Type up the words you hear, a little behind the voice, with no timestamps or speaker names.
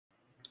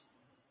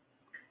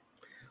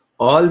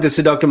All. This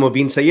is Dr.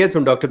 Mobeen Sayed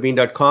from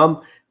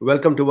drbeen.com.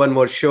 Welcome to one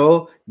more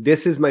show.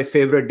 This is my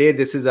favorite day.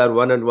 This is our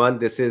one-on-one.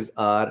 This is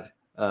our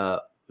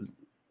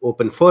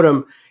open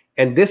forum.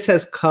 And this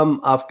has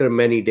come after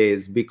many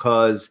days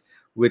because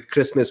with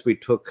Christmas, we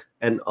took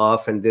an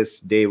off and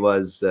this day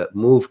was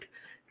moved.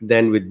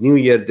 Then with New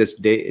Year, this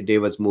day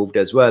was moved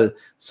as well.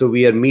 So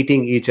we are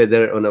meeting each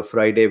other on a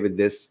Friday with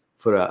this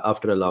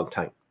after a long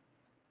time.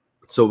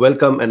 So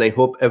welcome, and I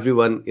hope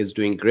everyone is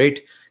doing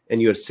great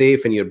and you're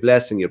safe and you're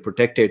blessed and you're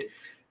protected.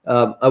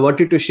 I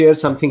wanted to share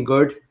something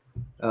good.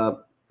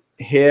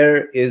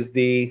 Here is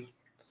the,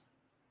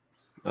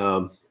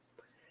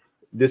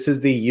 this is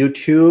the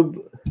YouTube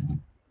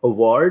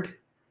award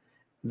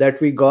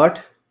that we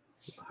got.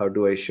 How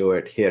do I show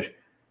it here?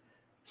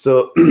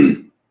 So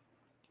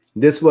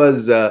this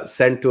was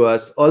sent to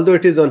us, although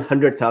it is on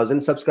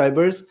 100,000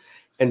 subscribers,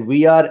 and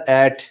we are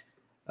at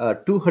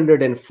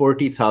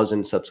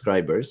 240,000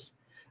 subscribers.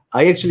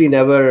 I actually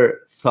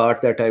never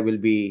thought that I will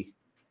be,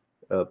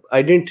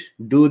 I didn't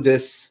do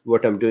this,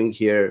 what I'm doing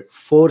here,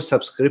 for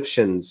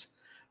subscriptions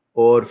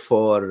or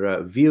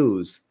for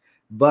views,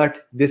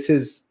 but this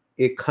is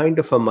a kind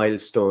of a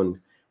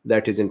milestone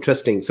that is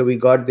interesting. So we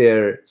got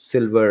their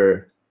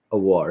silver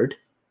award.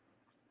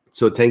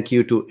 So thank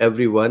you to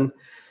everyone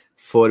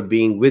for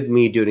being with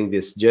me during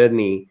this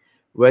journey.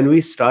 When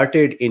we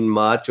started in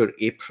March or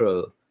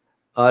April,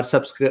 our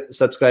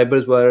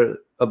subscribers were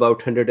about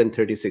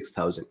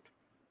 136,000.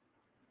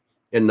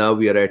 And now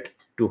we are at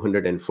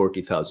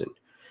 240,000.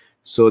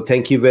 So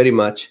thank you very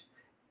much.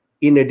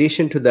 In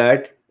addition to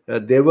that,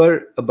 there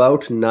were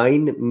about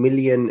 9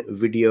 million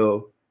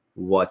video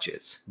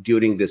watches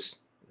during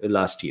this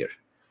last year.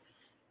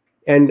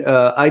 And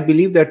I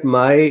believe that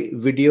my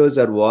videos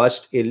are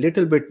watched a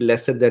little bit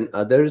lesser than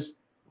others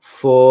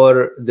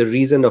for the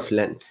reason of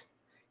length.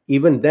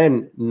 Even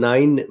then,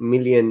 9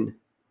 million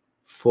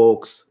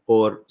folks,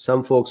 or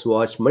some folks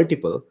watch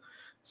multiple.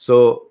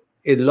 So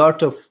a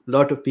lot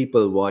of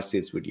people watch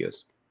these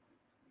videos.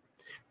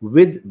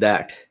 With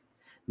that,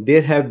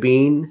 there have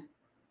been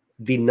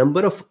the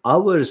number of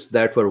hours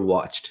that were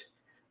watched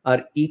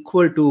are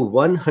equal to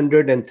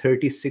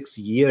 136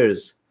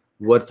 years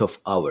worth of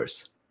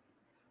hours,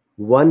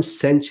 1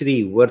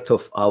 century worth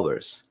of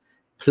hours,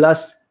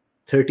 plus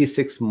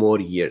 36 more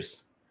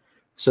years.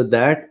 So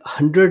that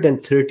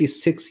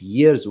 136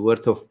 years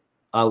worth of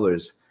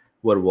hours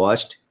were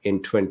watched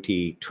in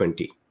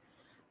 2020.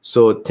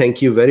 So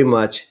thank you very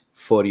much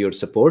for your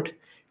support.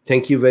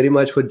 Thank you very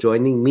much for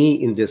joining me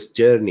in this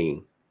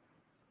journey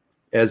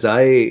as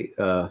I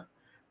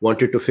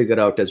wanted to figure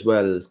out as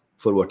well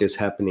for what is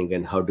happening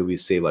and how do we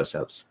save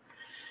ourselves.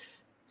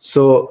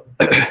 So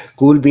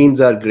cool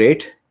beans are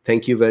great.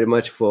 Thank you very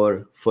much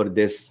for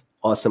this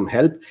awesome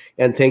help.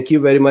 And thank you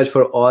very much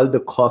for all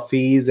the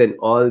coffees and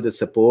all the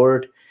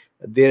support.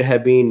 There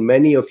have been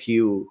many of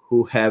you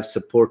who have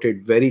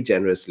supported very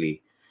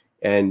generously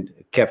and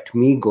kept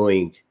me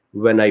going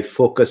when I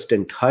focused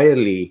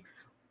entirely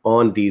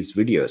on these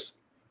videos.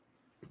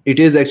 It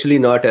is actually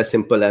not as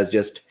simple as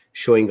just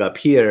showing up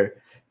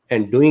here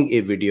and doing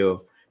a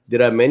video.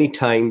 There are many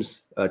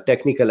times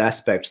technical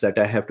aspects that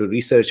I have to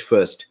research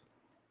first,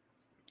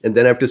 and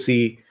then I have to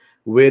see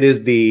where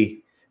is the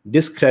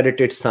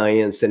discredited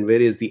science and where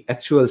is the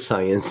actual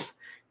science,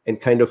 and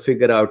kind of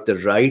figure out the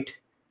right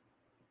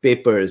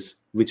papers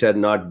which are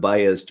not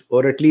biased,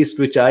 or at least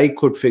which I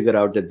could figure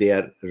out that they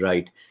are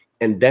right,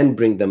 and then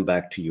bring them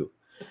back to you.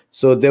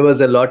 So there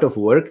was a lot of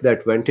work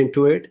that went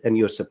into it, and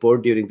your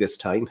support during this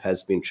time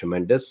has been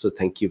tremendous. So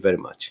thank you very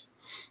much.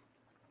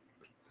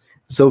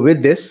 So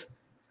with this,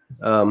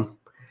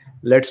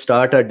 let's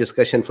start our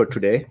discussion for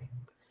today.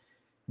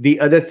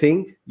 The other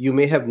thing, you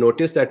may have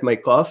noticed that my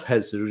cough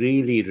has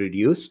really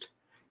reduced.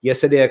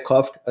 Yesterday, I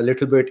coughed a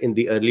little bit in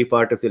the early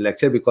part of the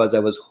lecture because I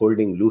was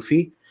holding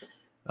Luffy.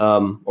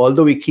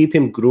 Although we keep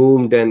him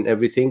groomed and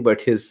everything,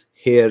 but his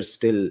hair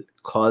still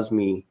caused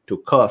me to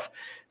cough.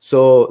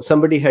 So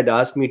somebody had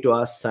asked me to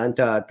ask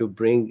Santa to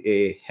bring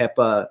a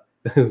HEPA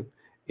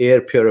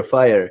air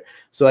purifier.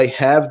 So I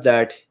have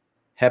that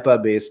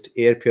HEPA-based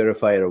air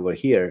purifier over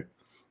here.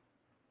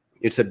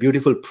 It's a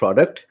beautiful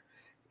product,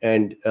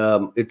 and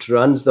it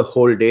runs the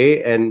whole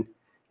day. And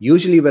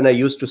usually when I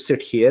used to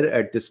sit here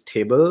at this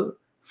table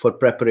for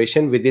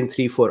preparation, within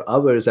 3-4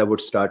 hours, I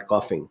would start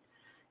coughing.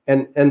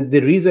 And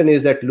the reason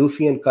is that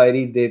Luffy and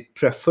Kyrie, they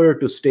prefer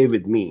to stay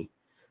with me.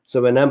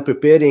 So when I'm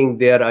preparing,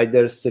 they are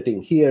either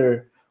sitting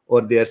here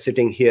or they are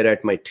sitting here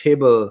at my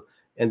table,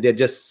 and they're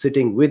just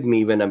sitting with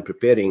me when I'm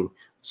preparing.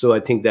 So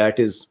I think that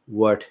is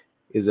what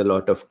is a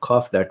lot of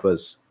cough. That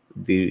was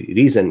the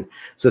reason.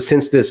 So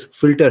since this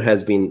filter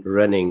has been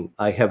running,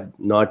 I have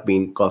not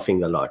been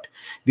coughing a lot.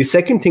 The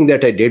second thing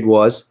that I did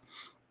was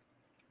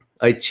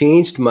I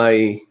changed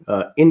my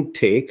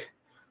intake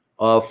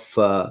of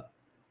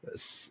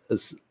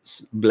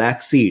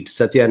black seeds,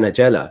 Satya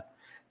Najala.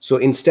 So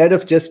instead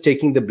of just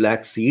taking the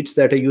black seeds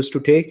that I used to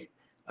take,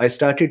 I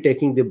started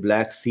taking the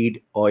black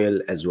seed oil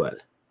as well.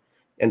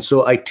 And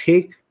so I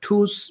take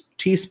 2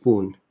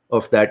 teaspoons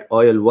of that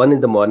oil, one in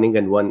the morning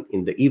and one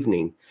in the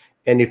evening,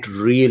 and it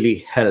really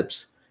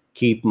helps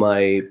keep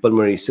my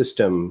pulmonary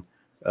system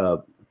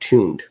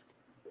tuned.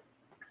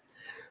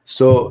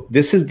 So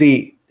this is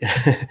the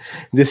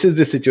this is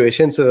the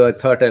situation. So I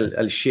thought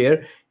I'll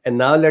share. And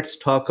now let's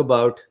talk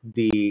about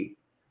the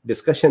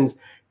discussions.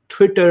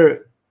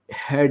 Twitter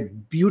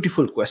had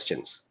beautiful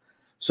questions.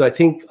 So I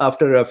think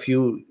after a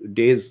few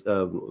days,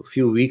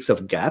 few weeks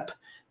of gap,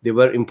 there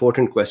were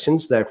important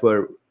questions that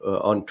were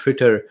on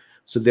Twitter.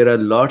 So there are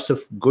lots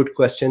of good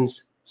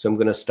questions. So I'm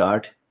going to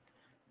start,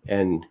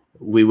 and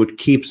we would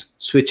keep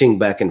switching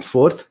back and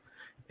forth,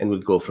 and we'll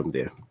go from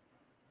there.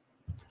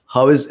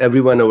 How is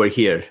everyone over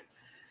here?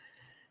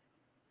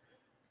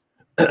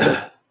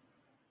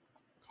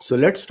 So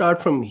let's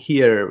start from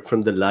here,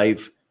 from the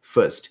live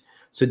first.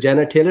 So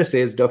Jana Taylor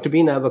says, Dr.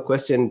 Bean, I have a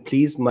question.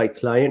 Please, my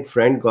client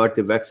friend got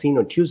the vaccine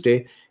on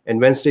Tuesday,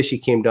 and Wednesday she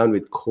came down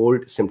with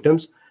cold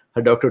symptoms.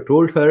 Her doctor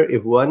told her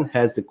if one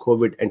has the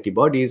COVID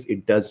antibodies,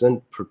 it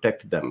doesn't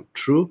protect them.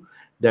 True?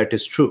 That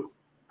is true.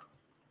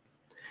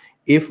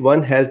 If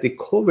one has the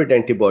COVID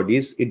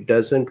antibodies, it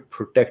doesn't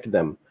protect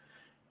them.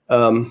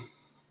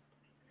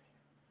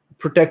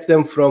 Protect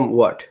them from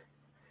what?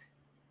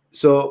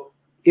 So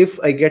if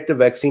I get the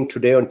vaccine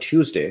today on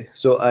Tuesday,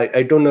 so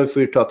I don't know if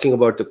we're talking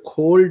about the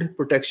cold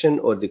protection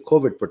or the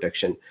COVID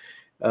protection.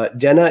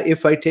 Jana,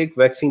 if I take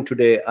vaccine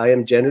today, I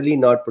am generally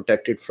not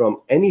protected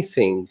from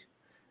anything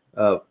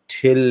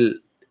till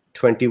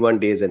 21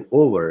 days and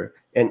over.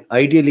 And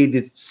ideally,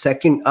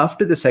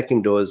 after the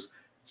second dose,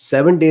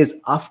 7 days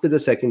after the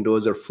second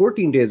dose or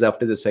 14 days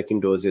after the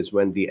second dose is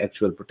when the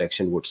actual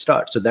protection would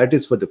start. So that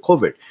is for the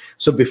COVID.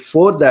 So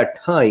before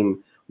that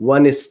time,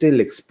 one is still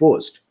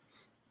exposed.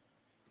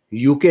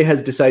 UK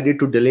has decided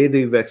to delay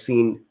the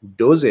vaccine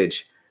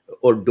dosage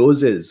or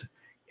doses,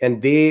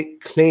 and they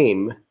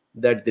claim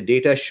that the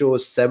data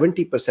shows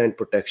 70%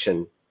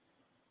 protection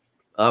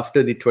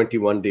after the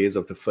 21 days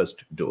of the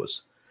first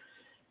dose.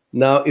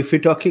 Now, if we're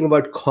talking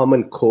about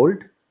common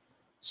cold,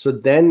 so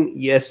then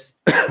yes,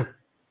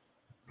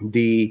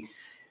 the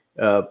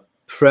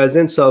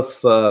presence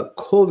of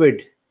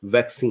COVID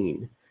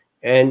vaccine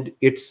and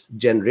its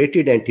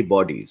generated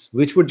antibodies,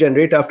 which would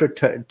generate after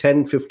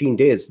 10, 15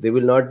 days, they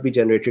will not be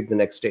generated the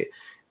next day.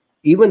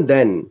 Even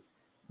then,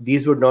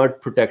 these would not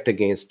protect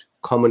against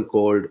common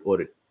cold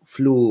or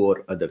flu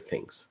or other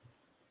things.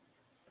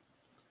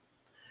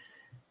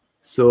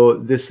 So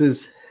this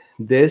is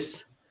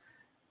this.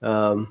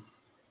 HEPA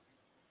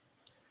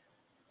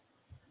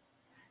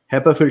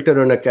filter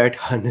on a cat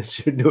harness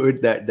should do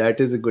it. That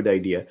is a good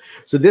idea.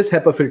 So this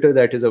HEPA filter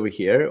that is over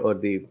here, or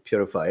the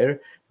purifier,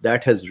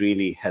 that has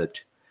really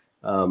helped.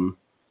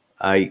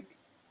 I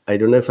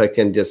don't know if I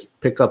can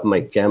just pick up my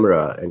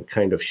camera and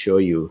kind of show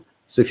you.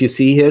 So if you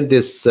see here,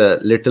 this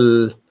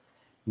little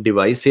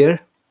device here,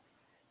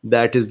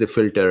 that is the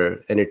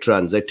filter, and it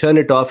runs. I turn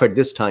it off at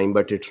this time,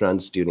 but it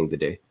runs during the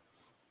day.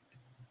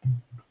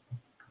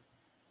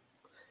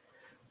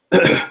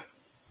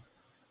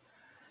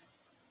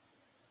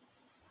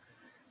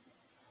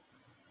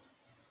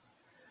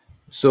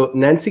 So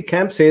Nancy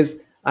Camp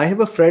says, I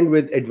have a friend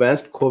with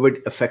advanced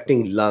COVID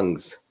affecting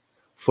lungs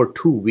for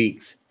 2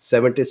 weeks,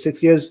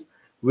 76 years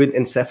with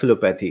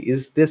encephalopathy.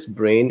 Is this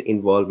brain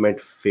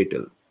involvement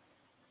fatal?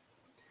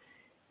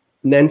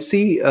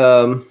 Nancy,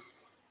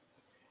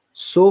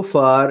 so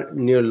far,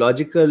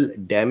 neurological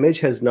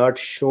damage has not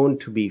shown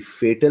to be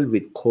fatal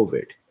with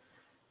COVID.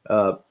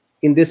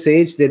 In this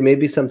age, there may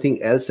be something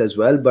else as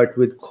well, but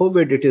with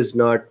COVID, it is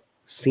not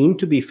seen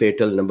to be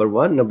fatal, number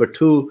one. Number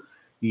two,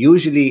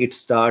 usually it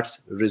starts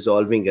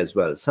resolving as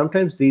well.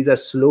 Sometimes these are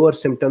slower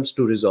symptoms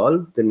to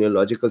resolve, the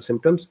neurological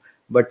symptoms,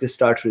 but they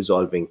start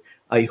resolving.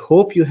 I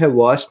hope you have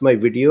watched my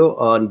video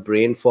on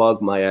brain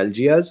fog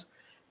myalgias,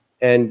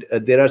 and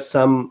there are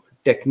some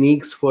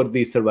techniques for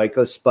the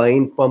cervical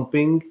spine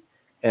pumping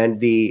and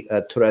the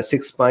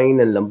thoracic spine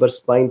and lumbar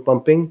spine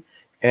pumping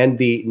and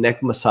the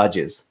neck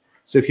massages.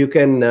 So if you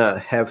can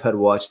have her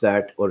watch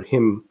that or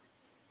him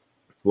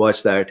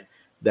watch that,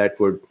 that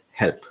would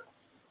help.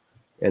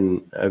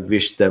 And I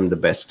wish them the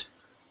best.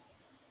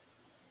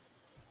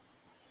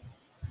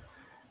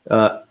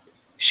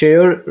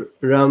 Shayor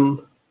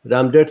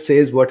Ramdat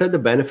says, what are the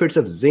benefits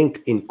of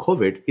zinc in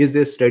COVID? Is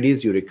there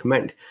studies you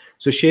recommend?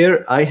 So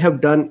Shayor, I have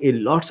done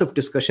lots of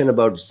discussion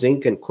about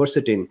zinc and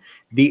quercetin.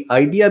 The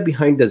idea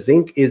behind the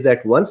zinc is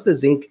that once the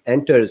zinc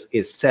enters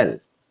a cell,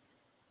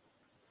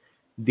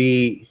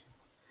 the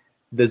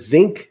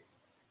zinc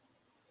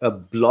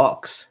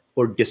blocks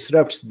or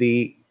disrupts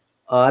the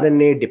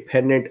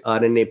RNA-dependent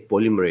RNA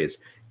polymerase,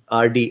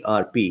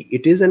 RDRP.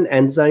 It is an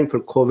enzyme for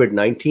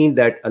COVID-19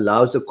 that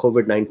allows the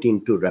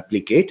COVID-19 to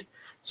replicate.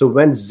 So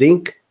when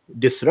zinc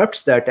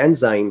disrupts that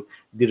enzyme,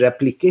 the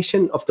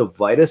replication of the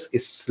virus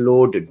is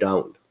slowed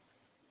down.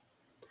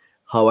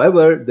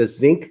 However, the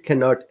zinc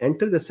cannot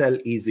enter the cell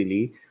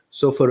easily.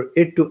 So for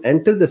it to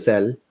enter the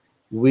cell,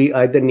 we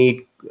either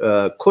need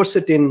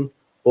quercetin,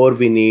 or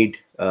we need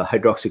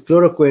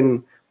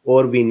hydroxychloroquine,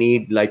 or we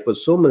need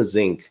liposomal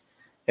zinc.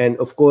 And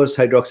of course,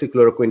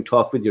 hydroxychloroquine,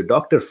 talk with your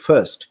doctor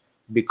first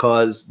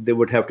because they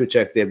would have to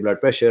check their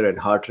blood pressure and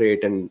heart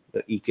rate and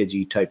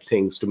EKG type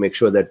things to make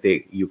sure that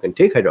you can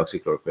take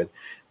hydroxychloroquine.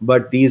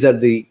 But these are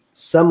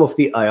some of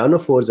the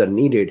ionophores are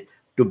needed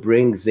to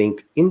bring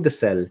zinc in the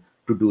cell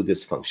to do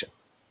this function.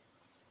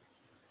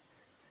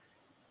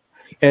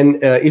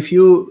 And if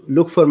you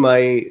look for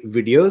my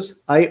videos,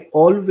 I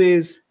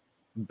always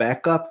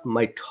back up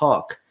my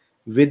talk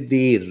with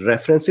the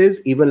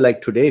references. Even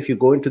like today, if you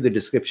go into the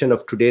description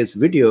of today's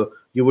video,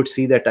 you would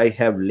see that I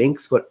have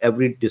links for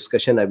every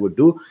discussion I would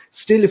do.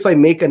 Still, if I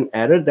make an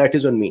error, that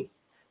is on me,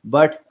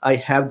 but I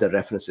have the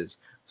references.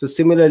 So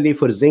similarly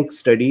for zinc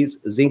studies,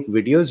 zinc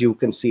videos, you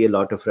can see a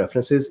lot of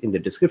references in the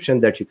description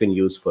that you can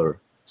use for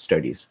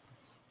studies.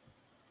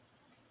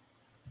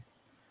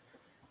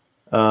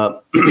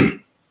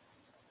 Mujahid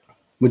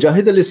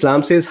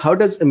al-Islam says, how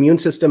does immune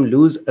system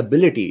lose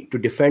ability to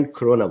defend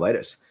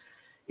coronavirus?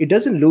 It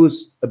doesn't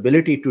lose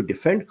ability to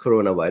defend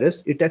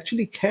coronavirus. It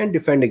actually can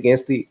defend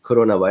against the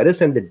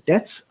coronavirus, and the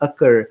deaths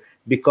occur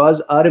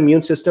because our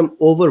immune system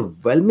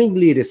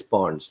overwhelmingly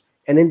responds.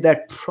 And in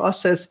that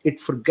process, it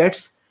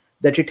forgets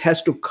that it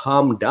has to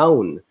calm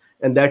down.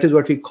 And that is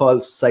what we call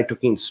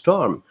cytokine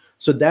storm.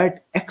 So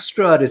that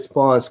extra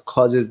response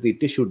causes the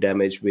tissue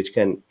damage, which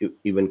can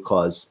even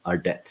cause our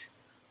death.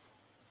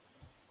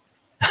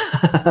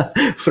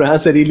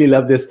 France, I really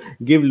love this.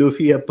 Give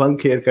Luffy a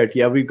punk haircut.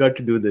 Yeah, we got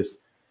to do this.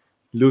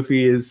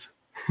 Luffy is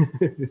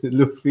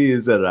Luffy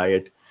is a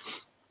riot.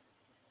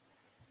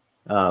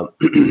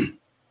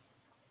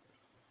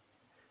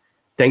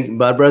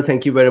 Barbara,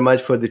 thank you very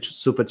much for the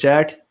super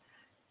chat.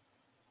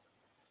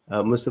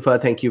 Mustafa,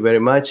 thank you very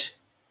much.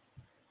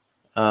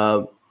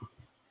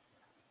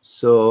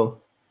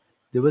 So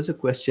there was a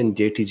question,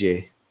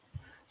 JTJ.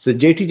 So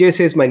JTJ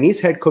says, my niece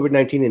had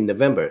COVID-19 in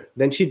November.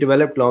 Then she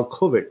developed long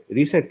COVID.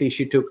 Recently,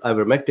 she took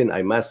Ivermectin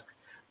eye mask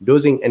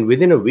dosing, and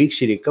within a week,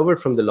 she recovered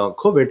from the long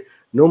COVID.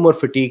 No more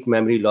fatigue,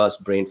 memory loss,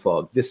 brain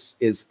fog. This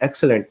is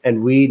excellent.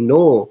 And we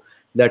know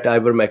that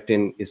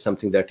ivermectin is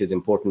something that is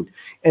important.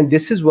 And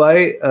this is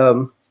why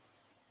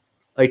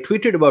I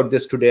tweeted about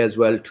this today as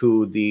well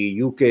to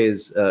the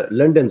UK's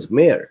London's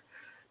mayor,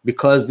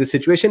 because the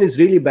situation is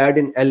really bad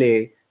in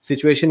LA,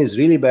 situation is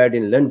really bad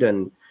in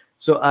London.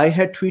 So I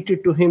had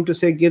tweeted to him to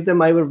say, give them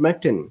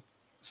ivermectin,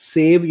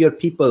 save your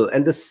people.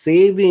 And the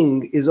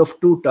saving is of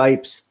two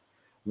types.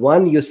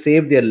 One, you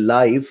save their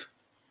life.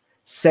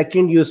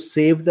 Second, you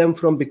save them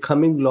from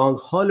becoming long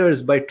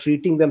haulers by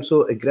treating them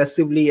so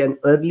aggressively and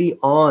early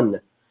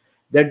on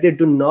that they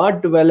do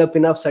not develop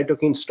enough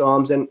cytokine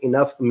storms and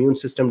enough immune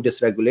system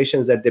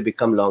dysregulations that they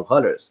become long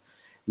haulers.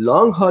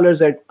 Long haulers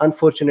that,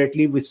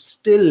 unfortunately, we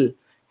still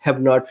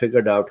have not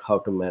figured out how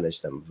to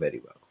manage them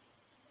very well.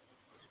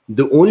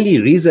 The only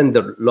reason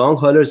the long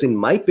haulers in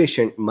my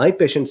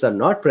patients are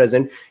not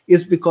present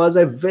is because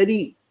I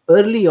very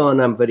early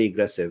on, I'm very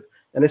aggressive.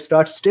 And I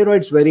start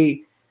steroids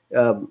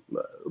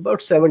about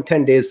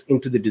 7-10 days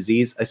into the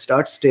disease. I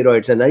start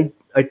steroids, and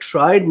I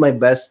tried my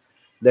best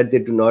that they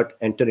do not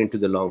enter into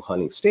the long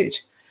hauling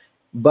stage.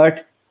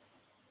 But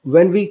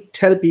when we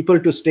tell people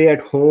to stay at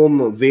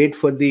home, wait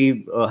for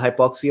the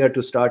hypoxia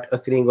to start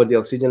occurring or the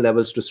oxygen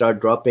levels to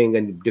start dropping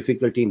and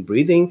difficulty in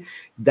breathing,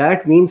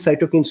 that means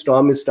cytokine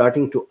storm is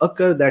starting to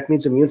occur. That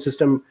means immune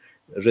system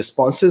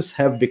responses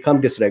have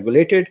become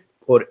dysregulated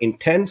or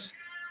intense.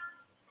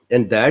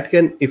 And that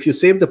can, if you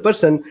save the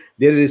person,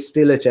 there is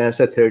still a chance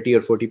that 30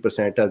 or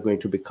 40% are going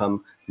to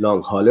become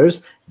long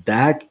haulers.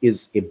 That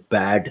is a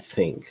bad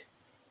thing.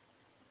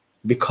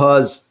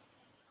 Because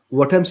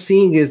what I'm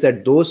seeing is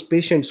that those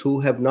patients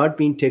who have not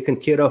been taken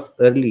care of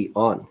early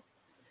on,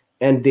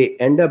 and they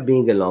end up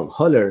being a long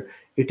hauler,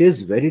 it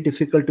is very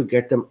difficult to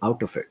get them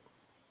out of it.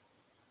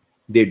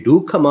 They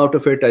do come out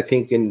of it, I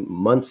think, in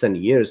months and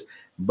years,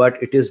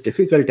 but it is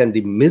difficult. And the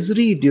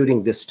misery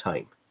during this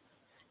time,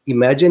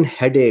 imagine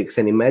headaches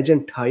and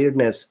imagine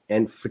tiredness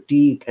and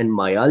fatigue and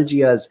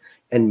myalgias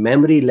and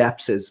memory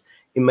lapses.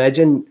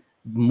 Imagine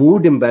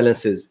mood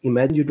imbalances.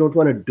 Imagine you don't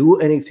want to do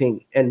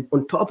anything. And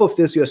on top of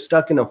this, you're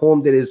stuck in a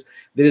home. There is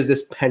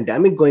this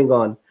pandemic going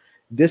on.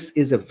 This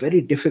is a very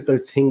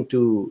difficult thing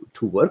to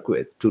work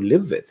with, to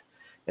live with.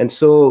 And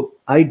so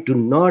I do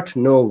not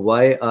know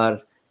why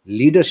our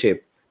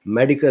leadership,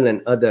 medical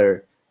and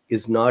other,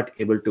 is not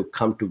able to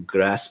come to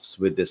grasps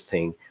with this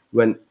thing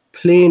when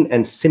plain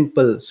and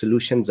simple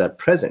solutions are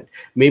present.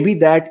 Maybe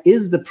that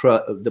is the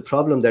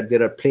problem, that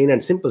there are plain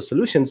and simple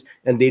solutions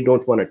and they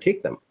don't want to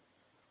take them.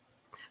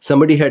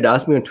 Somebody had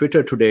asked me on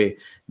Twitter today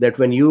that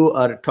when you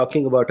are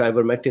talking about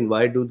ivermectin,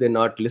 why do they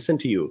not listen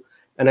to you?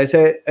 And I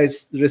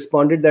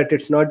responded that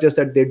it's not just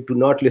that they do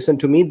not listen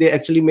to me, they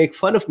actually make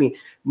fun of me.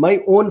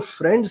 My own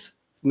friends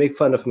make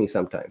fun of me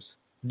sometimes.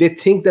 They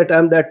think that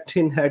I'm that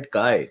tin-hat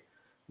guy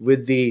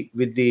with the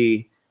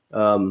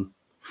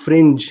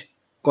fringe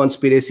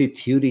conspiracy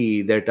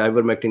theory that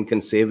ivermectin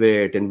can save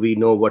it, and we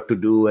know what to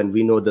do, and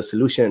we know the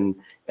solution,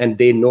 and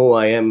they know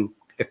I am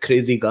a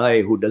crazy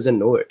guy who doesn't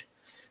know it.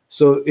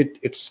 So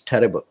it's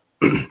terrible.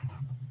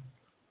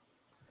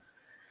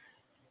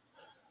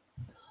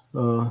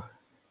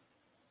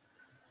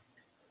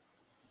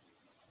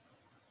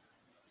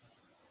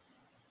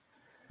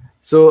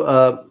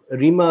 So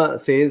Rima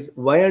says,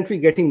 why aren't we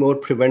getting more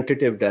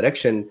preventative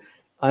direction?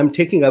 I'm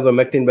taking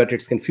ivermectin, but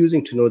it's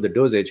confusing to know the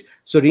dosage.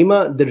 So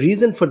Rima, the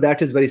reason for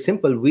that is very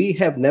simple. We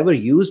have never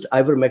used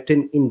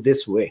ivermectin in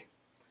this way.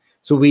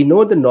 So we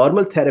know the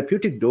normal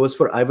therapeutic dose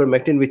for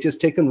ivermectin, which is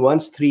taken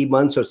once 3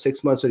 months or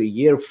 6 months or a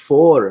year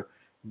for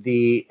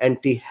the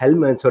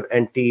anti-helminth or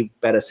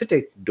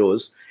anti-parasitic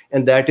dose,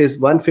 and that is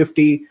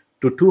 150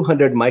 to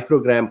 200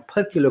 microgram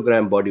per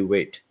kilogram body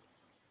weight,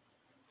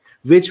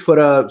 which for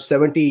a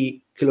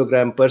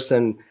 70-kilogram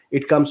person,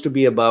 it comes to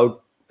be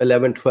about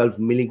 11-12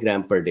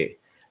 milligram per day.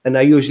 And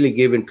I usually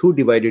give in 2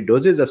 divided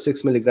doses of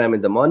 6 milligram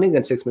in the morning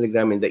and 6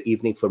 milligram in the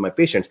evening for my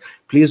patients.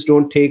 Please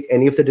don't take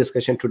any of the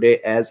discussion today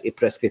as a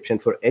prescription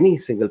for any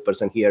single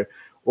person here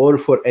or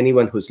for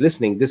anyone who's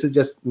listening. This is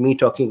just me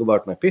talking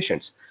about my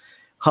patients.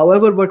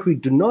 However, what we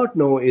do not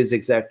know is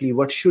exactly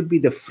what should be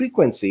the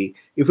frequency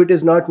if it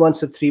is not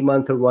once a 3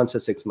 month or once a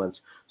 6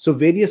 months. So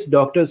various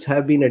doctors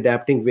have been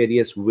adapting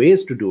various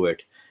ways to do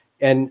it.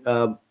 And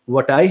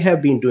what I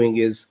have been doing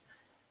is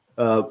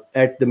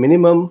at the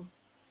minimum,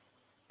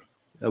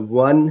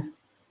 1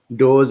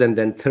 dose, and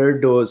then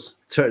third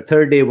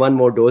day 1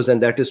 more dose,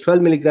 and that is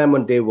 12 milligram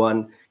on day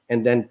 1,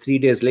 and then 3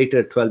 days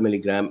later 12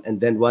 milligram,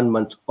 and then 1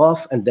 month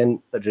off, and then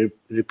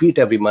repeat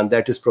every month.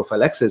 That is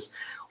prophylaxis.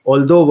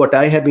 Although what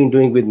I have been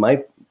doing with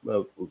my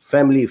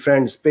family,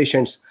 friends,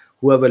 patients,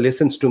 whoever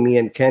listens to me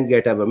and can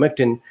get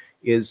ivermectin,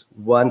 is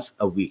once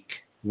a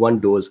week, 1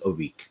 dose a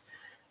week.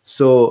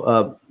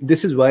 So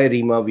this is why,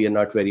 Rima, we are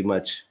not very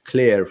much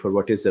clear for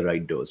what is the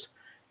right dose.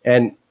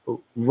 And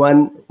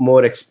one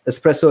more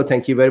espresso.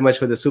 Thank you very much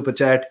for the super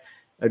chat.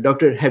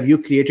 Doctor, have you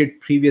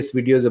created previous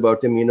videos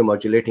about the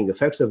immunomodulating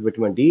effects of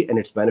vitamin D and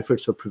its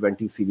benefits for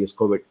preventing serious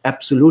COVID?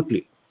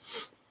 Absolutely.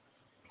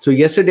 So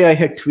yesterday I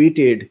had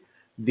tweeted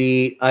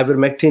the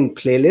ivermectin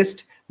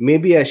playlist.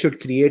 Maybe I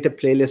should create a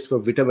playlist for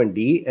vitamin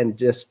D and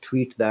just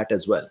tweet that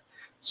as well.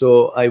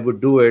 So I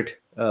would do it.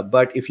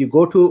 But if you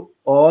go to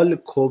all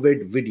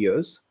COVID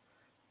videos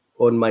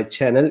on my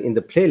channel in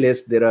the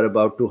playlist, there are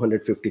about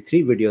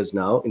 253 videos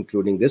now,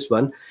 including this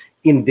one.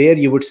 In there,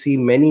 you would see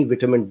many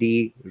vitamin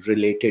D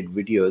related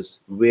videos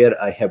where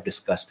I have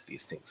discussed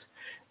these things.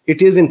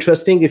 It is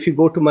interesting if you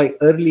go to my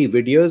early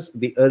videos,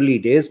 the early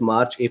days,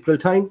 March, April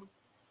time,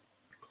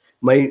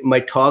 my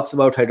talks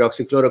about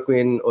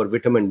hydroxychloroquine or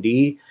vitamin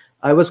D,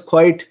 I was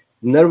quite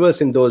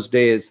nervous in those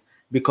days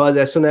because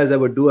as soon as I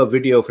would do a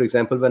video, for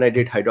example, when I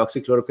did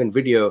hydroxychloroquine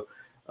video,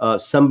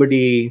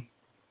 somebody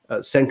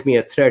sent me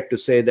a threat to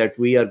say that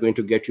we are going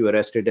to get you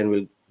arrested and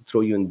we'll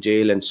throw you in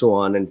jail and so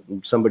on.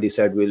 And somebody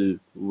said,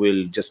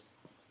 we'll just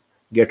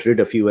get rid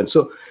of you. And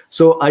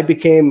so I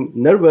became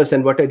nervous.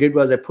 And what I did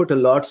was I put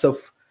lots of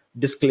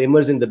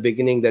disclaimers in the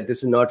beginning that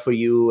this is not for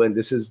you and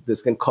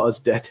this can cause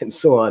death and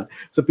so on.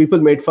 So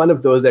people made fun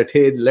of those that,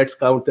 hey, let's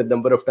count the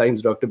number of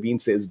times Dr. Bean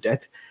says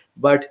death.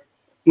 But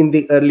in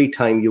the early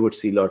time, you would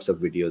see lots of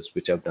videos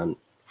which I've done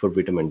for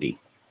vitamin D.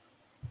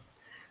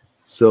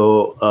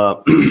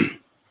 So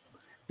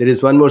there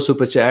is one more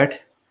super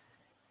chat.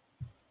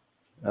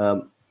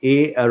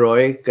 A.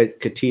 Aroy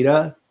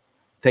Katira,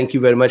 thank you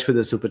very much for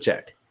the super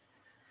chat.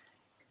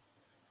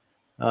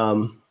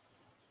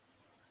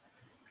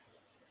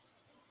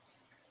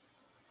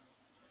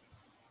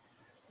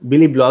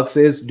 Billy Block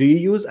says, do you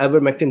use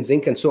ivermectin,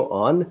 zinc, and so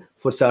on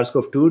for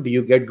SARS-CoV-2? Do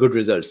you get good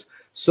results?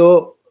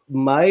 So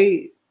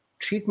my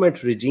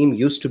treatment regime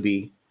used to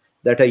be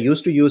that I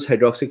used to use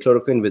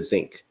hydroxychloroquine with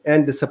zinc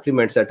and the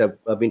supplements that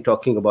I've been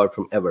talking about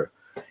from ever.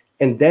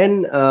 And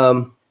then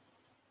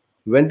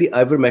when the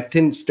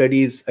ivermectin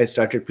studies, I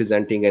started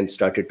presenting and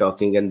started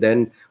talking. And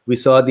then we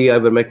saw the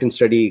ivermectin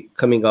study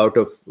coming out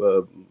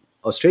of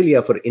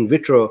Australia for in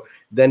vitro.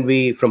 Then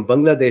from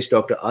Bangladesh,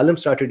 Dr. Alam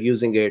started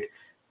using it.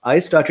 I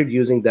started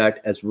using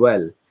that as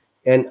well.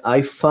 And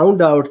I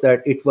found out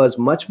that it was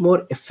much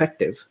more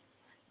effective.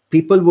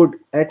 People would,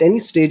 at any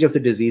stage of the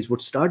disease,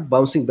 would start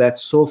bouncing back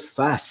so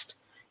fast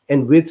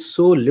and with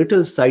so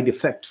little side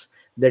effects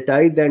that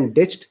I then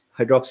ditched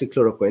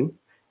hydroxychloroquine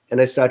and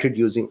I started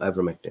using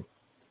ivermectin.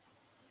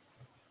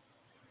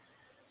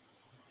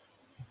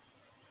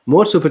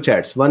 More super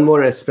chats, one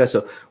more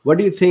espresso. What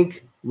do you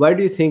think? Why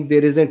do you think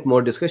there isn't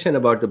more discussion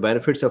about the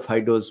benefits of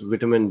high-dose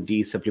vitamin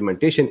D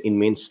supplementation in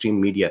mainstream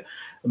media,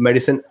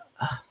 medicine?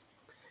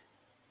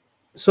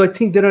 So I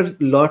think there are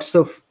lots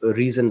of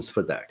reasons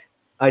for that.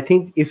 I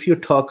think if you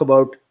talk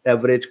about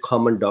average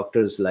common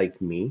doctors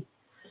like me,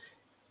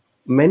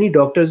 many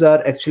doctors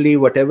are actually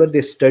whatever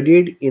they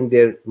studied in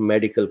their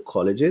medical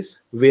colleges,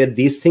 where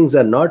these things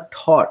are not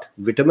taught.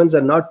 Vitamins are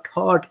not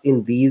taught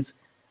in these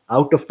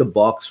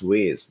out-of-the-box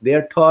ways. They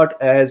are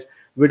taught as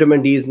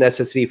vitamin D is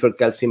necessary for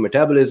calcium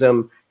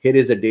metabolism. Here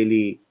is a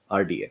daily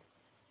RDA.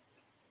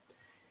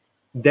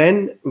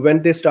 Then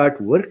when they start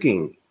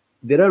working,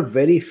 there are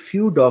very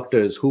few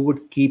doctors who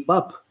would keep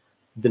up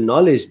the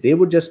knowledge. They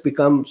would just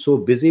become so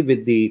busy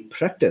with the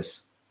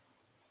practice.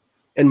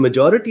 And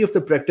majority of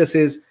the practice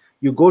is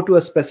you go to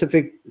a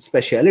specific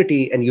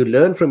specialty and you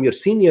learn from your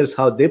seniors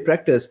how they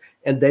practice,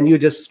 and then you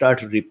just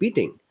start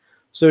repeating.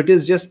 So it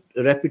is just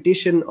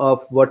repetition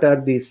of what are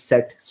these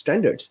set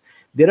standards.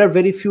 There are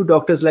very few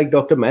doctors like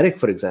Dr. Merrick,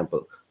 for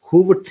example,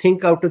 who would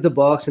think out of the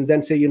box and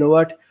then say, you know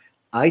what,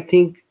 I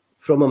think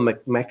from a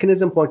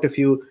mechanism point of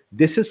view,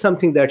 this is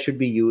something that should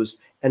be used,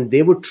 and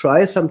they would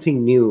try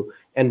something new.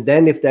 And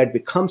then if that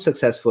becomes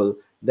successful,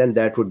 then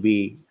that would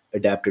be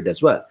adapted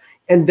as well.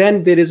 And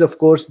then there is, of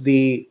course,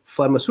 the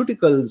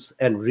pharmaceuticals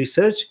and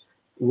research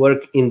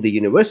work in the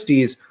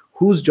universities,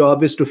 whose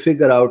job is to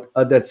figure out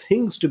other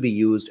things to be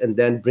used and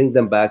then bring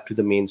them back to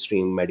the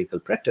mainstream medical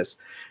practice.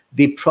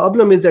 The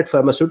problem is that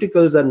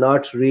pharmaceuticals are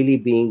not really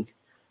being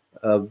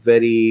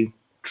very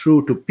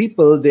true to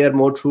people. They are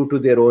more true to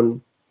their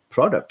own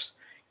products.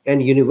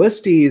 And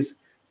universities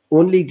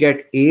only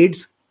get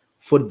aids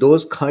for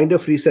those kind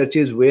of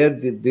researches where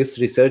this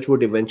research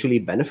would eventually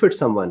benefit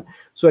someone.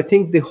 So I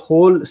think the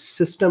whole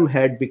system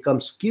had become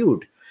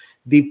skewed.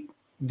 The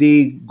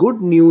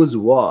good news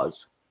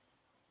was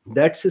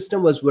that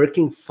system was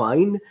working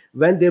fine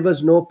when there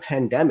was no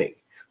pandemic.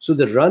 So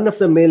the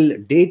run-of-the-mill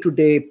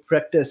day-to-day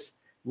practice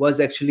was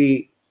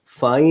actually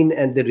fine,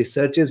 and the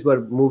researchers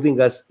were moving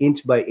us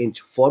inch by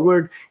inch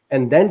forward.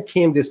 And then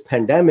came this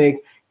pandemic,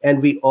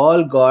 and we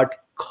all got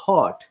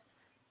caught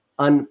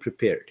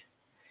unprepared.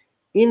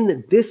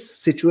 In this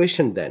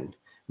situation, then,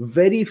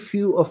 very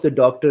few of the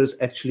doctors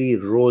actually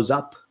rose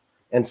up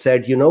and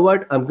said, you know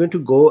what, I'm going to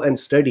go and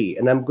study,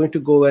 and I'm going to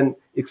go and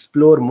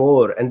explore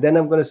more, and then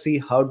I'm going to see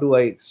how do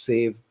I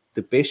save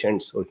the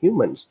patients or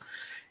humans.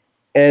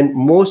 And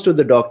most of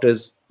the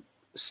doctors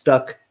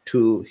stuck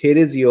to, here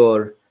is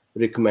your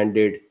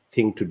recommended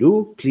thing to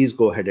do, please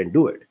go ahead and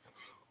do it.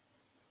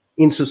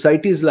 In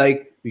societies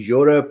like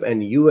Europe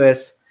and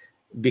US,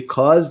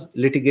 because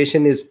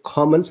litigation is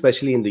common,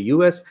 especially in the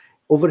US,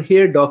 over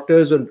here,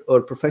 doctors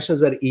or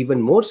professionals are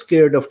even more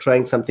scared of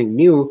trying something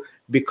new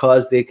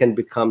because they can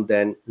become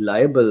then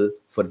liable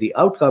for the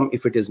outcome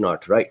if it is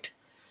not right.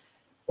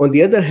 On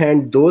the other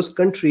hand, those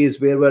countries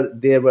where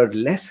there were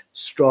less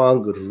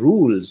strong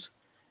rules,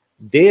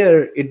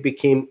 there it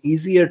became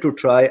easier to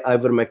try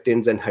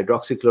ivermectins and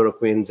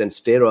hydroxychloroquines and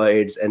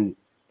steroids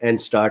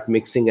and start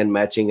mixing and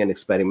matching and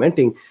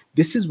experimenting.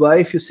 This is why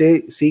if you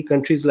see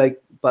countries like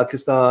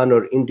Pakistan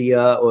or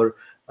India or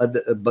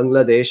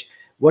Bangladesh,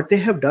 what they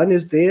have done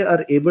is they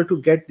are able to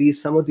get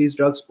some of these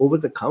drugs over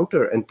the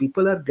counter, and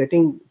people are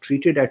getting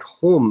treated at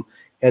home,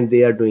 and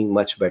they are doing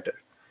much better.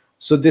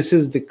 So this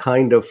is the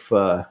kind of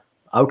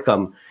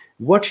outcome.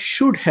 What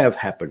should have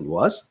happened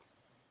was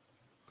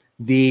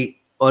the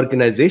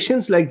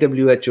organizations like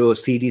WHO,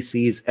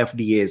 CDCs,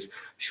 FDAs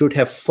should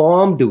have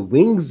formed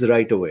wings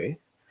right away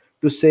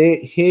to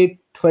say, hey,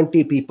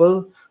 20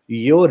 people,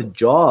 your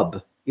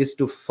job is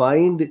to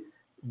find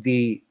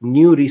the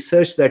new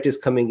research that is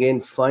coming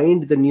in,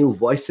 find the new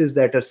voices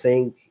that are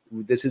saying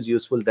this is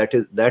useful,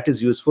 that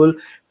is useful,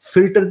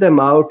 filter them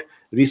out,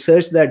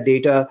 research that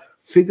data,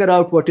 figure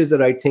out what is the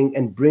right thing,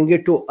 and bring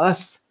it to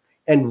us.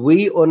 And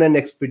we, on an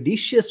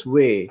expeditious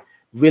way,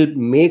 will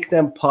make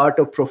them part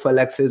of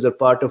prophylaxis or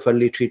part of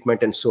early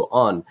treatment and so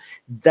on.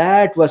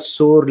 That was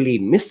sorely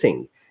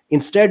missing.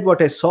 Instead,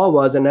 what I saw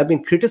was, and I've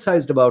been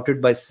criticized about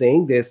it by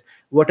saying this,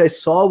 what I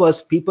saw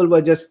was people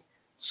were just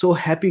so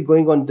happy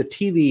going on the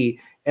TV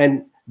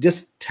and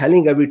just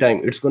telling every time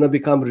it's going to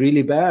become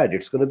really bad,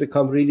 it's going to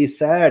become really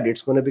sad,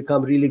 it's going to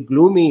become really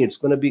gloomy, it's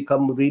going to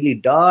become really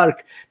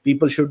dark,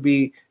 people should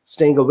be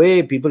staying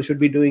away, people should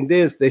be doing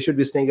this, they should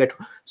be staying at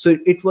home. So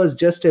it was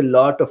just a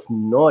lot of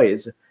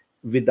noise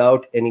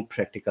without any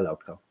practical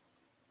outcome.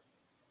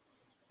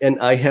 And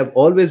I have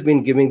always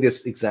been giving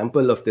this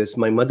example of this.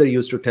 My mother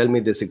used to tell me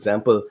this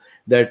example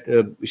that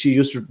she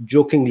used to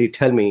jokingly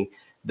tell me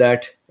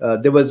that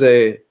there was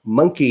a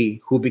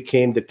monkey who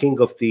became the king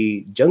of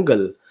the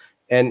jungle,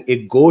 and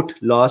a goat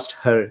lost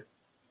her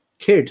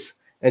kids,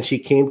 and she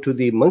came to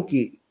the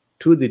monkey,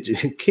 to the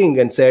king,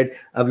 and said,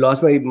 I've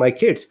lost my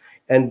kids.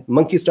 And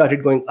monkey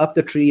started going up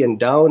the tree and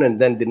down,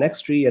 and then the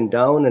next tree and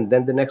down, and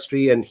then the next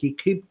tree, and he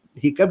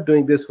kept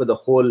doing this for the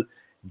whole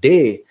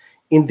day.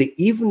 In the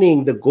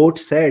evening, the goat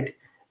said,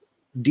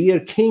 dear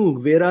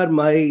king, where are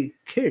my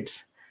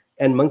kids?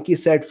 And monkey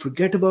said,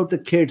 forget about the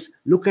kids.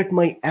 Look at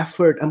my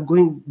effort. I'm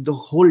going the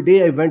whole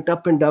day. I went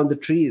up and down the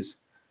trees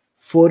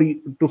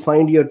to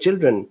find your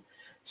children.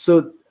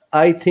 So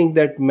I think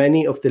that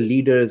many of the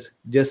leaders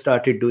just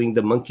started doing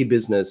the monkey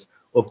business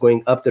of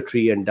going up the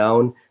tree and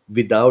down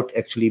without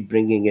actually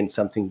bringing in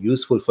something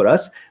useful for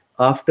us.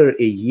 After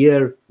a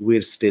year,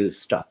 we're still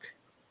stuck.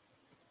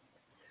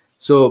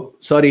 So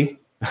sorry,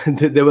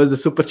 there was a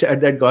super chat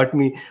that got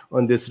me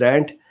on this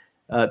rant.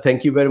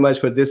 Thank you very much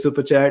for this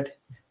super chat.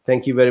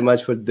 Thank you very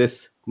much for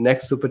this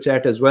next super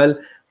chat as well.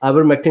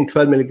 Ivermectin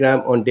 12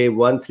 milligram on day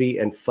 1, 3,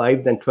 and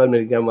 5, then 12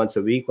 milligram once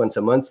a week, once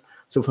a month.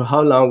 So for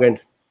how long and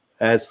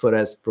as far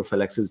as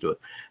prophylaxis do it?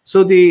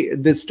 So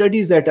the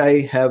studies that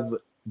I have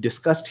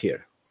discussed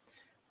here,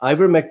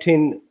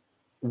 ivermectin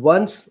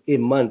once a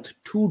month,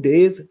 2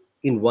 days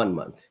in 1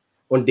 month,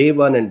 on day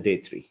 1 and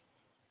day 3.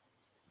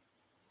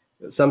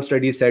 Some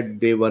studies said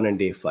day 1 and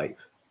day 5.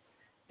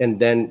 And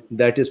then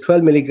that is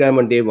 12 milligram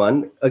on day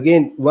 1.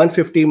 Again,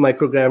 150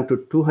 microgram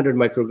to 200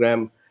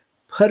 microgram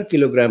per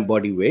kilogram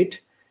body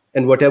weight.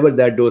 And whatever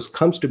that dose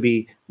comes to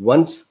be,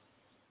 once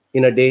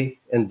in a day,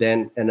 and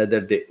then another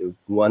day,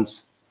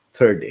 once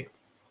third day.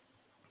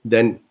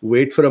 Then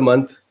wait for a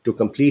month to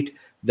complete,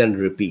 then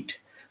repeat.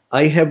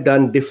 I have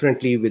done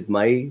differently with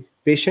my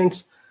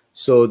patients,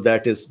 so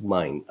that is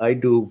mine. I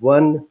do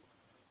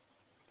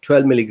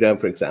 12 milligram,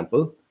 for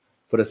example,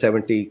 for a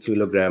 70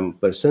 kilogram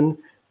person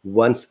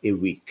once a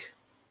week.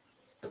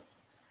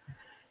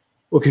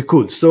 Okay,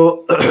 cool.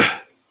 So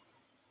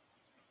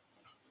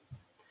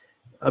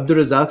Abdul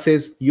Razak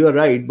says, you are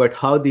right, but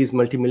how these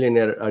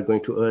multimillionaires are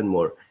going to earn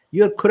more?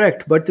 You're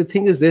correct. But the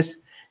thing is this,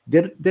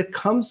 there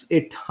comes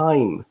a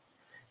time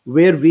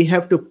where we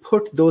have to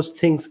put those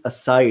things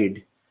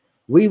aside.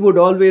 We would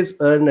always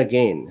earn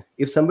again.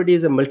 If somebody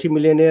is a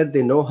multimillionaire,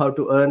 they know how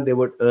to earn, they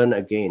would earn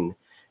again.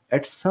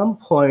 At some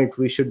point,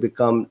 we should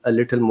become a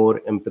little more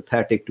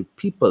empathetic to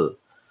people,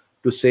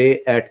 to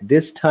say at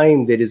this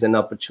time, there is an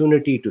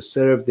opportunity to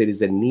serve, there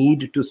is a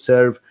need to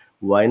serve,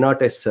 why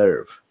not I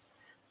serve?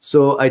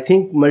 So I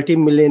think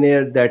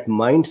multimillionaire, that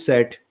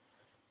mindset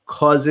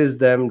causes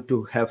them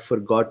to have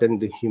forgotten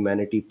the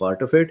humanity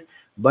part of it,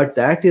 but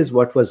that is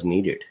what was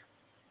needed.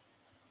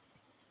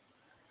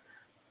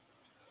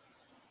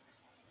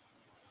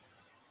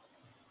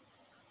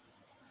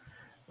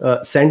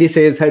 Sandy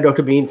says, hi,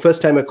 Dr. Bean.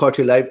 First time I caught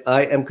you live.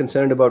 I am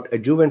concerned about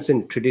adjuvants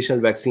in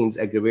traditional vaccines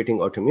aggravating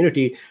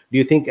autoimmunity. Do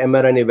you think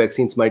mRNA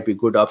vaccines might be a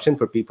good option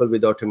for people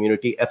with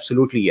autoimmunity?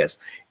 Absolutely, yes.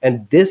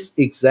 And this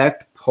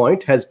exact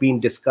point has been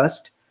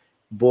discussed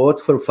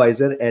both for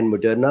Pfizer and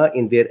Moderna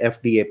in their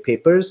FDA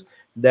papers,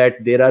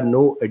 that there are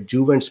no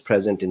adjuvants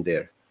present in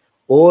there.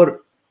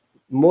 Or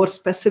more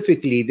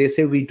specifically, they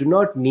say we do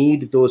not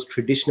need those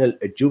traditional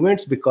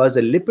adjuvants because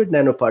a lipid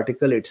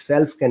nanoparticle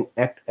itself can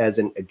act as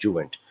an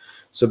adjuvant.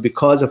 So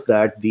because of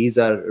that, these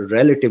are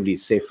relatively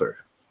safer.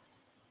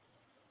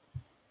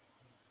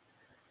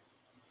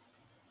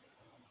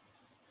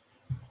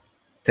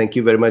 Thank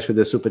you very much for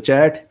the super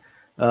chat.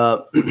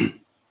 So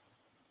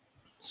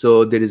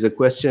there is a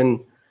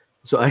question.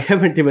 So I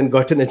haven't even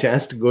gotten a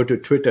chance to go to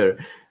Twitter.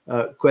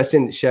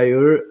 Question,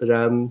 Shayur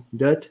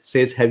Ramdut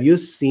says, have you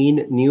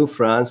seen new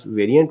France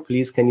variant?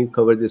 Please, can you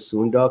cover this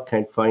soon, doc?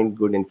 Can't find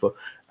good info.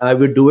 I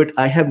will do it.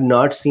 I have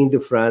not seen the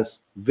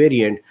France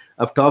variant.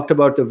 I've talked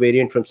about the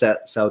variant from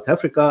South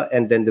Africa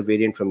and then the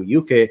variant from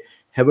UK.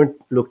 Haven't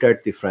looked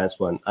at the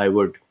France one. I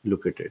would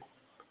look at it.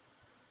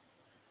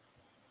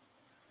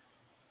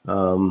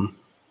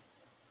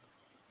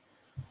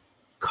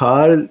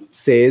 Carl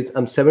says,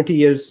 I'm 70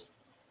 years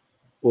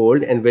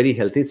old and very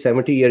healthy,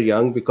 70-year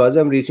young. Because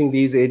I'm reaching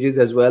these ages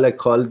as well, I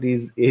call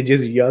these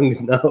ages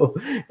young now,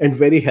 and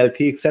very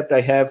healthy, except I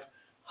have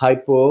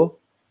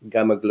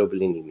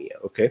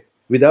hypogammaglobulinemia. Okay.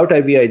 Without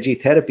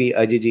IVIG therapy,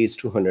 IgG is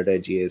 200,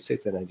 IgA is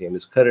 6, and IgM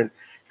is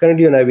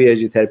currently on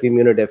IVIG therapy.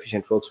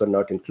 Immunodeficient folks were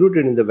not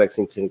included in the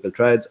vaccine clinical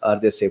trials. Are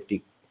there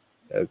safety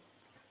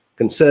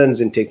concerns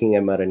in taking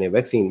mRNA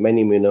vaccine?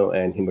 Many immuno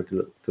and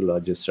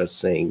hematologists are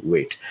saying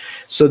wait.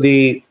 So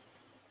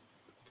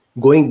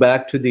going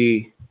back to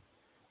the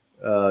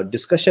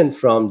discussion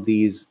from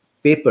these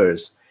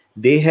papers,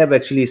 they have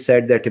actually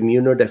said that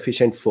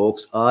immunodeficient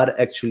folks are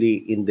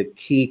actually in the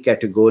key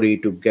category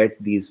to get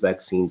these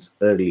vaccines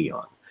early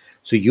on.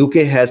 So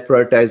UK has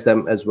prioritized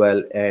them as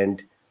well,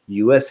 and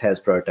US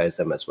has prioritized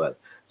them as well.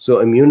 So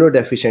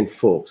immunodeficient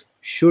folks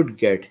should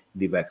get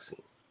the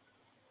vaccine.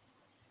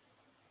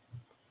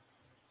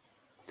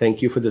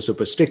 Thank you for the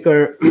super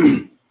sticker.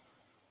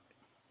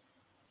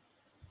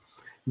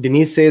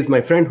 Denise says, my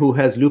friend who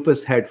has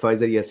lupus had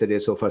Pfizer yesterday.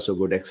 So far, so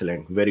good.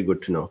 Excellent. Very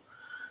good to know.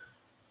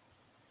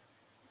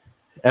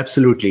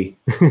 Absolutely.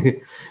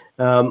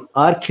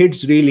 Are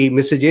kids really,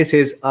 Mr. J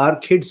says, are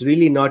kids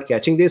really not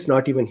catching this,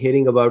 not even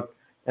hearing about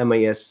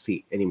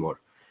MIS-C anymore?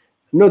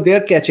 No,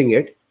 they're catching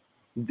it.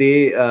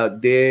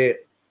 They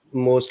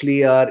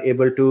mostly are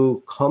able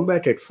to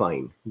combat it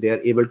fine. They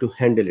are able to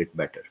handle it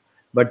better.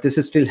 But this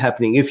is still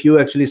happening. If you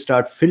actually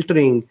start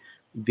filtering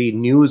the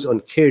news on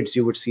kids,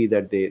 you would see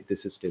that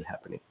this is still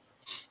happening.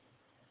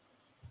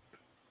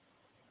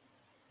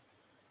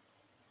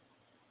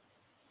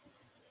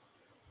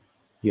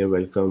 You're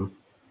welcome.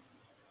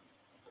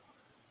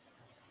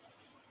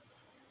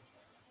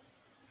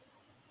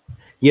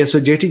 Yeah,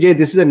 so JTJ,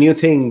 this is a new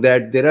thing,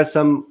 that there are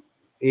some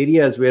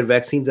areas where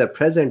vaccines are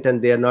present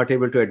and they are not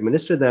able to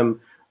administer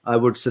them. I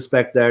would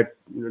suspect that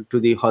to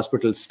the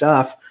hospital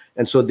staff,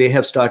 and so they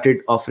have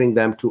started offering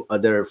them to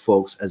other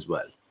folks as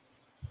well.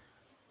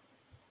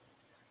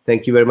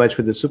 Thank you very much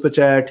for the super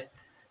chat.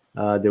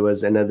 There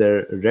was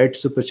another red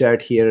super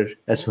chat here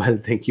as well.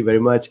 Thank you very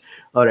much.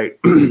 All right.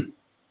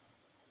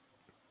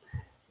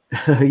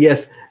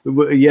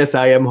 Yes,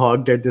 I am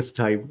hogged at this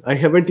time. I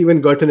haven't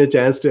even gotten a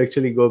chance to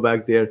actually go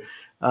back there.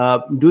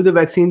 Do the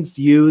vaccines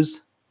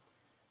use,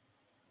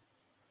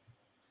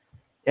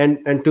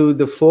 and to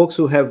the folks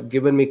who have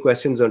given me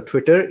questions on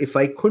Twitter, if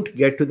I couldn't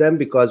get to them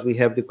because we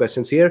have the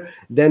questions here,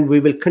 then we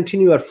will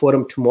continue our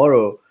forum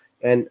tomorrow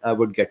and I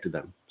would get to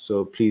them.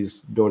 So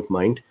please don't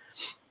mind.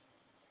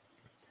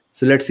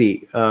 So let's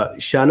see.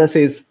 Shana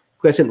says,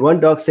 question, one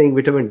doc saying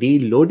vitamin D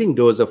loading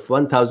dose of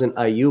 1000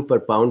 IU per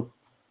pound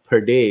per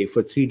day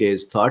for 3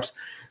 days. Thoughts?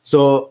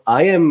 So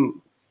I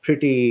am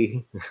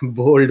pretty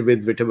bold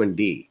with vitamin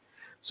D.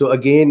 So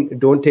again,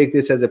 don't take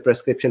this as a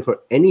prescription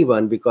for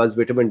anyone, because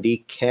vitamin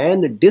D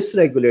can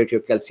dysregulate your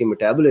calcium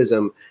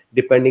metabolism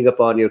depending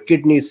upon your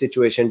kidney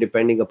situation,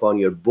 depending upon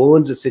your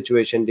bones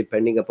situation,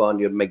 depending upon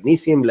your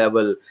magnesium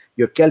level,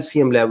 your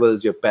calcium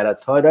levels, your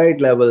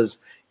parathyroid levels,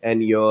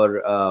 and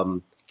your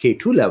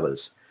K2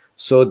 levels.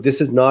 So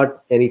this is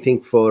not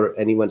anything for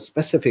anyone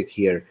specific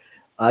here.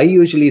 I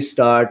usually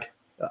start,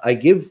 I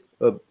give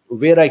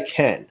where I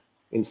can.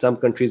 In some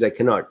countries I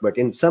cannot, but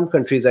in some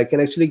countries I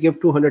can actually give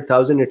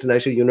 200,000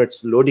 international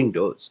units loading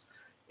dose.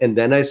 And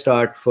then I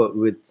start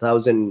with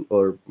 1,000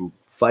 or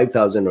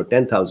 5,000 or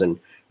 10,000,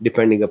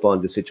 depending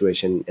upon the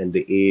situation and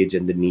the age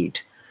and the need.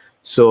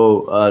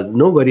 So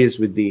no worries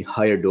with the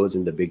higher dose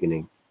in the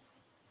beginning.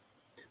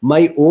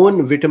 My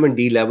own vitamin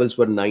D levels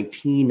were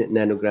 19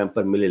 nanogram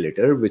per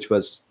milliliter, which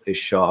was a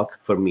shock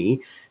for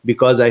me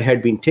because I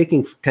had been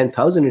taking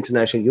 10,000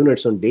 international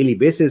units on daily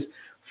basis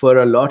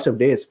for lots of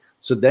days.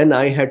 So then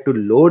I had to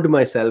load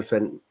myself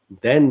and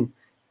then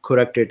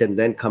correct it and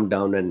then come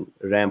down and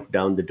ramp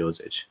down the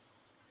dosage.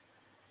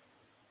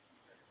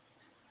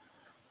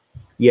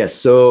 Yes,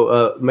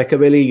 so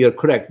Machiavelli, you're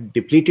correct.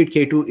 Depleted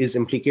K2 is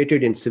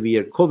implicated in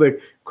severe COVID,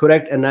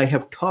 correct. And I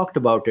have talked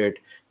about it,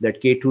 that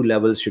K2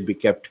 levels should be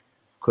kept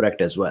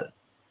correct as well.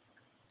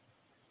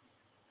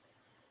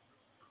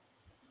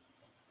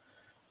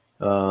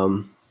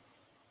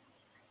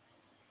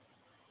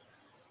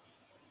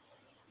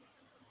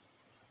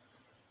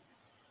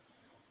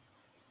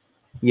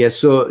 Yes,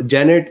 so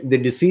Janet, the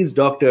deceased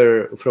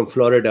doctor from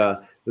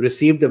Florida,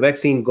 received the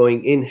vaccine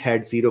going in,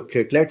 had 0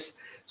 platelets.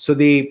 So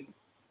they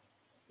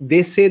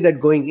say that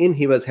going in,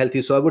 he was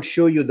healthy. So I would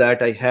show you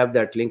that. I have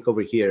that link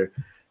over here.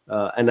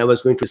 And I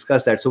was going to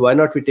discuss that. So why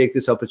not we take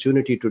this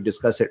opportunity to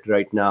discuss it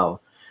right now?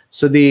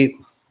 So the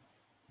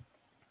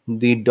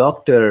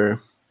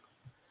doctor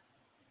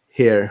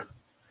here,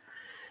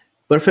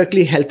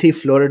 perfectly healthy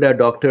Florida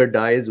doctor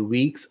dies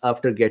weeks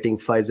after getting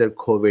Pfizer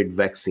COVID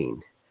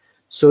vaccine.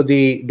 So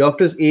the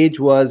doctor's age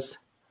was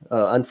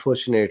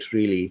unfortunate,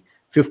 really,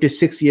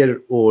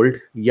 56-year-old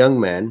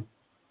young man.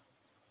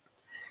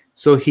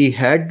 So he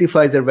had the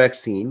Pfizer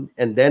vaccine,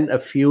 and then a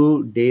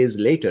few days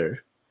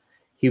later,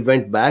 he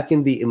went back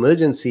in the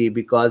emergency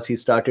because he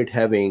started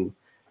having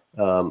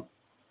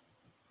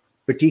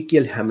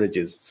petechial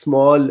hemorrhages,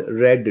 small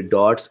red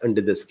dots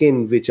under the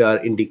skin, which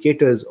are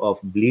indicators of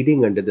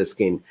bleeding under the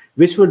skin,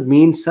 which would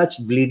mean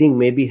such bleeding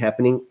may be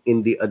happening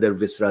in the other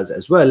viscera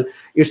as well.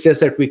 It's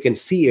just that we can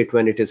see it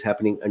when it is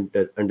happening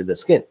under the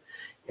skin.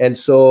 And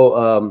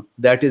so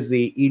that is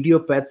the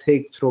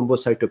idiopathic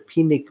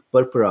thrombocytopenic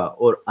purpura,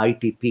 or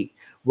ITP.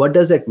 What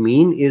does that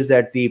mean is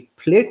that the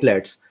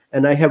platelets,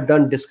 and I have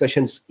done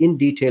discussions in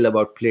detail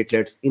about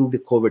platelets in the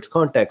COVID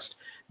context,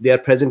 they are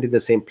present in the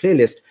same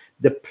playlist.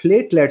 The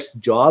platelets'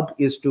 job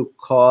is to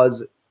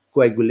cause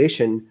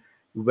coagulation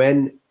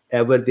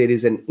whenever there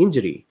is an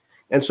injury.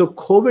 And so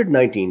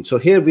COVID-19, so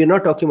here we're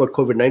not talking about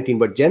COVID-19,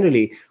 but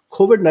generally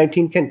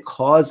COVID-19 can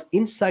cause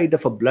inside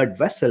of a blood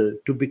vessel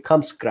to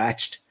become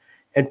scratched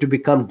and to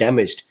become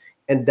damaged.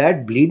 And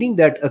that bleeding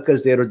that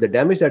occurs there, or the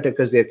damage that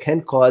occurs there,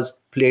 can cause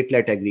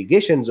platelet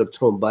aggregations or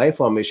thrombi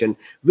formation,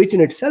 which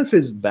in itself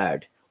is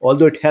bad,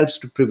 although it helps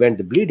to prevent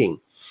the bleeding.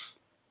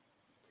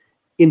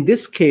 In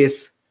this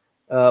case,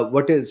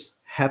 what is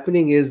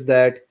happening is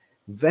that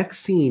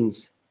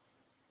vaccines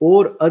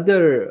or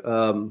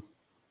other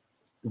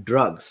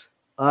drugs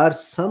are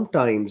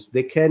sometimes,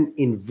 they can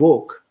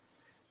invoke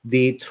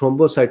the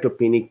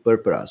thrombocytopenic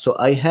purpura. So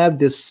I have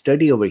this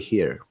study over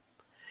here.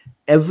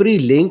 Every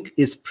link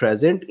is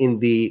present in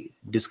the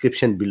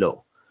description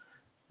below.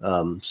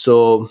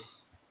 So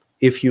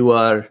if you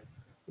are,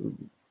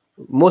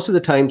 most of the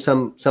time,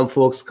 some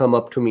folks come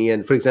up to me,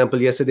 and for example,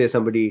 yesterday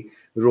somebody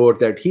wrote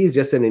that he's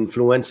just an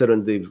influencer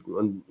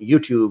on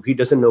YouTube. He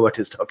doesn't know what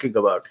he's talking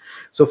about.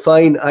 So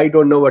fine, I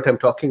don't know what I'm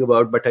talking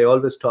about, but I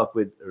always talk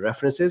with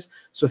references.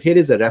 So here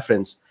is a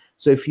reference.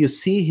 So if you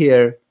see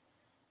here,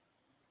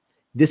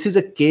 this is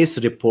a case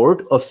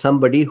report of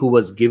somebody who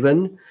was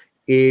given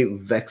a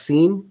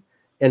vaccine,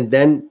 and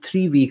then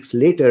 3 weeks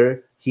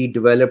later, he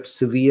developed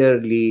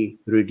severely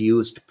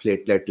reduced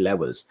platelet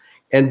levels.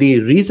 And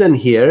the reason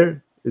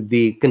here,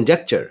 the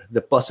conjecture,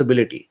 the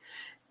possibility,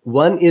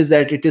 one is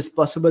that it is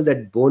possible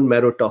that bone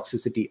marrow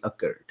toxicity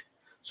occurred.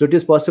 So it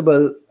is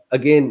possible,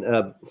 again,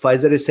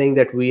 Pfizer is saying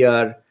that we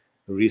are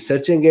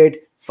researching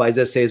it.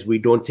 Pfizer says we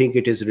don't think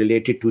it is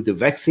related to the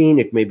vaccine.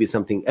 It may be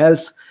something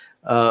else.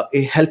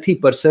 A healthy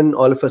person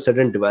all of a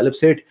sudden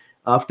develops it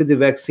after the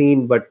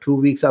vaccine, but 2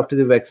 weeks after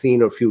the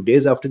vaccine or a few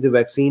days after the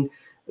vaccine,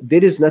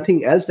 there is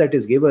nothing else that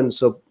is given.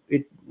 So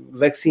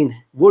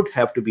vaccine would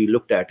have to be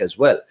looked at as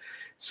well.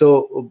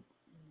 So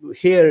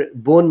here,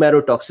 bone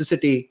marrow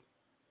toxicity,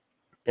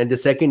 and the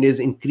second is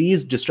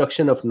increased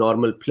destruction of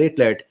normal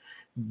platelet.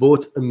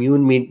 both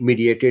immune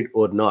mediated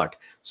or not.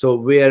 So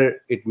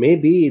where it may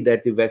be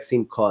that the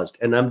vaccine caused,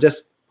 and I'm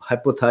just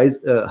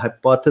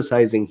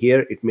hypothesizing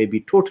here, it may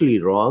be totally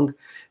wrong,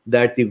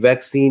 that the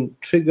vaccine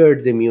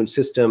triggered the immune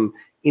system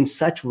in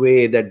such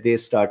way that they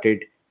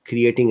started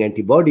creating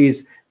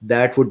antibodies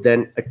that would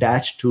then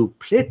attach to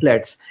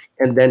platelets,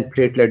 and then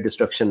platelet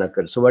destruction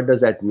occurred. So what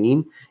does that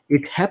mean?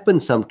 It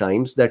happens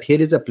sometimes that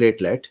here is a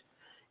platelet,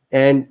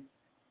 and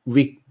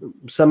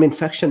some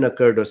infection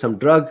occurred or some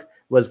drug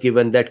was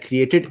given that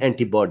created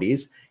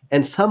antibodies,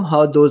 and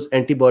somehow those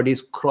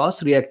antibodies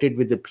cross-reacted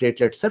with the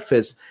platelet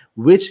surface,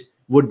 which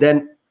would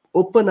then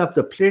open up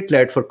the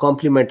platelet for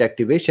complement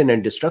activation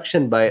and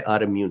destruction by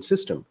our immune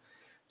system.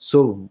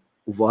 So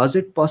was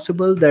it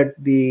possible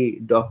that the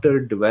doctor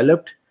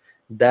developed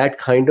that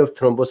kind of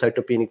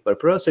thrombocytopenic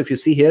purpura? So if you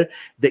see here,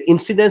 the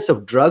incidence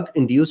of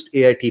drug-induced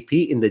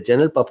AITP in the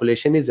general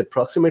population is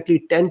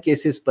approximately 10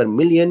 cases per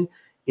million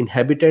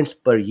inhabitants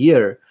per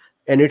year,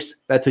 and its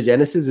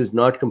pathogenesis is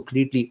not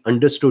completely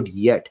understood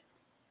yet.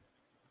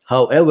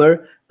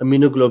 However,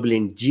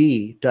 immunoglobulin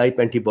G type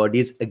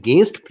antibodies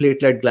against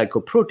platelet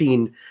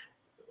glycoprotein,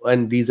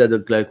 and these are the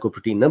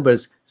glycoprotein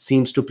numbers,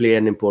 seems to play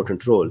an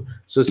important role.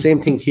 So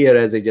same thing here,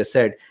 as I just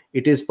said,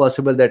 it is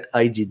possible that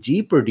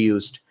IgG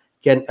produced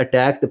can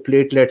attack the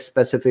platelet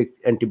specific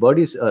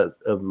antibodies,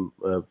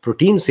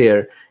 proteins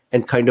here,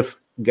 and kind of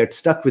get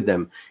stuck with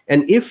them.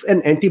 And if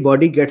an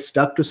antibody gets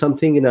stuck to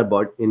something in our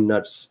body, in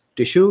our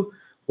tissue,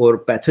 or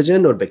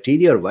pathogen or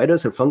bacteria or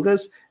virus or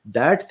fungus,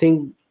 that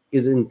thing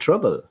is in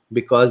trouble,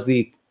 because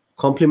the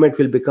complement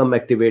will become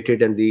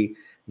activated, and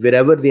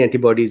wherever the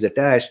antibody is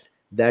attached,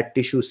 that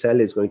tissue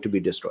cell is going to be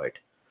destroyed.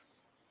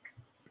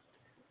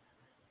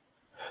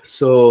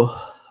 So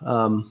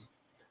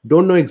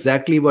don't know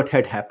exactly what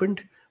had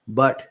happened,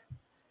 but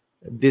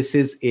this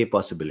is a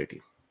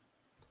possibility.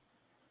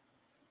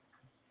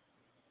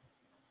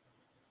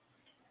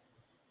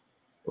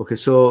 Okay,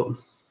 so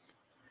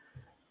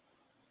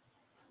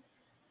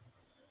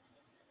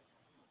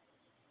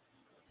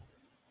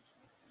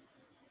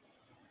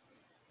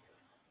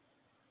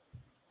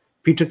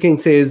Peter King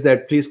says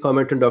that please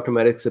comment on Dr.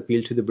 Marek's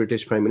appeal to the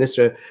British Prime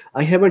Minister.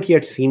 I haven't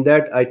yet seen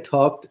that. I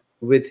talked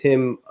with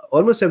him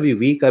almost every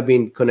week. I've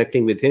been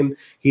connecting with him.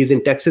 He's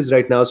in Texas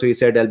right now, so he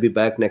said I'll be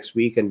back next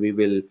week, and we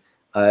will.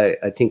 I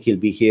think he'll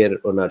be here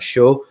on our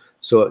show,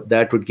 so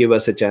that would give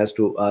us a chance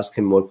to ask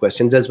him more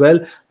questions as well.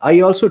 I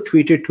also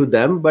tweeted to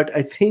them, but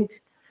I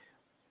think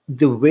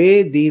the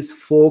way these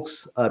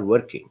folks are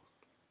working,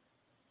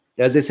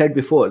 as I said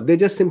before, they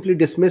just simply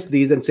dismiss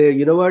these and say,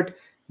 you know what,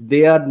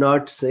 they are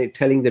not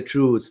telling the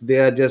truth. They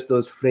are just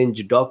those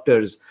fringe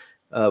doctors,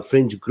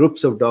 fringe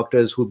groups of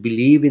doctors who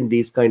believe in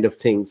these kind of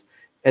things.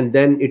 And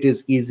then it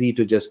is easy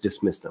to just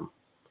dismiss them.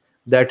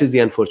 That is the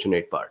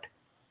unfortunate part.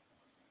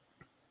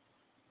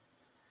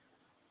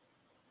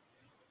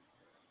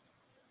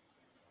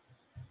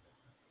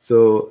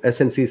 So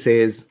SNC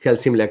says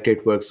calcium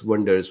lactate works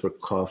wonders for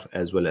cough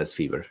as well as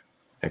fever.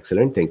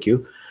 Excellent, thank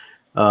you.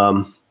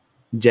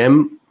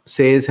 Jem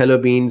says, hello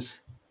Beans.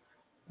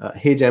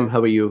 Hey Jem,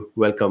 how are you?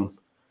 Welcome.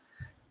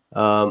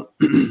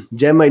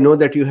 Jem, I know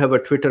that you have a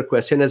Twitter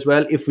question as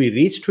well. If we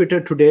reach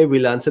Twitter today,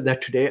 we'll answer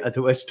that today,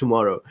 otherwise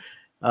tomorrow.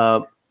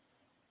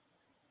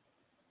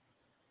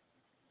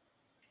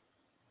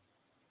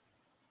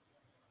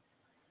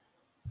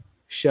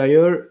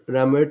 Shayur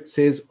Ramat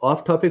says,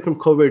 off topic from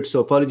COVID, so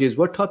apologies.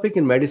 What topic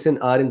in medicine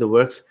are in the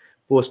works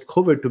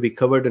post-COVID to be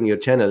covered on your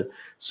channel?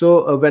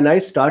 So when I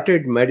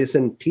started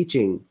medicine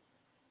teaching,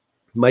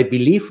 my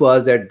belief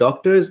was that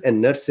doctors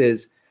and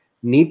nurses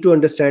need to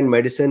understand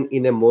medicine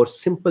in a more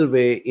simple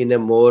way, in a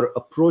more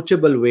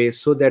approachable way,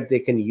 so that they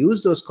can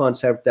use those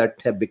concepts that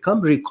have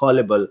become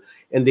recallable,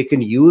 and they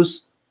can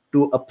use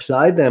to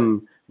apply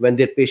them when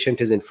their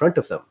patient is in front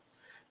of them.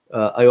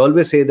 I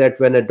always say that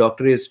when a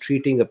doctor is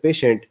treating a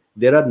patient,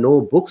 there are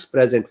no books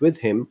present with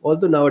him,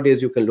 although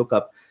nowadays you can look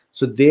up.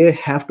 So they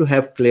have to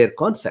have clear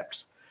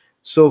concepts.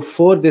 So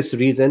for this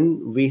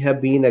reason, we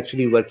have been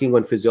actually working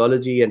on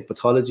physiology and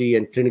pathology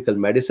and clinical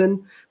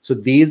medicine. So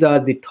these are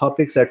the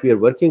topics that we are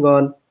working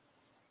on.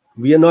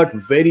 We are not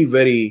very,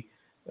 very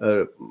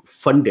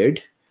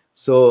funded.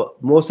 So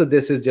most of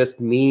this is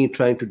just me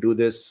trying to do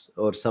this,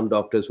 or some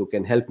doctors who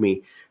can help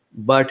me.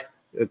 But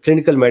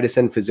clinical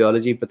medicine,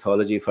 physiology,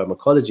 pathology,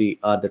 pharmacology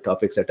are the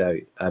topics that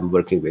I'm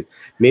working with.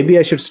 Maybe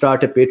I should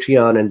start a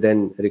Patreon and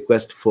then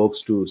request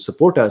folks to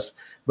support us,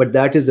 but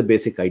that is the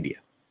basic idea.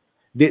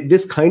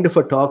 This kind of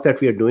a talk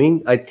that we are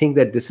doing, I think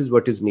that this is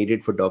what is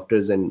needed for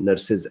doctors and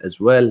nurses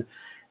as well.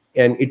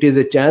 And it is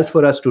a chance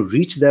for us to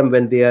reach them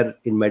when they are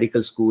in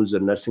medical schools or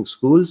nursing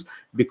schools,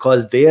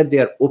 because there they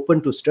are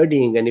open to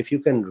studying. And if you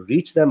can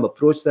reach them,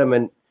 approach them,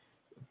 and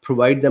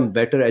provide them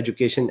better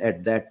education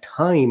at that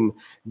time,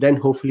 then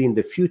hopefully in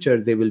the future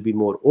they will be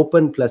more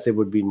open, plus they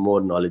would be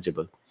more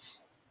knowledgeable.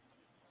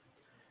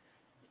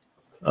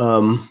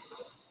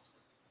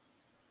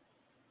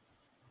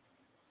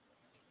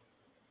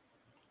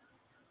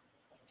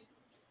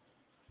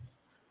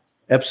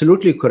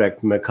 Absolutely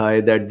correct,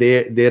 Mackay, that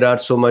there are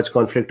so much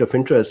conflict of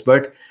interest.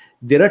 But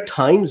there are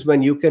times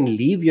when you can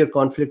leave your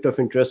conflict of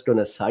interest on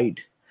a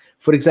side.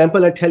 For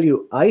example, I tell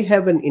you, I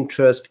have an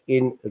interest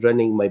in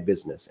running my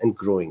business and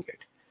growing it.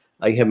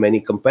 I have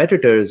many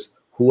competitors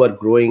who are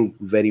growing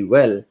very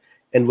well.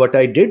 And what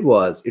I did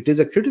was, it is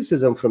a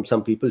criticism from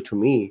some people to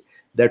me,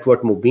 that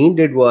what Mubin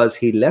did was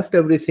he left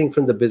everything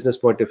from the business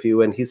point of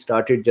view and he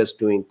started just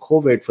doing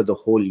COVID for the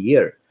whole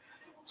year.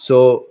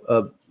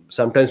 So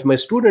sometimes my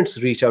students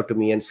reach out to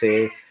me and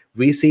say,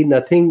 we see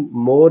nothing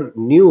more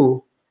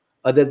new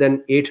other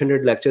than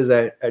 800 lectures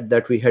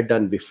that we had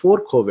done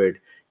before COVID,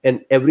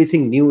 and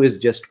everything new is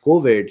just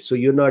COVID. So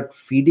you're not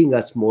feeding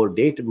us more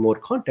data, more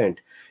content.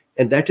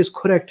 And that is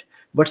correct.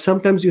 But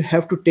sometimes you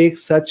have to take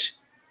such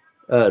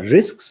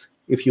risks,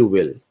 if you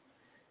will,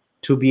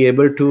 to be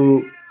able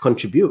to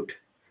contribute.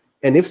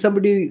 And if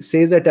somebody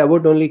says that I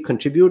would only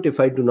contribute if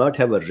I do not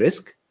have a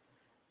risk,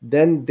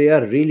 then they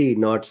are really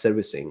not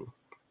servicing.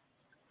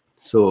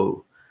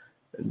 So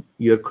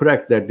you're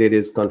correct that there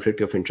is conflict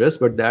of interest,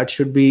 but that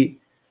should be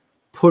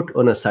put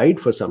on a side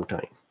for some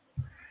time.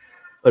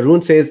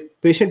 Arun says,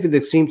 patient with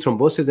extreme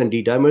thrombosis and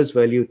D-dimers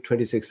value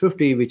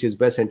 2650, which is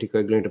best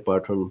anticoagulant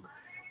apart from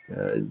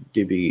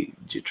Drbeen,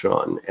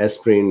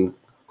 Aspirin,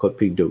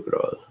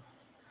 Clopidogrel.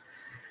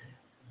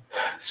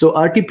 So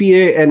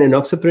RTPA and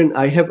enoxaparin,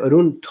 I have,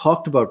 Arun,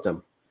 talked about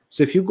them.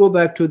 So if you go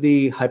back to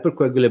the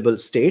hypercoagulable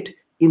state,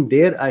 in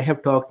there I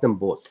have talked them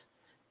both.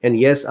 And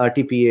yes,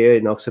 RTPA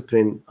and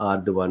enoxaparin are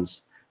the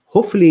ones.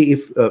 Hopefully,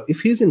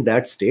 if he's in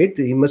that state,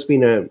 he must be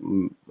in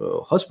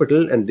a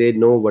hospital and they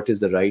know what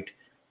is the right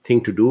thing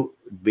to do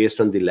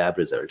based on the lab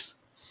results.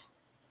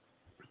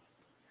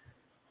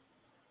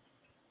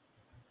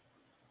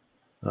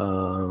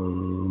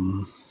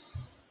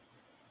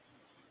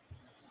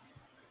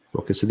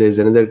 Okay, so there's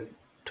another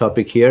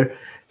topic here.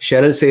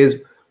 Cheryl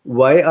says,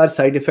 why are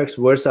side effects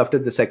worse after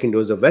the second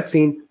dose of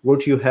vaccine?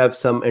 Won't you have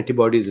some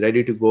antibodies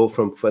ready to go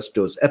from first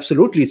dose?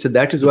 Absolutely. So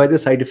that is why the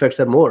side effects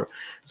are more.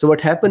 So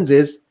what happens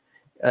is,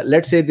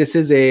 let's say this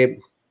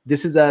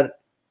is our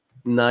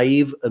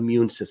naive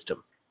immune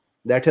system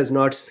that has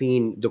not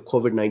seen the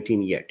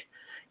COVID-19 yet.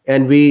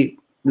 And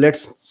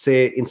let's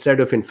say instead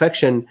of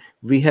infection,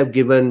 we have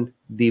given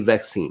the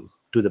vaccine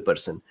to the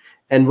person.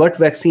 And what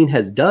vaccine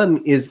has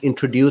done is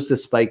introduce the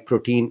spike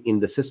protein in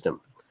the system.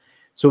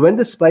 So when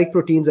the spike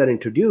proteins are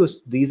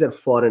introduced, these are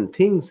foreign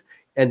things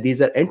and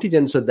these are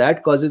antigens. So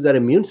that causes our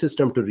immune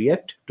system to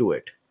react to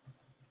it.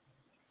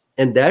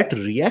 And that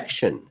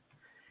reaction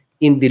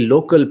in the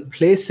local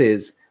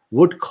places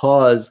would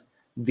cause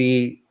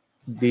the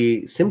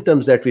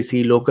symptoms that we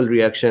see, local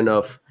reaction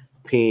of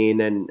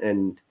pain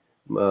and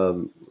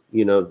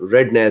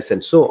redness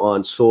and so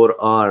on, sore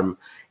arm.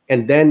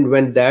 And then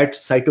when that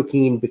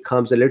cytokine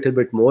becomes a little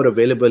bit more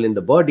available in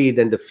the body,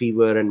 then the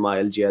fever and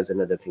myalgias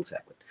and other things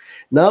happen.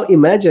 Now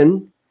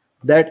imagine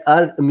that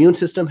our immune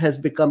system has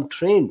become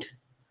trained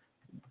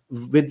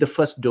with the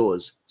first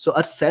dose. So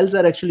our cells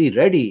are actually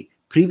ready.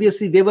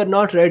 Previously, they were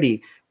not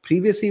ready.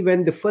 Previously,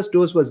 when the first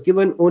dose was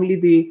given, only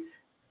the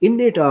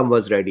innate arm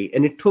was ready.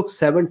 And it took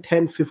 7,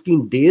 10,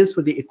 15 days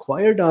for the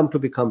acquired arm to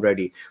become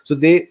ready. So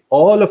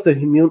all of the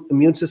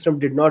immune system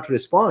did not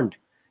respond.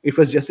 It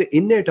was just the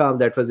innate arm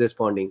that was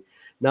responding.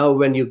 Now,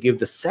 when you give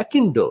the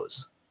second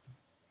dose,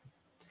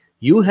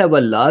 you have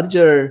a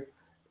larger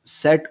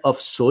set of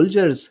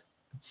soldiers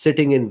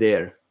sitting in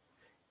there,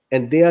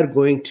 and they are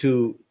going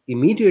to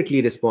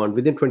immediately respond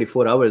within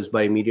 24 hours.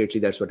 By immediately,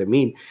 that's what I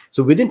mean.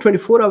 So within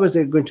 24 hours,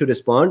 they're going to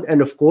respond.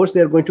 And of course,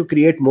 they're going to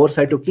create more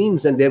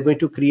cytokines, and they're going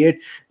to create,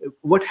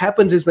 what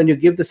happens is when you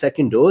give the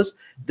second dose,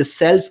 the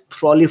cells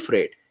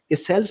proliferate. A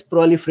cell's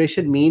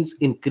proliferation means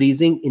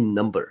increasing in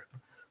number.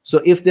 So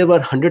if there were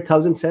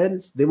 100,000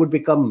 cells, they would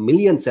become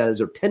million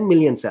cells or 10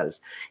 million cells.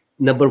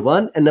 Number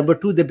one. And number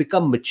two, they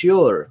become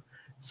mature.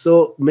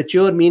 So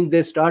mature means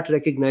they start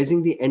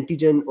recognizing the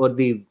antigen or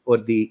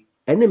the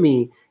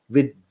enemy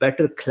with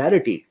better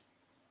clarity.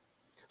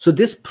 So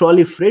this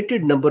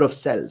proliferated number of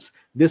cells,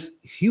 this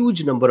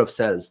huge number of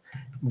cells,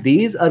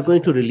 these are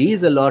going to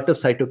release a lot of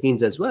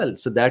cytokines as well.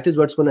 So that is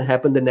what's going to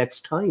happen the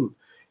next time.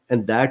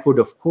 And that would,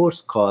 of course,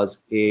 cause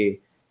a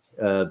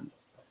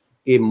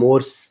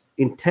more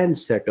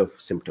intense set of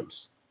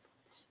symptoms.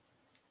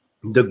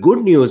 The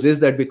good news is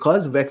that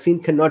because vaccine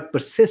cannot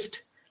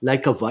persist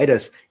like a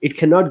virus, it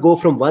cannot go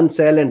from one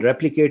cell and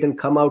replicate and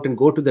come out and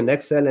go to the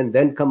next cell and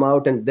then come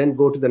out and then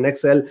go to the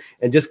next cell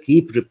and just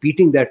keep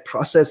repeating that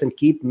process and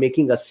keep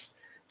making us,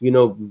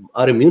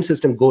 our immune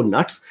system go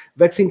nuts.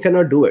 Vaccine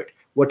cannot do it.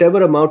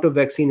 Whatever amount of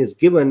vaccine is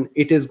given,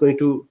 it is going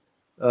to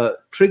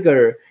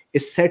trigger a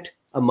set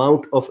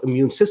amount of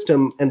immune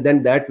system, and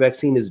then that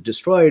vaccine is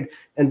destroyed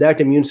and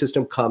that immune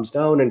system calms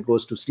down and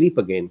goes to sleep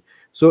again.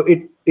 So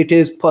it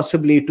is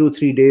possibly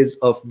 2-3 days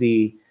of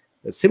the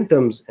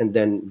symptoms, and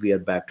then we are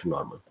back to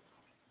normal.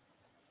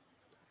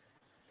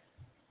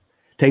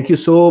 Thank you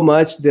so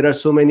much. There are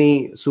so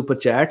many super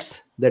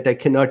chats that I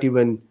cannot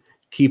even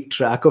keep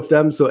track of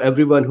them. So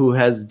everyone who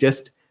has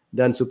just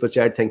done super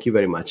chat, thank you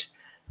very much.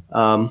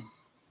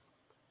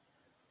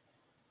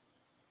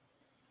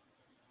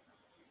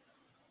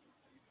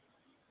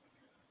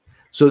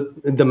 So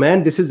the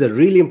man, this is a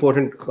really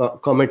important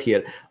comment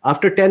here.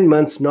 After 10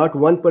 months, not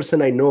one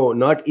person I know,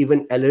 not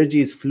even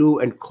allergies, flu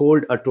and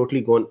cold are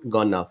totally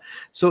gone now.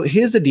 So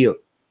here's the deal.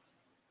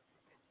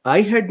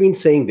 I had been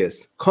saying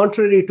this,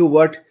 contrary to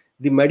what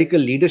the medical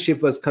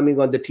leadership was coming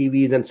on the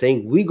TVs and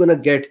saying, we're going to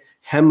get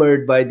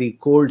hammered by the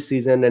cold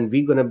season and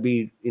we're going to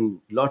be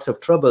in lots of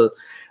trouble.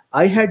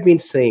 I had been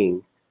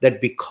saying that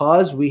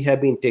because we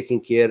have been taking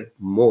care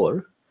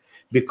more,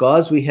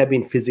 because we have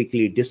been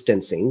physically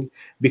distancing,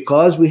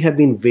 because we have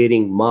been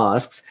wearing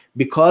masks,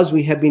 because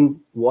we have been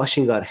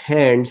washing our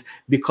hands,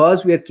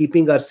 because we are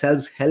keeping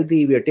ourselves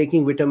healthy, we are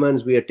taking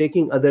vitamins, we are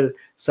taking other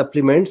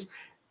supplements,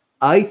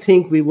 I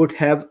think we would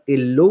have a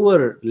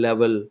lower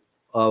level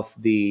of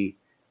the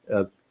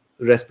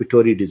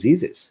respiratory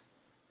diseases.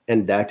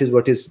 And that is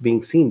what is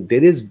being seen.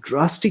 There is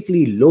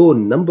drastically low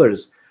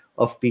numbers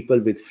of people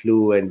with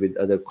flu and with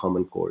other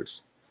common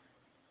colds.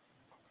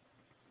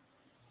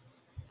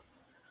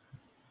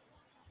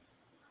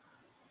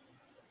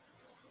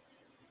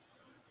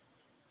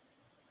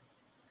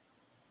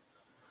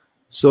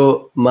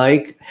 So,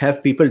 Mike,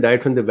 have people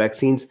died from the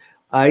vaccines?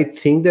 I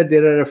think that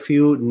there are a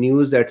few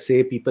news that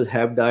say people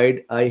have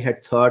died. I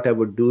had thought I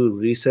would do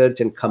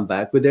research and come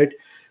back with it.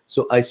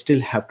 So I still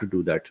have to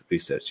do that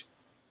research.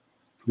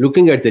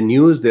 Looking at the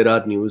news, there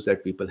are news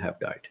that people have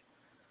died.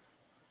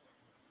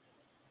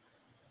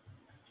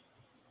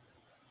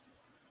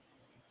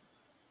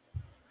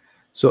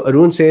 So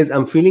Arun says,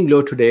 I'm feeling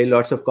low today,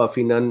 lots of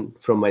coffee, none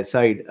from my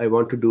side. I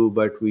want to do,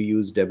 but we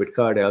use debit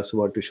card. I also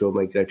want to show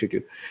my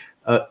gratitude.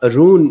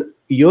 Arun,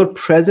 your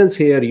presence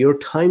here, your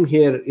time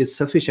here is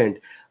sufficient.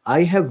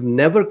 I have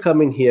never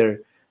come in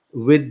here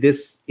with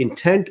this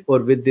intent or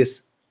with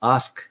this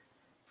ask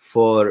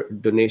for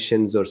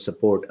donations or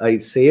support. I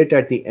say it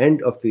at the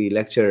end of the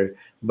lecture,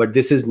 but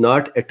this is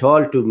not at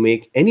all to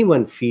make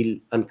anyone feel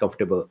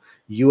uncomfortable.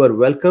 You are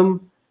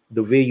welcome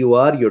the way you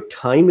are. Your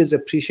time is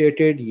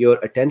appreciated, your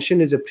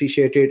attention is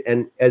appreciated,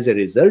 and as a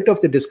result of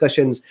the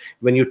discussions,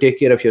 when you take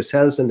care of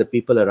yourselves and the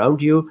people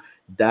around you,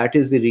 that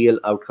is the real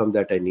outcome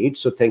that I need.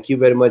 So thank you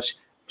very much.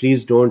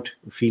 Please don't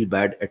feel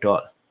bad at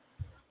all.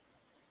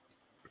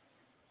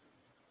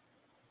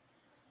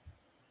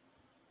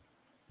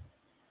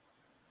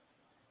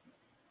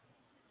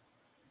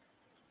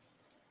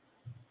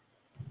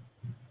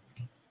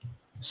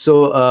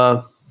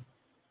 So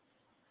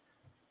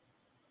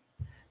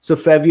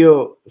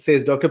Fabio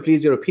says, Doctor,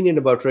 please, your opinion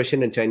about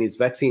Russian and Chinese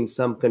vaccines.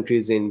 Some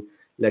countries in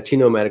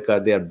Latino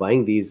America, they are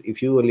buying these.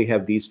 If you only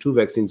have these two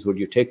vaccines, would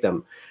you take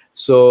them?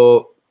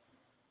 So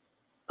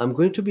I'm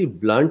going to be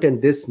blunt, and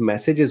this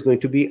message is going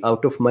to be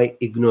out of my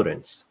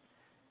ignorance.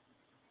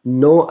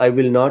 No, I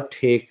will not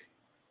take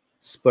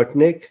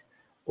Sputnik,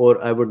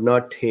 or I would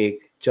not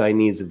take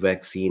Chinese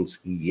vaccines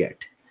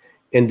yet.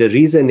 And the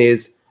reason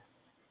is,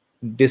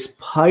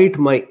 despite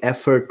my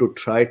effort to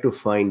try to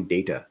find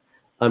data,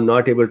 I'm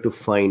not able to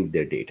find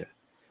their data.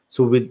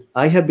 So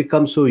I have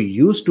become so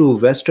used to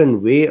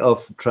Western way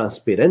of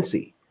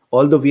transparency,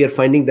 although we are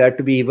finding that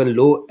to be even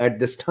low at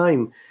this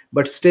time,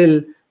 but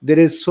still there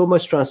is so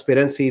much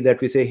transparency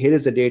that we say, here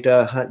is the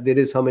data, there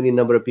is how many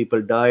number of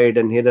people died,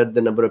 and here are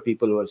the number of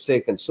people who are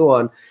sick, and so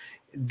on.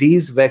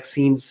 These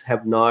vaccines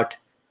have not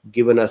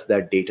given us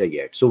that data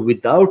yet. So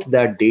without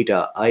that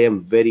data, I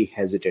am very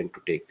hesitant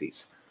to take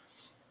these.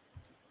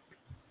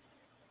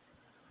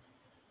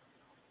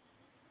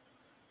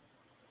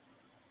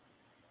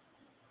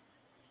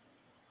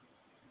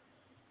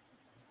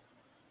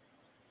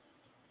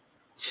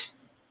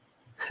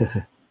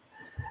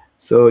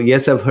 So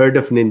yes, I've heard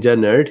of Ninja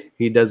Nerd.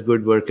 He does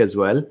good work as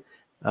well.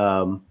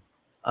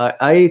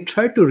 I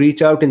tried to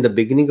reach out in the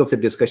beginning of the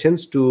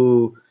discussions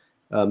to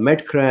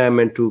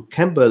Medcram and to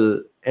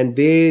Campbell, and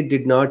they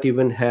did not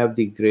even have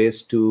the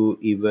grace to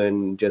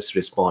even just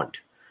respond.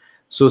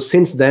 So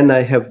since then,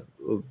 I have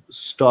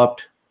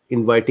stopped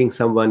inviting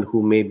someone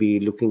who may be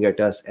looking at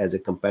us as a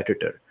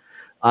competitor.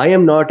 I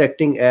am not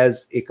acting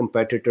as a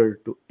competitor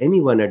to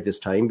anyone at this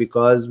time,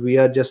 because we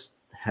are just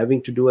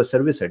having to do a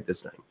service at this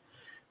time.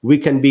 We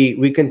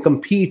can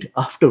compete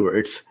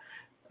afterwards.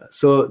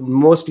 So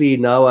mostly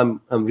now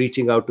I'm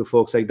reaching out to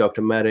folks like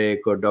Dr.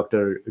 Merrick or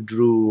Dr.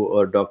 Drew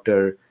or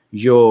Dr.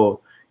 Yo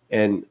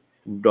and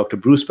Dr.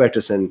 Bruce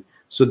Patterson.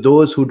 So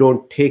those who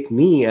don't take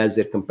me as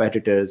their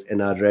competitors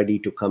and are ready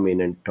to come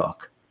in and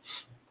talk.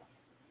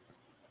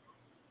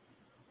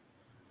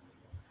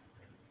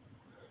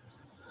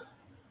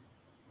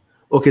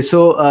 Okay,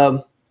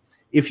 so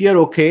if you're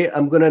okay,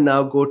 I'm gonna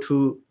now go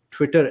to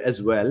Twitter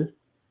as well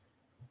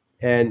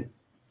and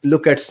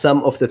look at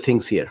some of the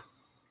things here.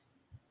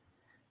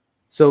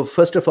 So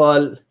first of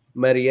all,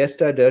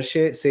 Mariesta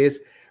Dershe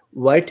says,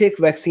 why take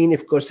vaccine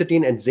if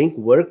quercetin and zinc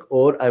work,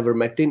 or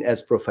ivermectin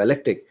as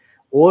prophylactic,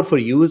 or for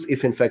use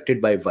if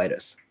infected by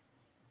virus?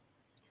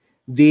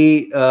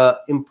 The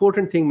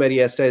important thing,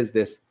 Mariesta, is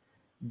this.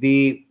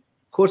 The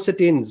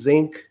quercetin,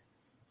 zinc,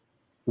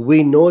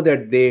 we know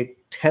that they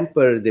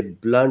temper, they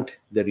blunt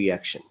the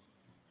reaction.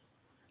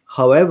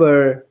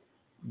 However,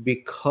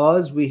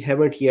 because we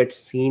haven't yet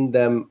seen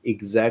them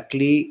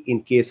exactly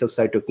in case of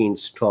cytokine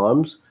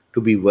storms,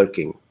 to be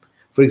working.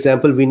 For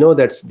example, we know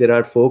that there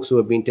are folks who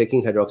have been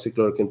taking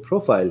hydroxychloroquine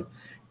profile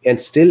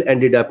and still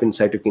ended up in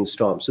cytokine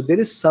storm. So there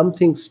is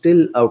something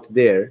still out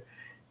there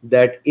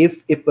that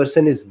if a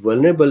person is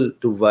vulnerable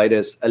to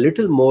virus a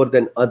little more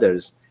than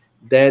others,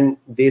 then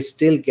they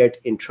still get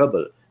in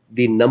trouble.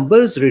 The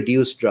numbers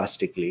reduce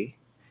drastically.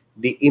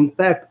 The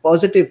impact,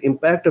 positive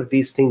impact of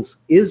these things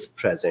is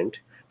present.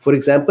 For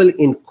example,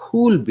 in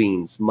cool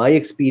beans, my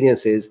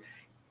experience is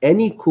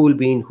any cool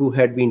bean who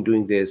had been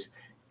doing this,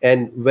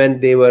 and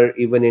when they were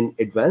even in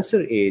advanced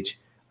age,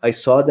 I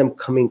saw them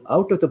coming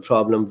out of the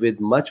problem with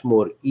much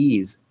more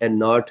ease and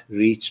not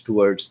reach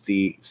towards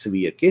the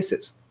severe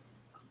cases.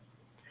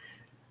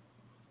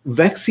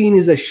 Vaccine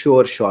is a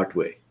sure shot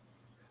way.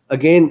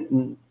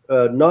 Again,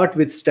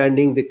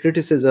 notwithstanding the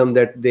criticism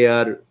that they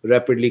are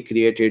rapidly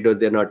created or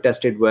they're not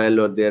tested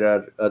well or there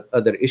are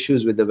other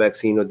issues with the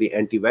vaccine or the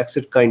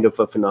anti-vaxxer kind of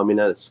a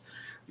phenomenon,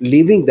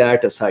 leaving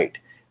that aside,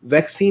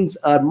 vaccines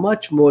are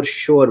much more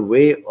sure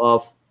way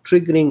of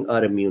triggering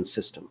our immune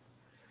system.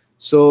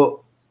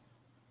 So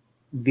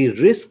the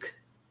risk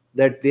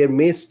that there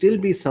may still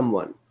be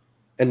someone,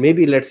 and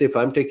maybe let's say if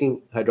I'm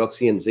taking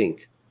hydroxy and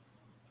zinc,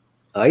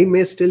 I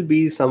may still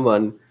be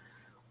someone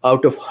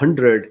out of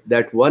 100,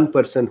 that one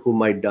person who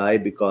might die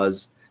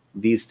because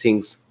these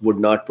things would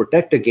not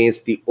protect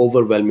against the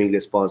overwhelming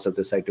response of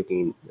the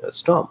cytokine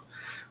storm.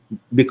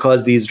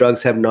 Because these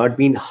drugs have not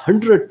been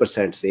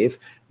 100% safe,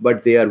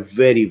 but they are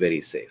very, very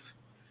safe.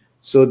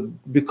 So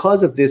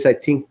because of this, I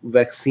think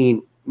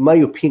vaccine, my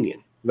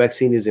opinion,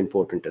 vaccine is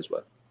important as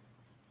well.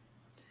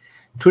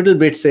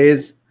 Twiddlebit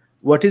says,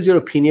 what is your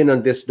opinion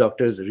on this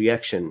doctor's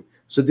reaction?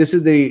 So this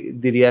is the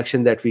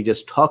reaction that we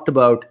just talked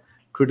about.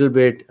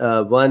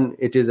 Twiddlebit, one,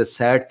 it is a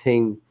sad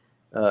thing.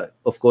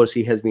 Of course,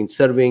 he has been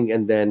serving,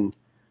 and then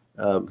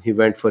he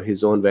went for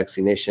his own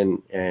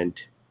vaccination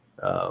and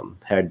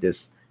had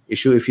this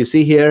issue. If you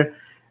see here,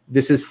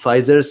 this is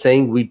Pfizer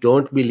saying we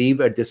don't believe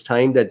at this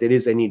time that there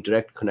is any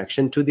direct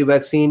connection to the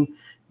vaccine.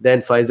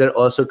 Then Pfizer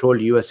also told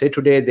USA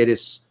Today there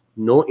is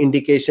no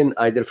indication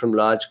either from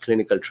large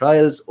clinical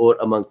trials or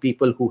among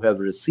people who have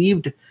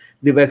received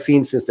the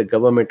vaccine since the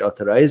government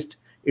authorized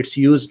its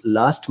use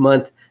last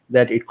month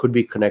that it could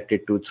be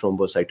connected to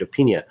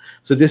thrombocytopenia.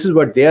 So this is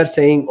what they are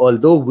saying,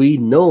 although we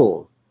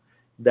know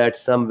that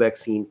some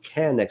vaccine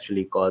can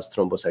actually cause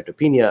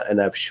thrombocytopenia,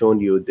 and I've shown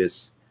you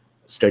this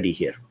study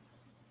here.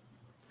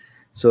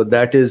 So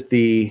that is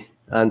the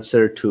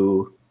answer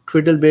to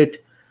Twiddlebit.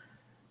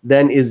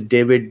 Then is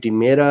David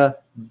Dimera,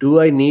 do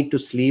I need to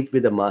sleep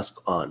with a mask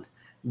on?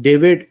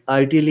 David,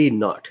 ideally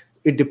not.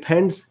 It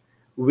depends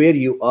where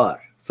you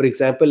are. For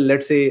example,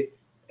 let's say,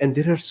 and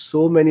there are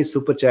so many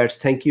super chats.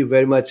 Thank you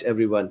very much,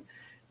 everyone.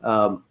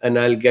 And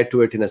I'll get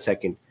to it in a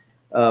second.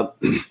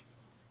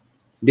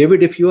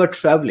 David, if you are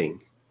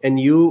traveling and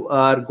you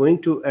are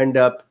going to end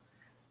up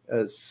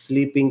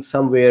sleeping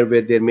somewhere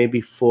where there may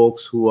be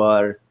folks who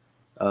are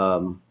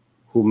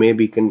who may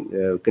be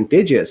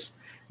contagious,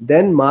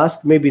 then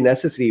mask may be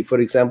necessary. For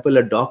example,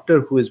 a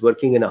doctor who is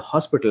working in a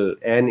hospital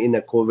and in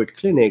a COVID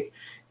clinic,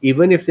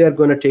 even if they are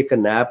going to take a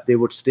nap, they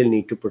would still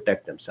need to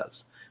protect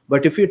themselves.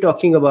 But if you're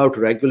talking about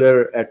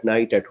regular at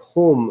night at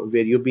home,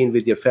 where you've been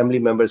with your family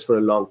members for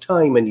a long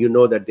time and you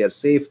know that they're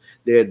safe,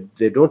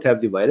 they don't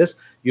have the virus,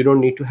 you don't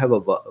need to have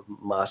a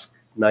mask,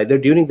 neither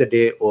during the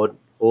day or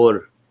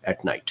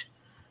at night.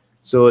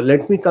 So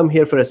let me come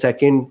here for a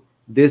second.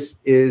 This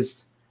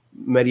is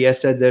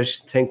Marietta Dash.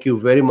 Thank you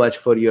very much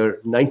for your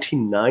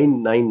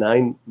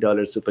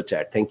 $99.99 super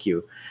chat. Thank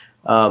you.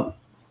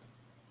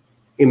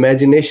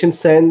 Imagination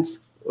Sense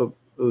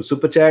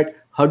super chat.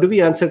 How do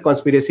we answer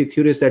conspiracy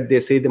theories that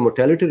they say the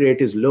mortality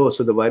rate is low,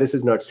 so the virus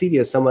is not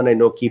serious? Someone I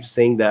know keeps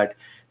saying that.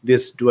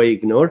 This do I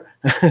ignore?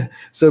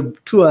 So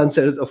two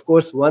answers. Of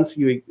course, once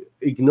you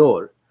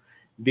ignore,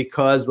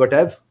 because what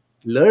I've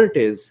learned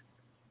is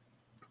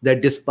that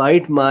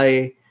despite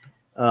my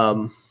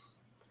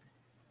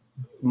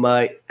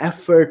my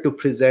effort to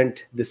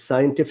present the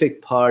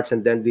scientific parts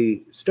and then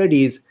the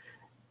studies,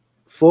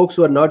 folks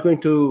who are not going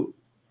to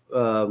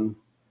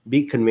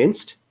be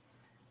convinced,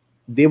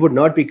 they would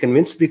not be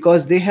convinced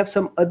because they have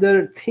some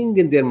other thing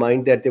in their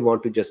mind that they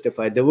want to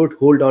justify. They would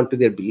hold on to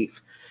their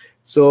belief.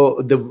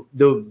 So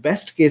the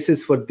best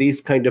cases for these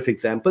kind of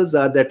examples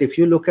are that if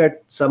you look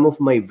at some of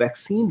my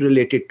vaccine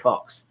related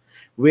talks,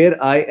 where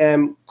I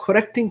am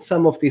correcting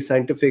some of the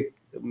scientific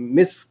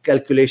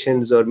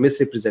miscalculations or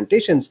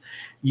misrepresentations,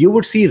 you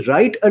would see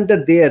right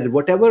under there,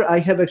 whatever I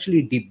have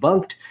actually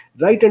debunked,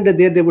 right under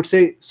there, they would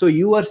say, so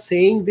you are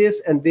saying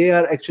this, and they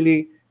are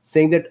actually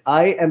saying that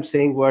I am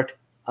saying what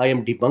I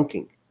am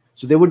debunking.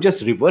 So they would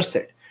just reverse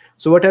it.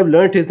 So what I've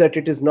learned is that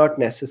it is not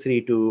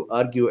necessary to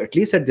argue, at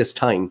least at this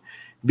time,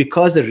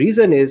 because the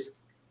reason is,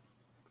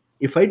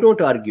 if I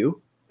don't argue,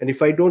 and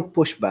if I don't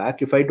push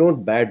back, if I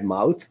don't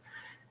badmouth,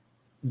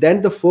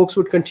 then the folks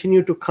would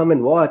continue to come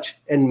and watch.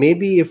 And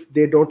maybe if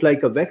they don't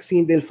like a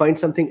vaccine, they'll find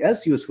something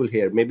else useful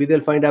here. Maybe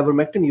they'll find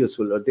Ivermectin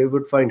useful, or they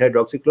would find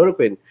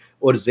hydroxychloroquine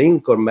or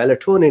zinc or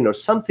melatonin or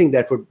something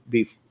that would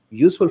be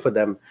useful for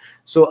them.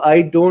 So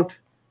I don't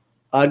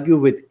argue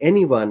with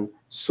anyone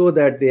so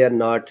that they are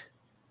not,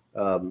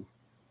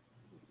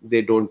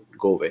 they don't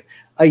go away.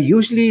 I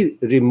usually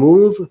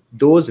remove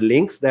those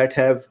links that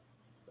have,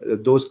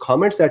 those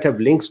comments that have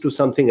links to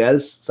something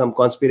else, some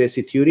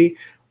conspiracy theory,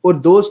 or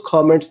those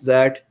comments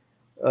that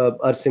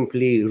are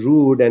simply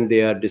rude and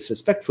they are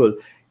disrespectful.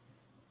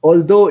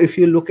 Although if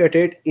you look at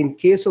it, in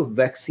case of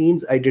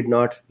vaccines, I did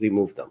not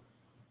remove them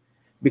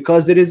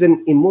because there is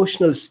an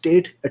emotional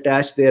state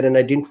attached there, and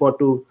I didn't want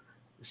to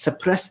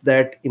suppress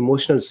that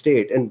emotional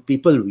state. And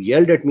people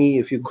yelled at me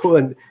if you go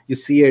and you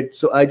see it.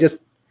 So I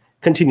just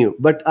continue.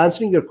 But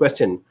answering your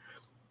question,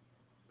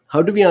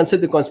 how do we answer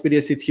the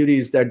conspiracy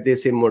theories that they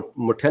say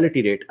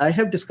mortality rate? I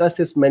have discussed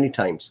this many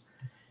times.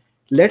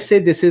 Let's say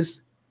this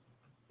is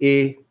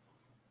a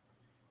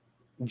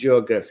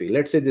geography.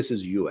 Let's say this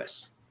is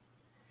US.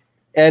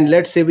 And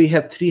let's say we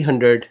have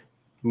 300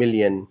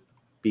 million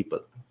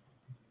people.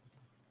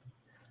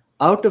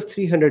 Out of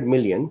 300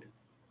 million,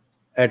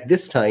 at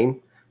this time,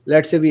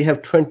 let's say we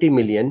have 20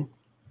 million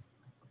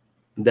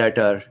that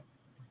are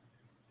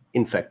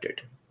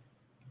infected.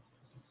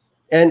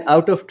 And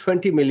out of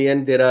 20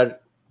 million, there are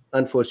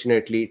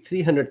unfortunately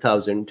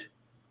 300,000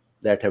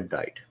 that have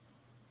died.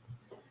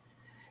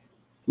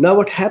 Now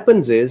what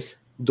happens is,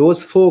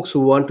 those folks who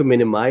want to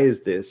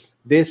minimize this,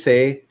 they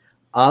say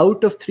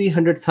out of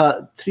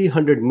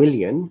 300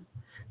 million,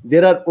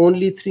 there are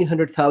only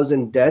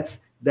 300,000 deaths.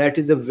 That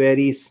is a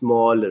very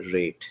small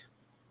rate.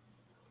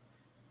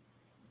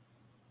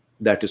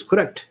 That is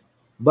correct.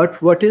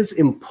 But what is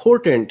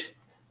important,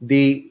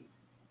 the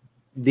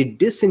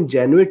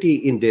disingenuity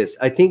in this,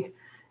 I think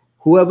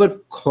whoever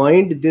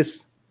coined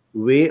this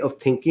way of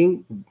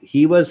thinking,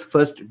 he was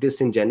first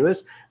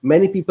disingenuous.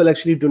 Many people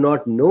actually do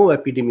not know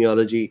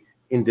epidemiology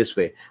in this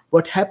way.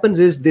 What happens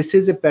is, this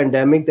is a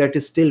pandemic that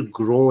is still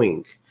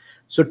growing.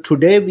 So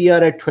today we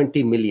are at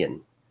 20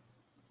 million.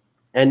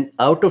 And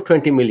out of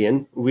 20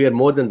 million, we are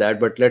more than that,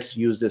 but let's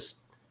use this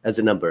as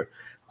a number.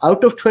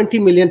 Out of 20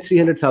 million,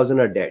 300,000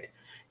 are dead.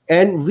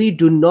 And we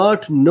do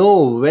not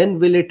know when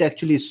will it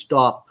actually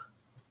stop.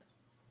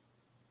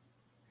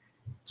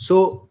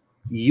 So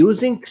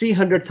using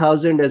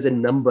 300,000 as a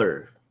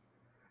number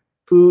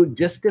to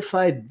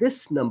justify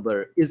this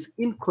number is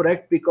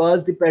incorrect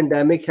because the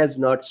pandemic has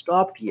not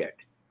stopped yet.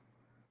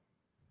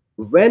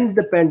 When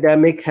the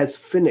pandemic has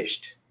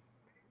finished,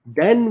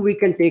 then we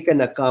can take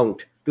an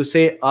account to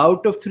say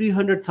out of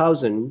 300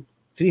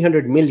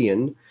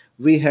 million,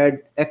 we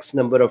had X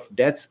number of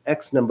deaths,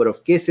 X number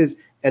of cases,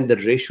 and the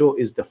ratio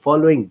is the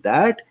following.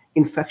 That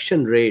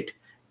infection rate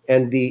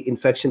and the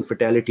infection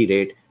fatality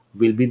rate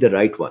will be the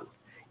right one.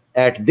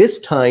 At this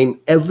time,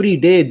 every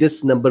day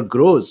this number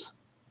grows.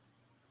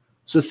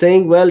 So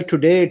saying, well,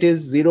 today it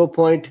is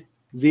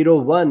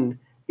 0.01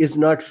 is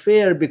not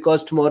fair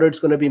because tomorrow it's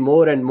going to be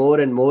more and more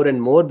and more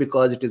and more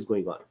because it is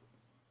going on.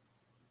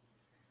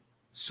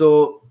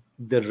 So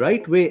the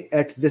right way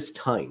at this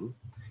time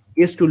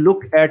is to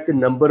look at the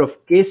number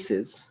of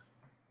cases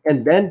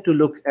and then to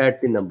look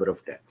at the number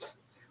of deaths.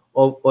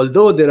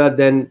 Although there are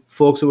then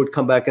folks who would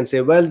come back and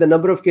say, well, the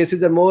number of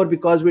cases are more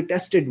because we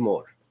tested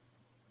more.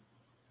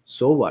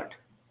 So what?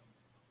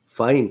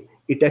 Fine.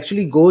 It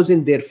actually goes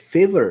in their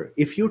favor.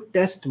 If you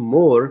test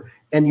more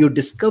and you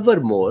discover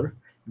more,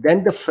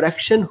 then the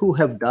fraction who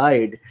have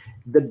died,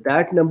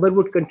 that number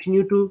would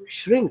continue to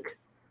shrink.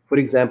 For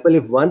example,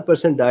 if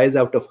 1% dies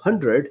out of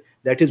 100,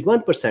 that is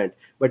 1%.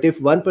 But if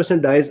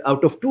 1% dies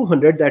out of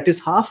 200, that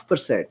is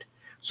 0.5%.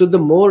 So the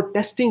more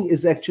testing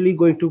is actually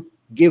going to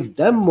give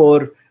them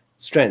more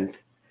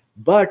strength.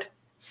 But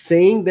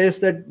saying this,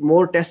 that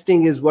more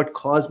testing is what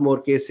caused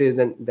more cases,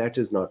 and that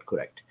is not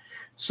correct.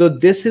 So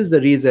this is the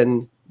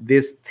reason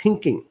this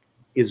thinking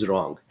is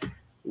wrong.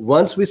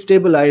 Once we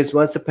stabilize,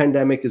 once the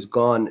pandemic is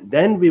gone,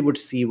 then we would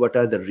see what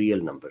are the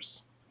real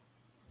numbers.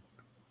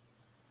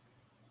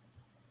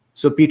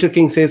 So Peter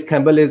King says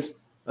Campbell is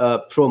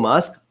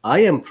pro-mask. I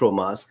am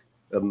pro-mask.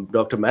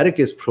 Dr. Marek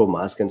is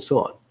pro-mask, and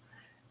so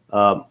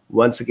on.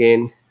 Once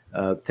again,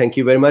 thank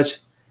you very much.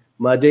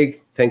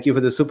 Madig, thank you for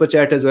the super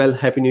chat as well.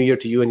 Happy New Year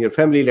to you and your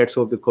family. Let's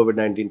hope the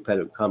COVID-19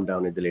 will calm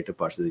down in the later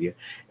parts of the year.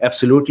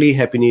 Absolutely.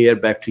 Happy New Year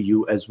back to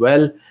you as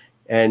well.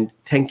 And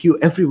thank you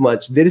very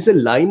much. There is a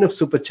line of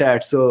super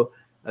chat, so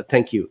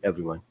thank you,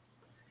 everyone.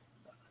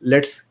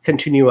 Let's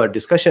continue our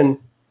discussion.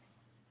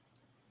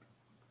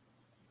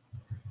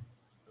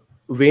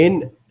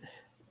 Wayne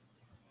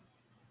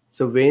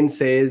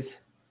says,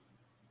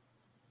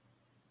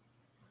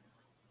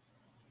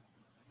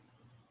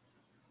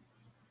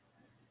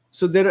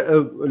 so there,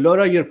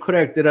 Laura, you're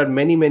correct. There are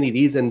many, many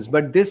reasons,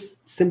 but this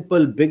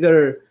simple,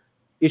 bigger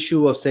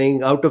issue of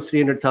saying out of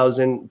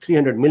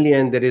 300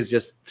 million, there is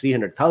just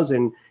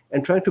 300,000,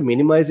 and trying to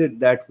minimize it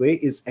that way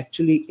is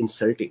actually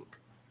insulting.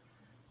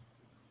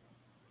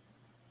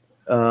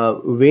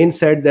 Wayne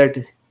said that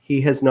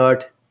he has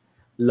not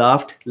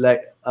laughed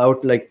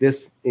out like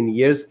this in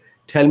years.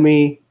 Tell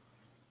me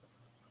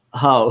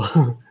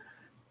how.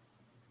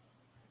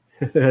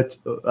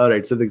 All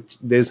right. So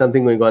there's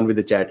something going on with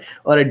the chat.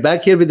 All right.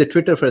 Back here with the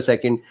Twitter for a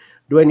second.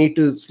 Do I need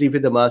to sleep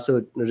with a mask?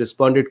 So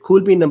responded,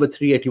 Coolbean number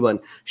 381.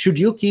 Should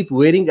you keep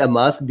wearing a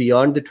mask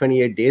beyond the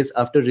 28 days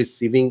after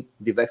receiving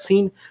the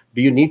vaccine?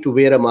 Do you need to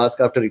wear a mask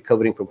after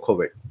recovering from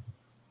COVID?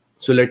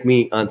 So let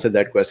me answer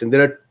that question.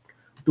 There are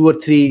 2 or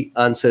 3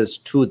 answers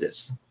to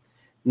this.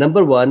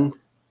 Number one,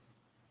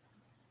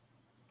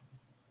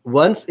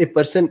 once a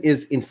person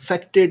is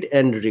infected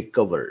and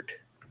recovered,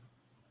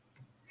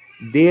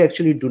 they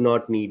actually do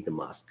not need the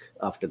mask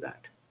after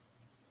that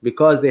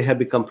because they have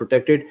become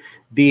protected.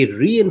 The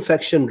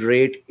reinfection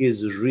rate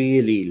is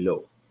really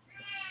low.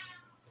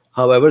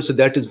 However, so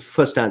that is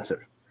first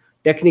answer.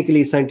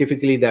 Technically,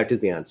 scientifically, that is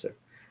the answer.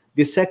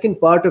 The second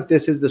part of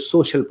this is the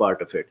social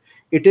part of it.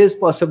 It is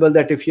possible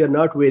that if you're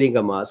not wearing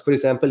a mask, for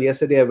example,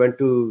 yesterday I went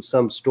to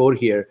some store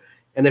here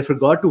and I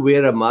forgot to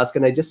wear a mask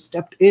and I just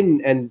stepped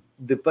in and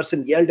the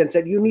person yelled and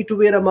said, you need to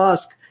wear a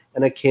mask.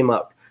 And I came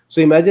out.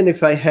 So imagine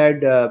if I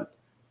had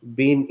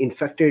been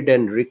infected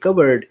and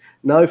recovered.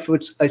 Now, if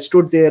I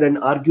stood there and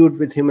argued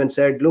with him and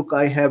said, look,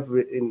 I have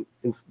been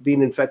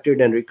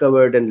infected and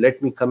recovered and let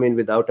me come in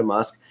without a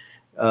mask,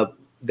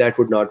 that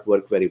would not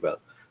work very well.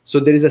 So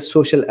there is a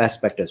social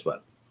aspect as well.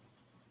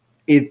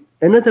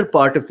 Another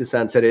part of this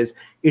answer is,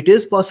 it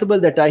is possible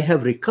that I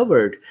have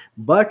recovered,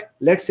 but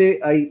let's say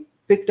I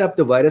picked up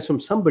the virus from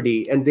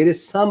somebody and there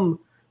is some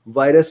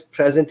virus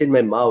present in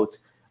my mouth.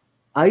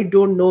 I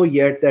don't know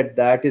yet that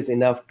that is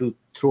enough to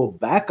throw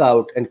back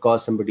out and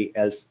cause somebody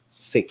else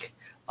sick.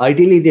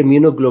 Ideally, the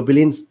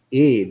immunoglobulins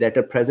A that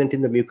are present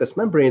in the mucous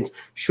membranes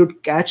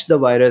should catch the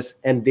virus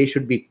and they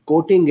should be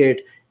coating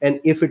it.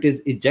 And if it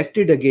is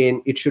ejected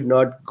again, it should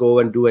not go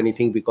and do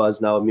anything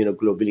because now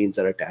immunoglobulins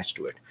are attached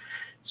to it.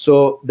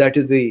 So that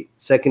is the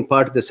second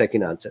part of the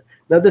second answer.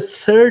 Now, the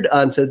third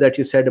answer that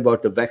you said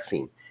about the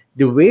vaccine.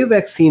 The way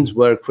vaccines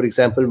work, for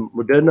example,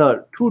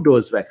 Moderna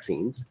 2-dose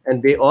vaccines,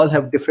 and they all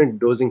have different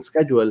dosing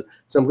schedule.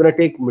 So I'm going to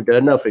take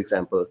Moderna, for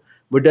example.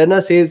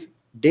 Moderna says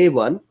day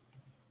 1,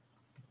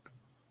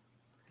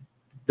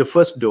 the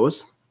first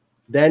dose,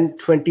 then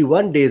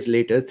 21 days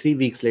later, 3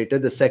 weeks later,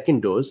 the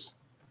second dose,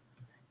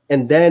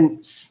 and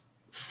then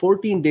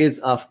 14 days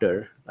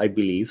after, I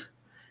believe,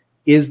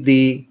 is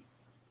the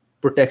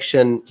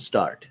protection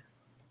start.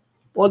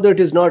 Although it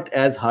is not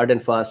as hard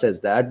and fast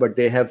as that, but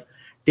they have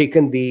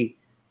taken the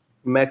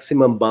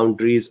maximum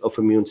boundaries of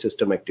immune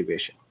system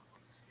activation.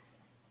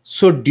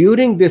 So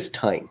during this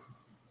time,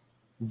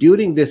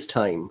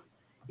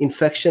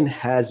 infection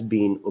has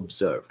been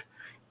observed,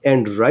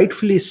 and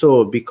rightfully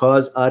so,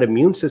 because our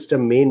immune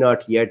system may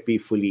not yet be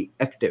fully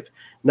active.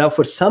 Now,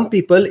 for some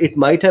people, it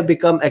might have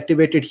become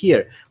activated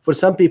here. For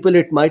some people,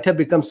 it might have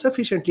become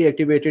sufficiently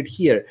activated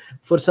here.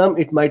 For some,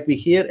 it might be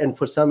here, and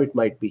for some, it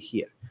might be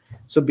here.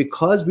 So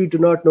because we do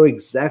not know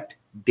exact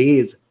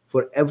days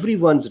for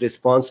everyone's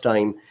response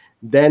time,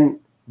 then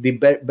the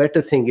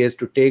better thing is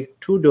to take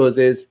 2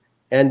 doses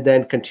and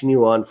then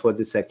continue on for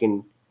the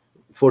second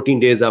 14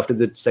 days after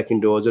the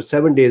second dose or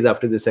 7 days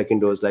after the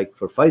second dose, like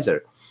for Pfizer.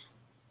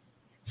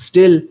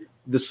 Still,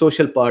 the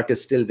social part is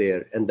still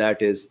there, and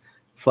that is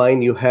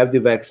fine. You have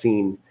the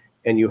vaccine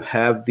and you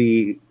have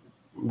the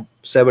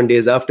 7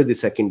 days after the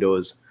second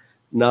dose.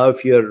 Now,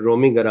 if you're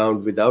roaming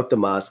around without the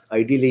mask,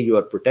 ideally you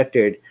are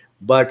protected,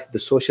 but the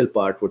social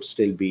part would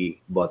still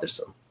be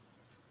bothersome.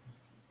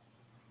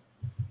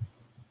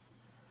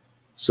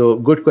 So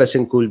good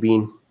question, Cool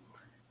Bean,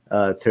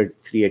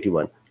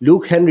 381.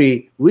 Luke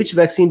Henry, which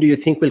vaccine do you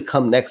think will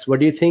come next?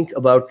 What do you think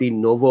about the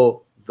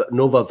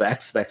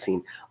Novavax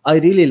vaccine? I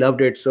really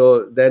loved it.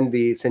 So then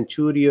the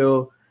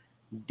Centurio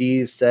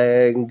D.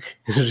 Sang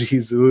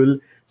Rizul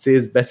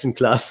says best in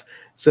class.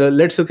 So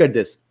let's look at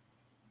this.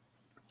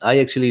 I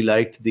actually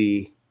liked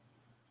the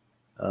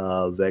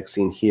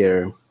vaccine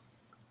here.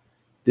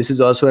 This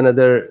is also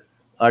another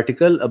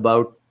article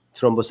about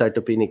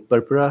thrombocytopenic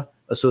purpura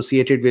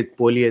associated with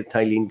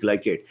polyethylene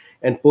glycate.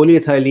 And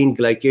polyethylene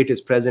glycate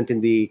is present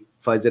in the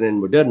Pfizer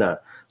and Moderna.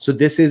 So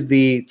this is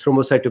the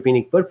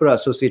thrombocytopenic purpura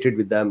associated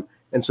with them.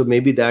 And so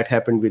maybe that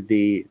happened with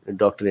the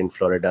doctor in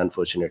Florida,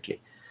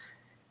 unfortunately.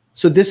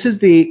 So this is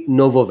the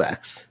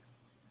Novavax.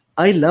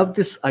 I love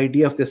this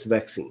idea of this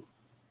vaccine.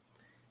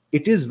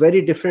 It is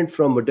very different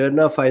from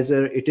Moderna,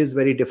 Pfizer. It is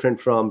very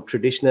different from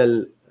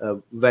traditional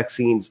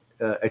vaccines,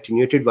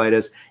 attenuated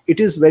virus. It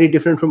is very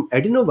different from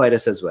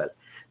adenovirus as well.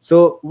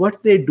 So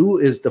what they do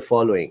is the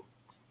following.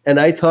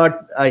 And I thought,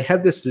 I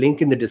have this link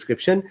in the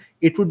description.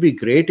 It would be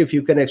great if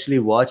you can actually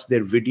watch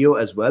their video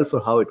as well for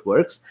how it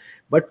works.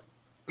 But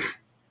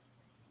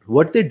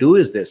what they do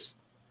is this.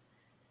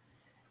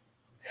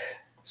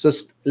 So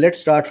let's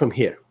start from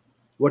here.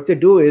 What they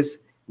do is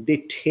they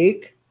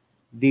take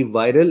the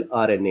viral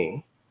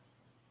RNA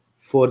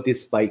for the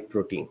spike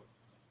protein,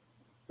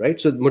 right?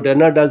 So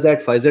Moderna does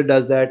that, Pfizer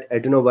does that,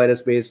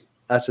 adenovirus-based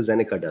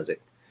AstraZeneca does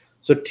it.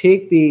 So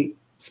take the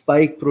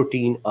spike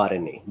protein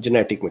RNA,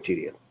 genetic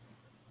material,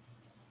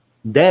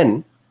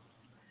 then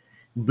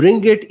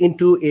bring it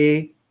into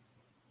a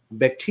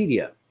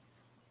bacteria.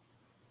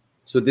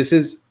 So this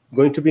is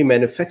going to be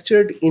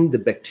manufactured in the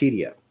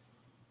bacteria.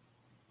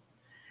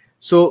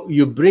 So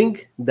you bring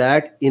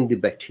that in the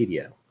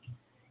bacteria.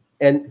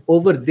 And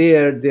over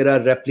there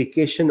are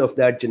replication of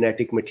that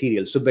genetic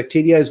material. So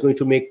bacteria is going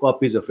to make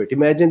copies of it.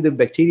 Imagine the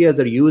bacteria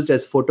are used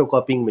as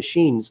photocopying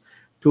machines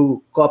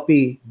to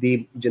copy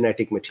the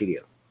genetic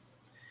material.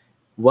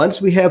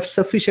 Once we have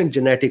sufficient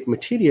genetic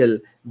material,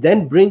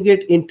 then bring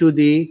it into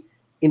the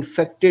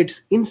infected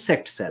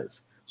insect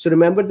cells. So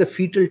remember the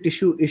fetal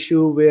tissue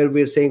issue where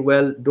we're saying,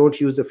 well,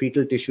 don't use the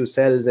fetal tissue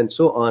cells and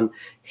so on.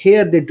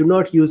 Here, they do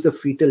not use the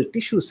fetal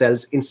tissue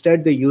cells.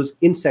 Instead, they use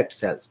insect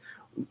cells.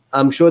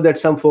 I'm sure that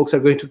some folks are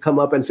going to come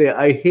up and say,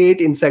 I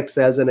hate insect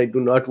cells and I do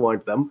not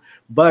want them,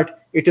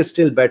 but it is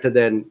still better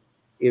than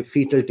a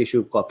fetal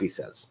tissue copy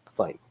cells.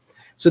 Fine.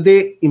 So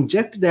they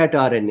inject that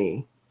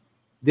RNA.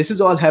 This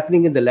is all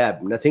happening in the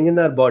lab, nothing in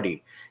our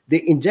body.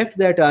 They inject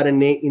that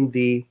RNA in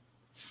the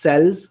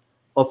cells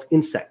of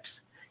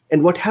insects.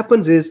 And what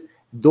happens is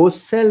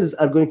those cells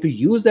are going to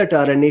use that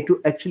RNA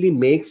to actually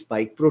make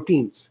spike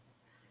proteins.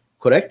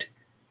 Correct?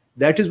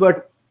 That is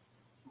what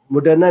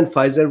Moderna and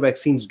Pfizer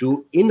vaccines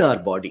do in our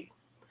body.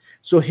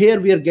 So here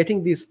we are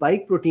getting these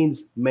spike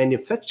proteins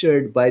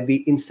manufactured by the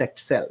insect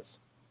cells.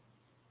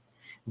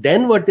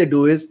 Then what they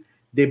do is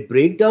they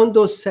break down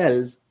those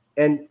cells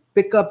and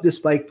pick up the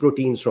spike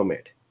proteins from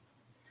it.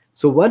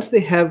 So once they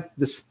have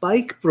the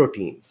spike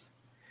proteins,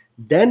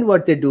 then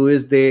what they do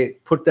is they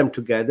put them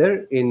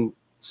together in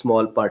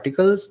small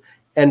particles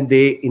and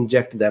they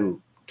inject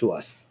them to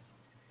us.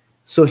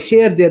 So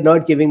here they're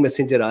not giving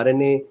messenger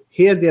RNA.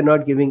 Here they're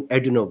not giving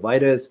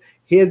adenovirus.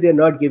 Here they're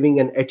not giving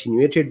an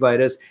attenuated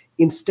virus.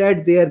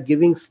 Instead, they are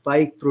giving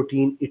spike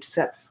protein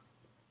itself.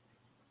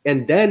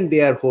 And then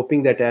they are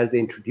hoping that as they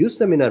introduce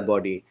them in our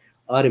body,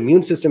 our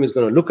immune system is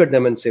going to look at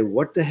them and say,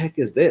 what the heck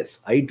is this?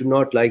 I do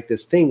not like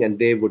this thing. And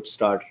they would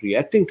start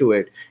reacting to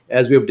it,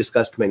 as we have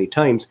discussed many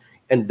times.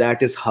 And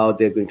that is how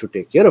they're going to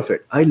take care of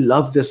it. I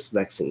love this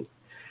vaccine.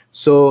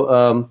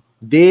 So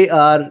they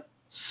are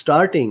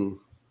starting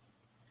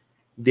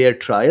their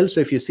trial. So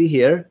if you see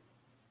here,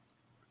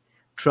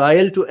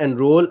 trial to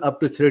enroll up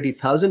to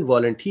 30,000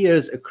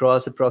 volunteers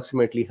across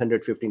approximately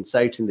 115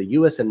 sites in the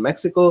US and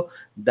Mexico.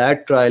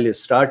 That trial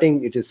is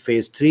starting. It is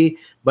phase 3,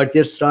 but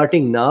they're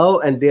starting now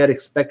and they are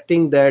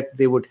expecting that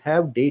they would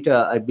have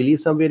data, I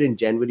believe, somewhere in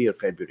January or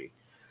February.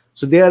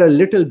 So they are a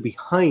little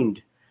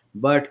behind,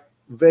 but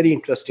very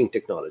interesting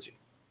technology.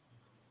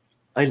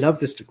 I love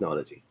this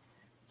technology.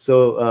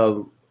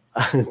 So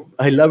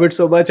I love it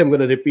so much, I'm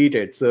going to repeat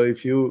it. So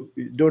if you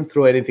don't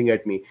throw anything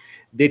at me,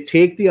 they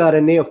take the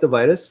RNA of the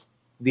virus,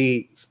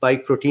 the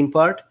spike protein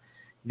part,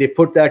 they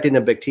put that in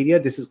a bacteria.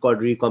 This is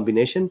called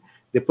recombination.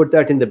 They put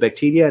that in the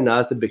bacteria and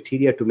ask the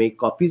bacteria to make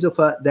copies of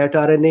that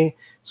RNA.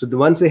 So the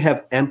ones they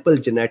have ample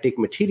genetic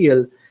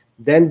material,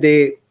 then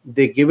they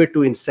give it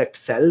to insect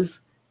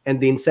cells,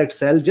 and the insect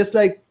cell, just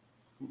like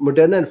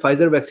Moderna and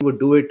Pfizer vaccine would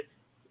do it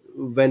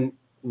when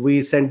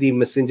we send the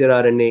messenger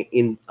RNA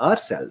in our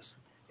cells,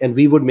 and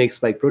we would make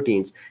spike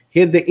proteins.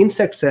 Here, the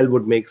insect cell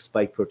would make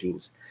spike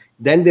proteins.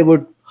 Then they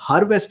would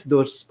harvest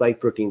those spike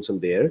proteins from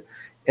there,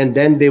 and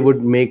then they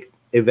would make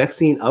a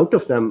vaccine out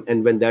of them.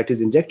 And when that is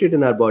injected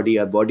in our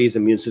body's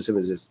immune system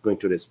is going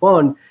to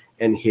respond.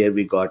 And here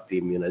we got the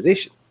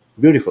immunization.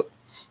 Beautiful.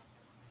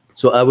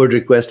 So I would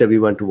request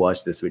everyone to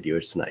watch this video.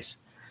 It's nice.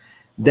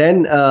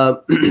 Then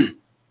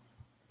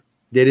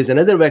there is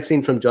another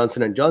vaccine from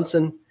Johnson &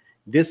 Johnson.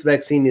 This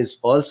vaccine is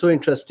also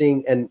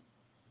interesting and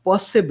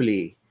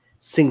possibly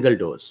single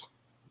dose.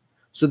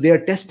 So they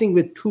are testing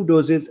with 2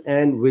 doses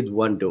and with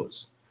 1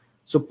 dose.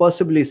 So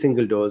possibly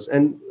single dose,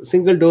 and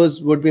single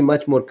dose would be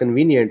much more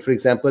convenient. For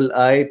example,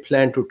 I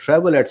plan to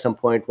travel at some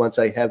point once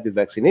I have the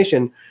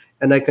vaccination,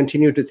 and I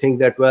continue to think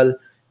that, well,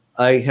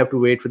 I have to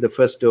wait for the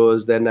first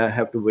dose, then I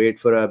have to wait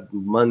for a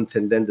month,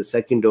 and then the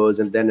second dose,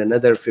 and then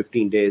another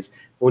 15 days.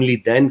 Only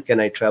then can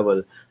I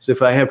travel. So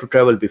if I have to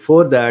travel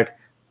before that,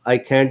 I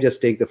can't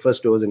just take the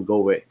first dose and go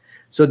away.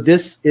 So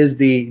this is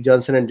the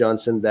Johnson &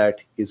 Johnson that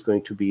is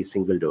going to be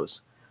single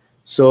dose.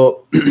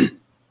 So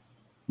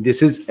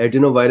this is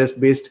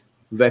adenovirus-based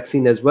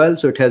vaccine as well.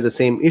 So it has the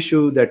same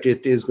issue that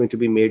it is going to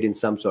be made in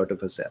some sort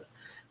of a cell,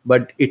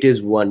 but it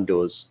is 1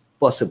 dose,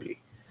 possibly.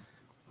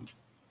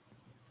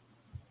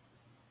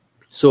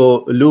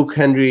 So Luke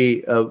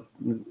Henry,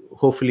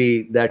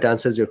 hopefully that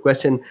answers your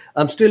question.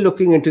 I'm still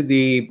looking into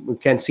the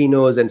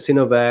CanSino's and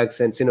Sinovac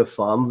and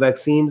Sinopharm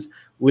vaccines.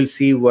 We'll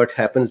see what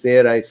happens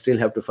there. I still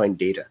have to find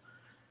data.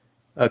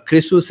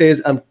 Chrisu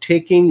says, I'm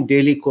taking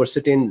daily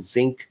quercetin,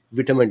 zinc,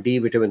 vitamin D,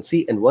 vitamin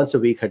C, and once a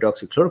week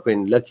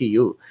hydroxychloroquine. Lucky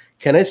you.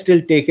 Can I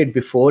still take it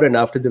before and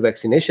after the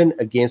vaccination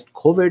against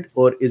COVID,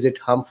 or is it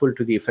harmful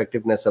to the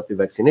effectiveness of the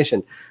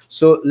vaccination?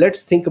 So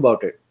let's think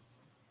about it.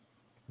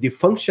 The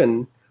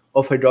function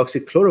of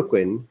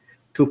hydroxychloroquine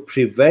to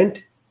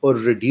prevent or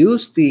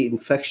reduce the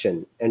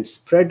infection and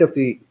spread of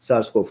the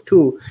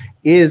SARS-CoV-2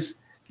 is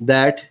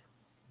that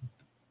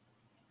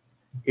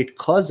it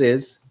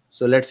causes,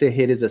 so let's say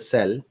here is a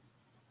cell,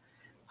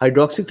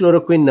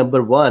 hydroxychloroquine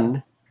number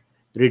 1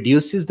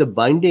 reduces the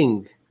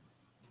binding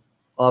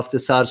of the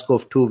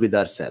SARS-CoV-2 with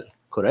our cell,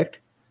 correct?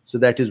 So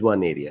that is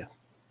one area.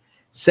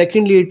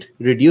 Secondly, it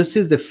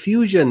reduces the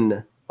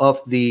fusion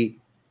of the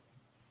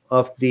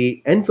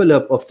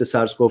envelope of the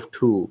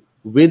SARS-CoV-2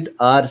 with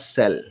our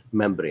cell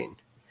membrane,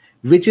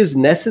 which is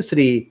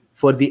necessary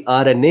for the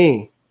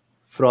RNA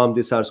from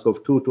the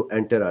SARS-CoV-2 to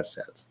enter our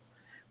cells.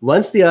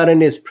 Once the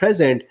RNA is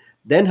present,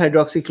 then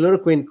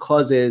hydroxychloroquine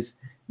causes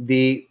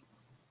the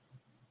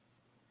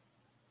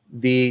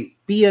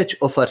pH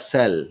of our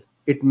cell.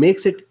 It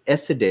makes it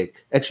acidic,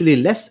 actually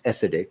less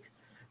acidic,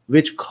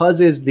 which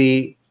causes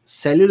the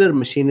cellular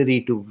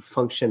machinery to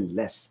function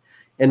less.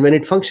 And when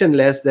it functions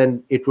less,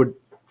 then it would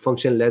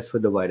function less for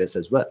the virus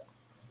as well.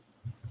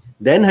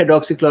 Then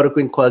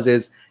hydroxychloroquine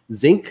causes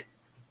zinc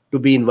to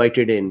be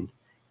invited in,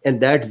 and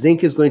that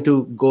zinc is going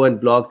to go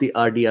and block the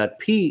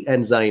RDRP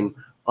enzyme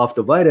of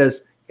the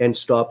virus and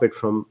stop it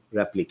from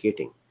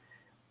replicating.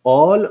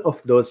 All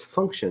of those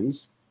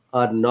functions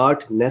are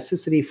not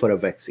necessary for a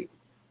vaccine.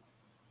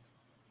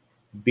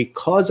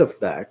 Because of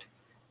that,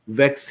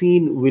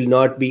 vaccine will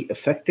not be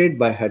affected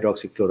by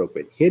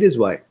hydroxychloroquine. Here is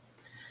why.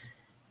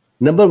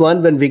 Number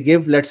one, when we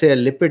give, let's say, a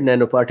lipid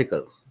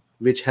nanoparticle,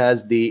 which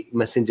has the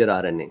messenger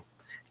RNA,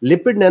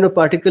 lipid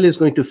nanoparticle is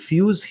going to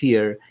fuse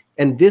here,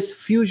 and this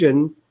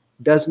fusion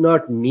does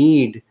not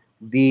need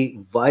the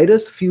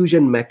virus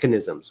fusion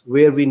mechanisms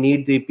where we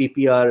need the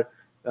PPR,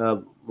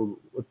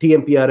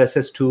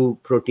 TMPRSS2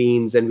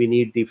 proteins, and we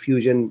need the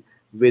fusion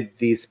with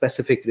the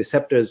specific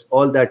receptors.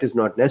 All that is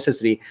not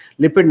necessary.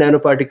 Lipid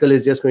nanoparticle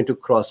is just going to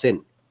cross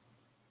in.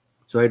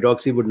 So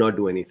hydroxy would not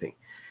do anything.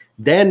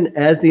 Then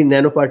as the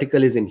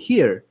nanoparticle is in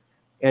here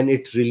and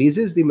it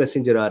releases the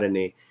messenger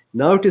RNA,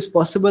 now it is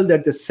possible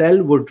that the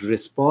cell would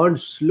respond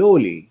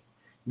slowly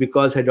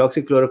because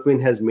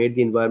hydroxychloroquine has made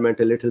the environment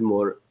a little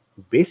more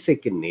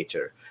basic in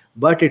nature,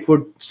 but it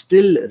would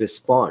still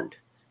respond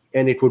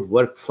and it would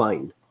work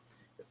fine,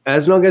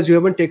 as long as you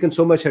haven't taken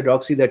so much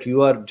hydroxy that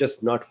you are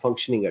just not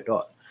functioning at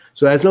all.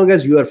 So as long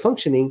as you are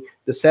functioning,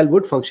 the cell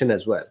would function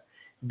as well.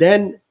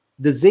 Then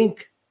the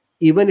zinc,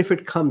 even if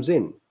it comes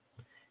in,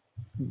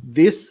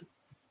 this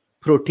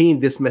protein,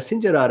 this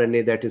messenger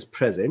RNA that is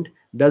present,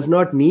 does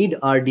not need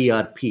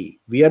RDRP.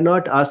 We are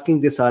not asking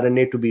this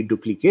RNA to be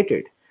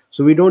duplicated.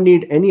 So we don't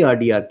need any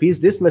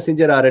RDRPs. This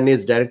messenger RNA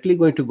is directly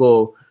going to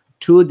go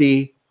to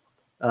the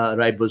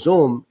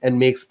ribosome and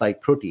make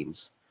spike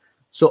proteins.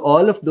 So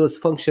all of those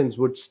functions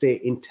would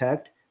stay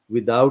intact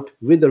with or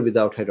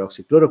without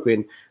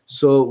hydroxychloroquine.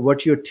 So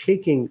what you're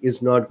taking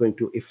is not going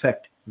to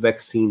affect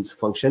vaccine's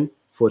function,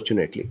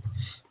 fortunately.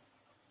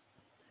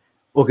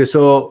 Okay,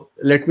 so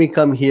let me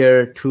come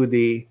here to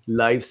the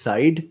live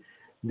side.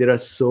 There are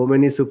so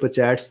many super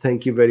chats.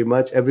 Thank you very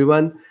much,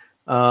 everyone.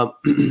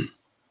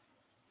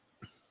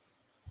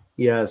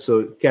 Yeah,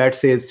 so Kat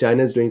says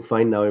China is doing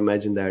fine now.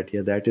 Imagine that.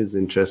 Yeah, that is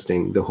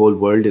interesting. The whole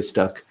world is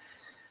stuck.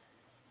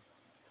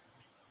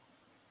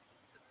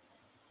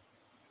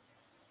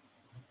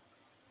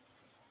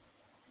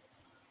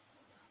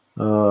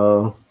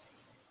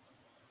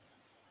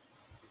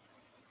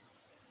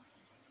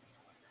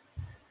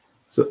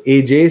 So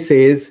AJ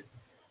says,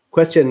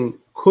 question,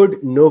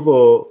 could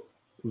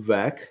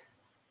Novavax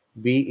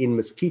be in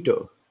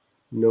mosquito?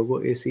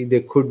 Novo AC,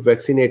 they could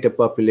vaccinate a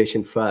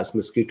population fast.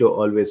 Mosquito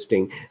always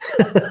sting.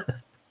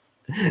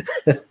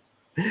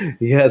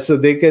 Yeah, so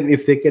they can,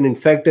 if they can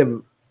infect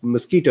a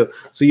mosquito.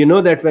 So you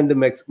know that when the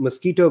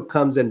mosquito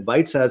comes and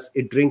bites us,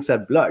 it drinks our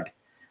blood.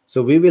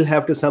 So we will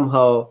have to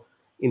somehow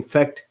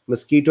infect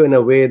mosquito in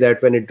a way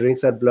that when it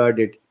drinks our blood,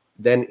 it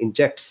then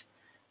injects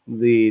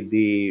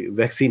the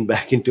vaccine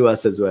back into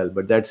us as well.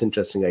 But that's an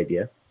interesting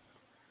idea.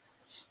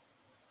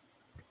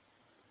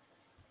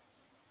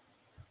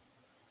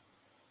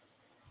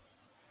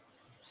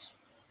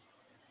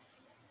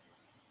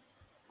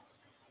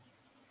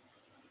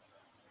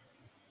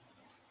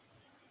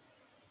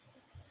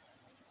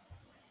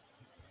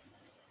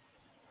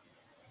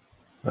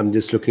 I'm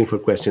just looking for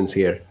questions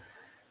here.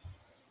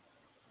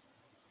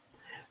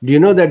 Do you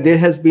know that there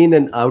has been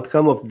an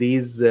outcome of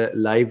these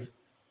live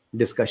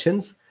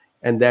discussions?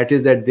 And that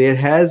is that there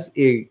has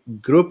a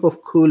group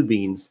of cool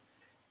beans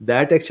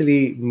that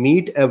actually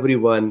meet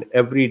everyone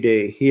every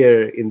day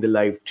here in the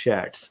live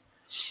chats.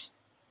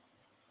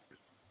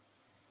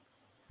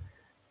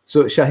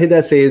 So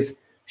Shahida says,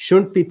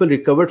 shouldn't people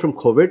recovered from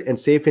COVID and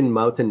safe in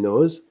mouth and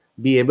nose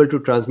be able to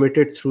transmit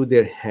it through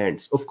their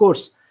hands? Of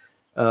course,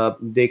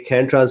 they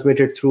can transmit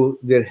it through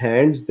their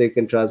hands. They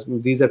can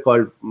transmit, these are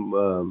called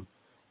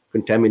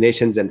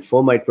contaminations and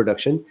fomite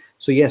production.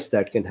 So yes,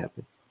 that can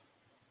happen.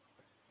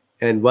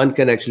 And one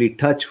can actually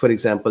touch, for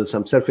example,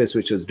 some surface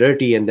which was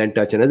dirty and then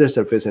touch another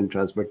surface and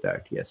transmit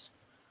that, yes.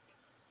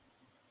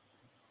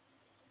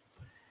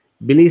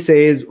 Billy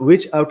says,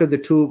 which out of the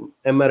two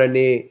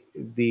mRNA,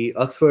 the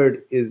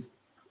Oxford is,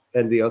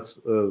 and the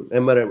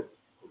mRNA,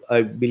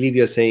 I believe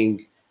you're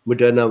saying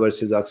Moderna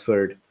versus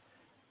Oxford.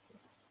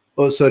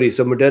 Oh, sorry,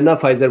 so Moderna,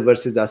 Pfizer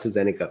versus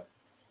AstraZeneca.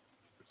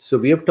 So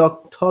we have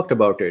talked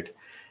about it.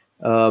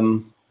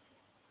 None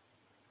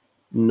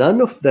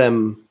of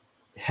them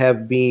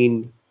have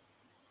been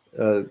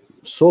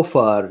so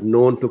far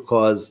known to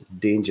cause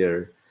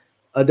danger.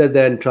 other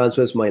than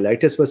transverse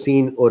myelitis was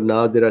seen, or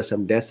now there are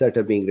some deaths that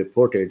are being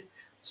reported.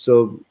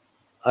 So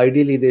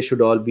ideally, they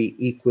should all be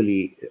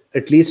equally,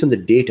 at least on the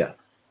data,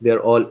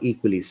 they're all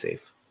equally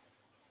safe.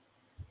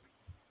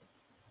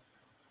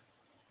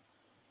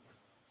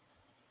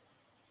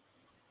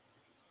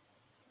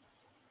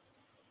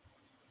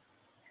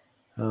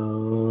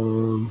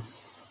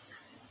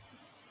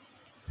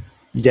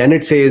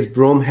 Janet says,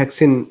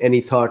 bromhexin, any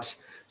thoughts?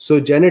 So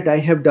Janet, I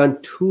have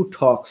done 2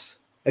 talks,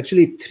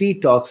 actually 3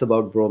 talks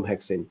about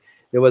bromhexin.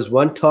 There was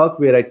one talk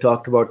where I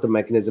talked about the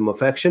mechanism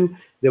of action.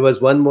 There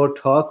was one more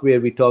talk where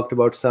we talked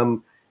about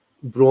some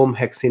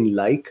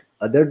bromhexin-like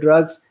other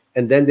drugs.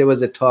 And then there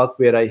was a talk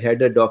where I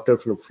had a doctor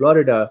from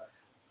Florida,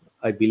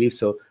 I believe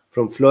so,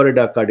 from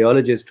Florida,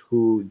 cardiologist,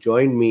 who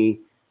joined me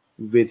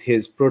with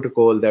his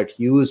protocol that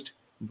used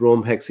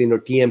bromhexin or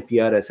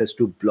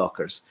TMPRSS2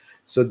 blockers.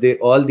 So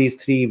all these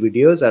 3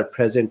 videos are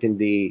present in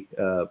the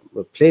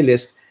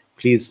playlist.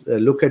 Please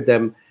look at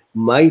them.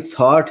 My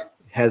thought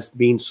has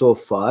been so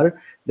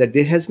far that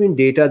there has been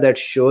data that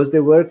shows they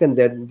work, and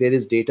that there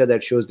is data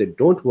that shows they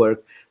don't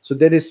work. So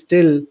there is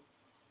still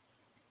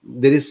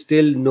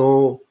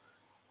no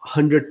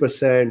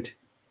 100%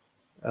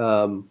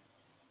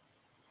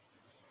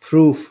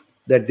 proof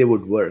that they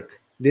would work.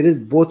 There is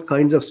both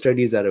kinds of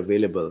studies are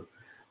available,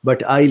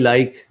 but I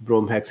like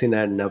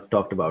bromhexin and I've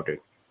talked about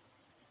it.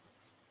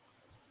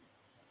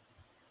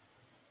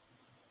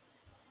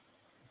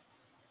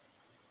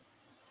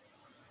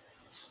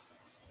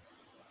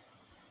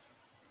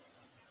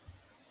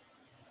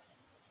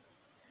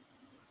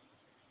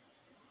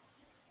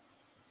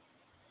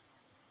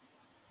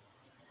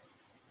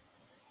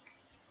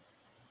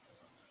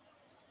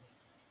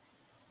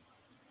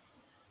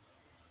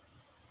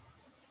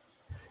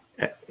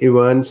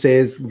 Ivan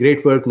says,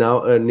 great work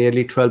now,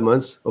 nearly 12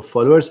 months of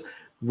followers.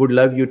 Would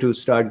love you to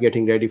start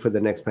getting ready for the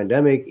next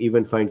pandemic,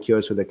 even find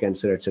cures for the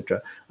cancer, etc.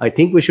 I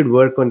think we should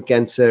work on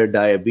cancer,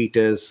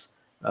 diabetes,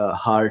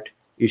 heart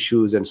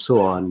issues, and so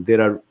on. There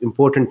are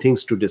important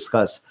things to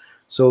discuss.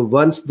 So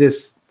once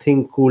this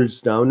thing cools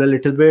down a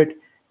little bit,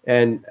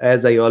 and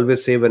as I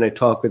always say when I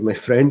talk with my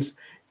friends,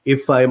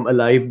 if I'm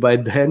alive by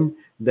then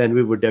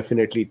we would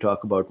definitely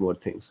talk about more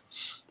things.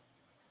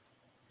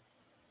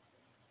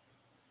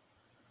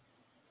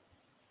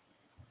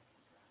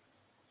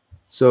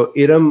 So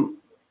Iram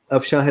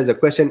Afshan has a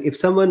question. If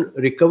someone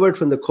recovered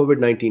from the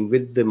COVID-19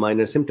 with the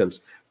minor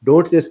symptoms,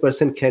 don't this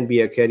person can be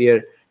a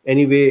carrier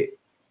anyway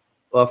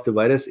of the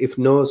virus? If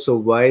no, so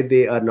why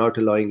they are not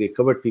allowing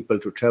recovered people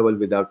to travel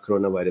without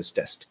coronavirus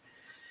test?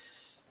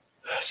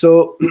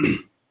 So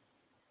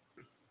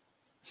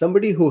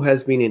somebody who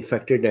has been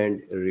infected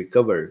and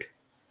recovered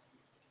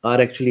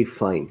are actually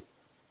fine.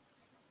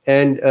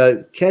 And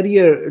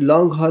carrier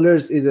long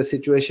haulers is a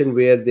situation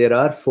where there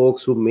are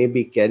folks who may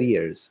be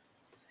carriers.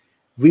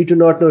 We do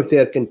not know if they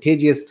are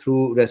contagious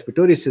through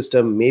respiratory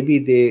system. Maybe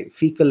the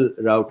fecal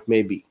route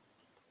may be.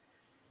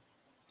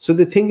 So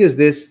the thing is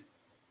this,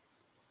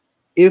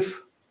 if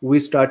we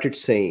started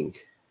saying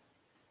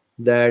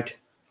that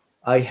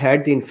I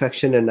had the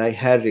infection and I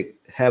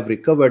have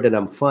recovered and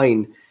I'm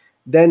fine,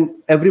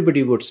 then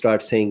everybody would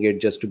start saying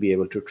it just to be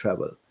able to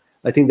travel.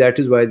 I think that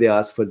is why they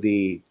ask for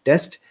the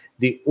test.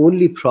 The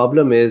only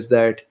problem is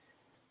that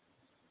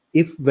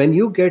when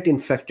you get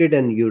infected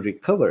and you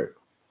recover,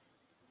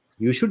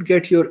 you should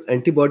get your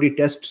antibody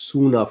test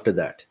soon after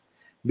that,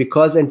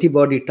 because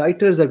antibody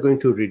titers are going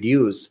to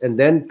reduce. And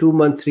then 2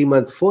 months, 3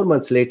 months, 4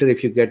 months later,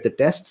 if you get the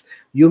tests,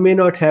 you may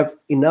not have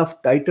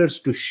enough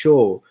titers to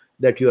show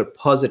that you are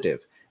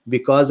positive,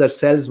 because our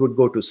cells would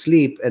go to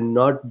sleep and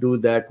not do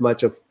that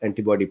much of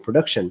antibody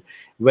production.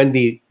 When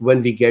we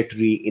get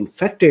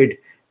reinfected,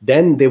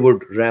 then they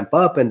would ramp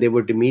up and they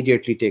would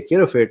immediately take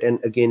care of it.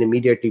 And again,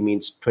 immediately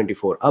means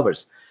 24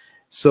 hours.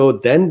 So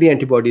then the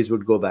antibodies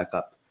would go back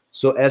up.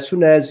 So as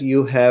soon as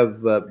you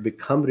have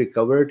become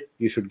recovered,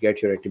 you should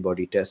get your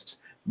antibody tests.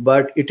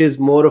 But it is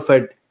more of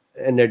an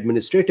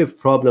administrative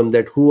problem,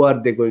 that who are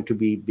they going to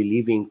be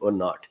believing or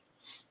not.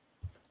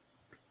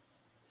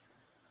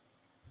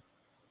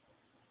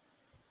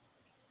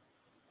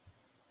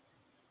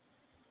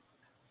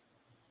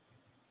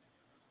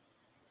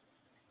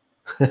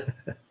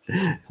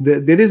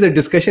 There is a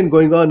discussion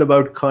going on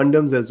about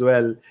condoms as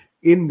well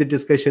in the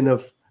discussion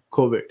of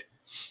COVID.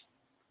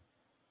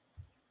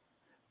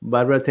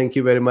 Barbara, thank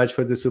you very much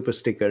for the super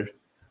sticker.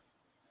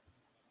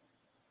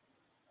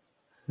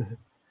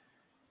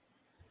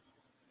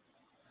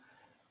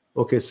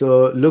 Okay,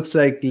 so looks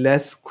like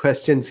less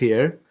questions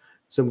here.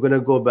 So I'm going to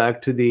go back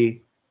to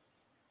the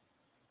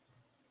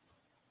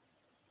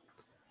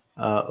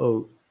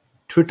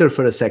Twitter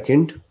for a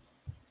second.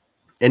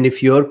 And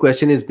if your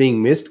question is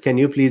being missed, can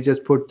you please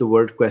just put the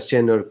word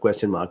question or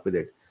question mark with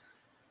it?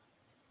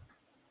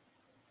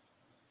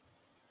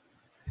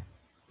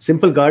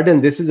 Simple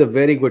Garden, this is a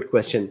very good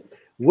question.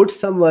 Would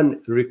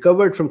someone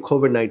recovered from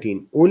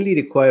COVID-19 only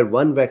require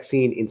 1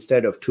 vaccine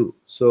instead of 2?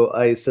 So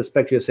I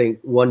suspect you're saying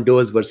 1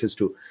 dose versus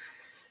 2.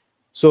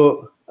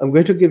 So I'm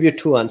going to give you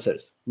two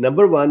answers.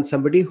 Number one,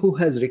 somebody who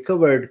has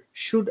recovered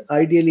should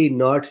ideally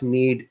not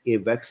need a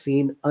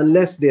vaccine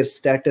unless their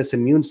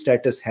immune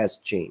status has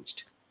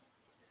changed.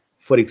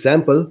 For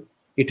example,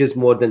 it is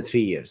more than 3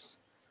 years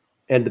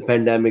and the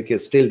pandemic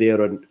is still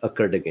there or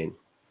occurred again.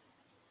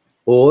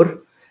 Or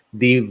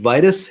the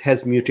virus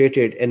has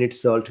mutated and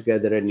it's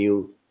altogether a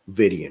new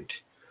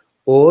variant.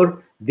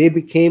 Or they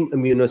became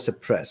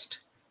immunosuppressed.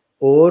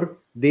 Or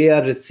they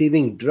are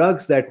receiving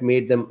drugs that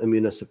made them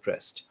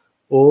immunosuppressed.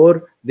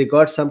 Or they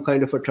got some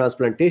kind of a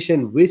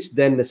transplantation which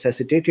then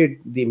necessitated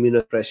the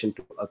immunosuppression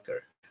to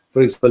occur.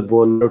 For example,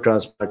 bone marrow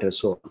transplant and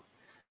so on.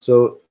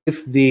 So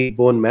if the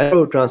bone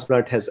marrow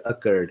transplant has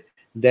occurred,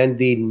 then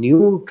the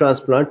new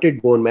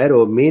transplanted bone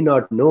marrow may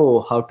not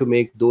know how to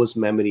make those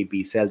memory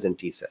B cells and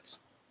T cells.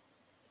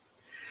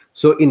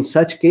 So in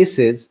such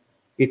cases,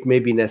 it may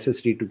be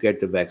necessary to get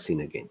the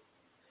vaccine again.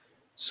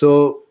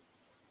 So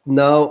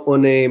now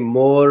on a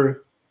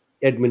more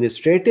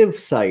administrative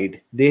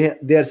side, they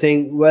are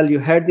saying, well, you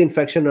had the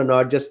infection or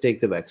not, just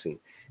take the vaccine.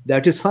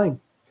 That is fine.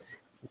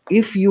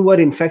 If you were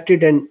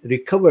infected and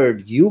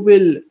recovered, you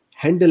will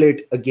handle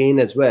it again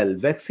as well.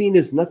 Vaccine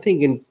is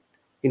nothing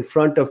in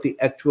front of the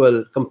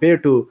actual,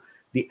 compared to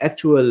the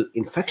actual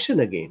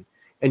infection again.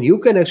 And you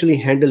can actually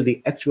handle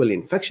the actual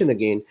infection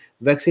again.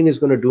 Vaccine is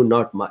going to do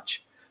not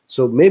much.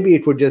 So maybe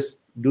it would just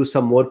do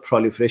some more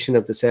proliferation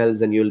of the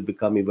cells and you'll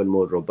become even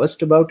more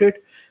robust about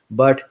it,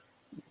 but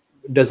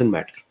it doesn't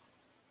matter.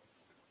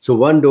 So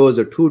 1 dose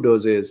or 2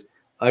 doses,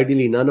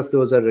 ideally none of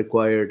those are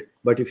required.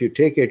 But if you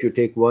take it, you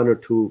take 1 or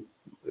 2,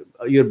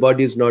 your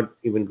body is not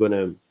even going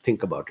to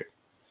think about it.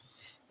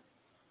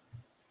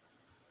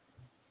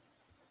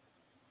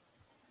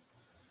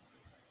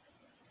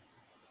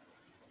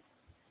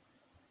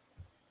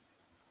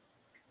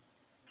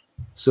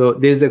 So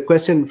there's a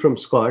question from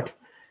Scott.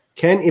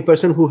 Can a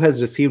person who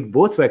has received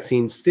both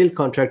vaccines still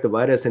contract the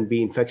virus and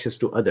be infectious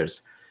to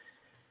others?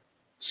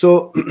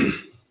 So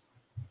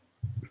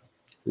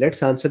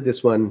let's answer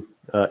this one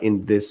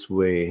in this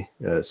way,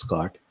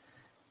 Scott.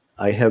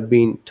 I have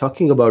been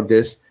talking about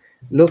this.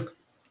 Look,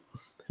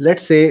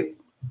 let's say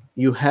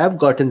you have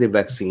gotten the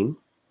vaccine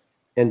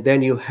and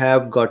then you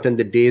have gotten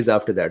the days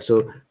after that.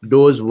 So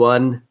dose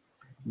 1,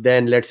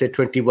 then let's say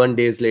 21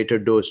 days later,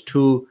 dose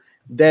 2,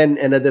 then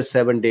another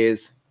 7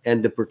 days,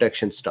 and the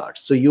protection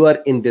starts. So you are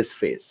in this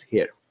phase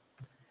here.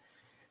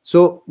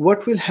 So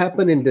what will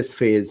happen in this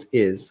phase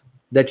is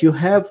that you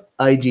have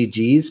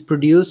IgGs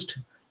produced,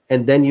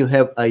 and then you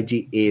have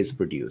IgAs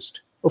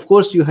produced. Of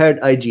course, you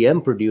had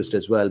IgM produced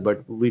as well,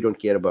 but we don't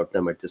care about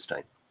them at this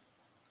time.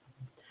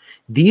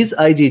 These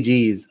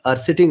IgGs are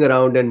sitting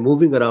around and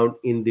moving around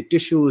in the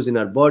tissues, in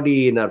our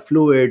body, in our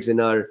fluids, in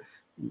our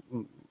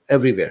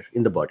everywhere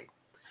in the body.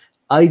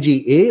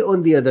 IgA,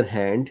 on the other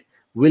hand,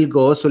 will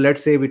go. So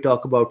let's say we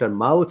talk about our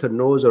mouth or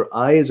nose or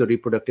eyes or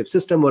reproductive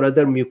system or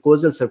other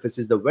mucosal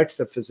surfaces, the wet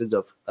surfaces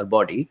of our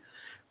body.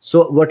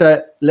 So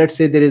let's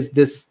say there is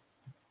this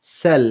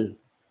cell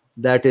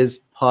that is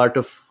part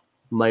of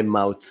my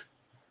mouth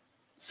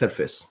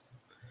surface.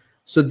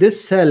 So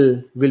this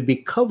cell will be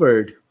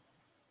covered,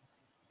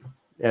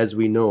 as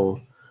we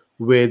know,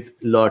 with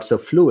lots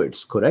of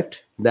fluids,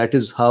 correct? That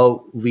is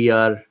how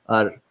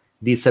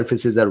these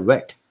surfaces are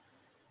wet.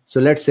 So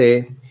let's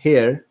say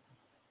here,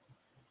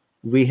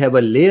 we have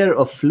a layer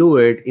of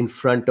fluid in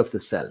front of the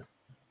cell.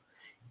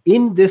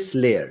 In this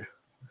layer,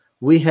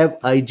 we have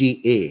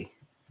IgA.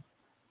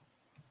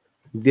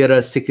 There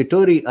are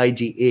secretory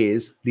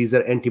IgAs, these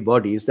are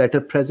antibodies that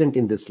are present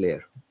in this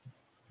layer.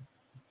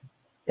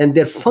 And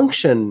their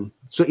function,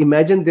 so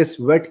imagine this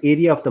wet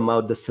area of the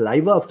mouth, the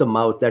saliva of the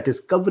mouth that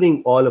is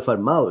covering all of our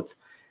mouth,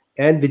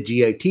 and the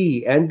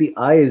GIT and the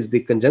eyes,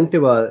 the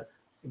conjunctiva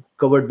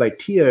covered by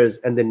tears,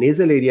 and the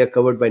nasal area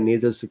covered by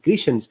nasal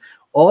secretions.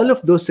 All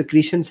of those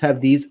secretions have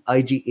these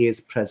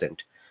IgAs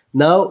present.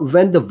 Now,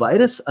 when the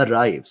virus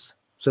arrives,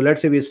 so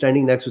let's say we're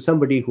standing next to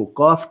somebody who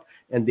coughed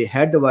and they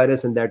had the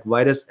virus and that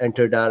virus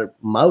entered our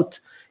mouth.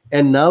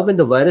 And now when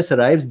the virus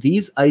arrives,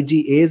 these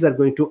IgAs are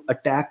going to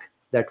attack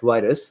that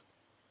virus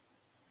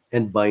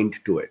and bind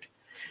to it.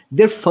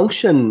 Their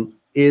function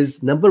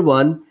is, number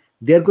one,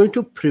 they're going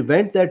to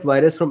prevent that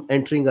virus from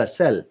entering our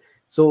cell.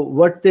 So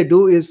what they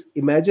do is,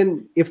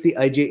 imagine if the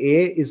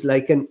IgA is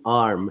like an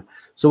arm.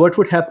 So what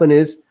would happen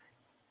is,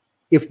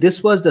 if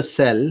this was the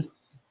cell,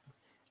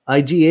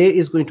 IgA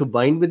is going to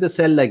bind with the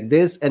cell like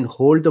this and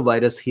hold the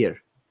virus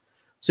here.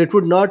 So it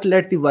would not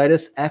let the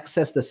virus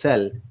access the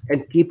cell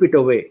and keep it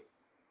away.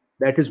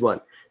 That is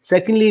one.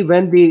 Secondly,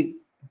 when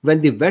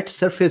the wet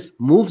surface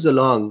moves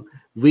along,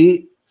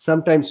 we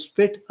sometimes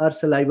spit our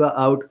saliva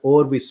out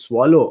or we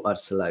swallow our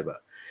saliva.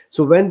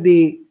 So when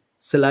the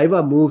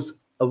saliva moves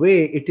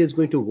away, it is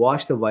going to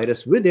wash the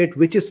virus with it,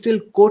 which is still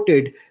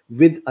coated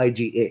with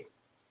IgA.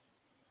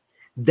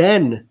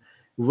 Then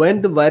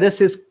when the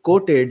virus is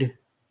coated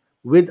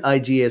with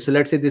IgA, so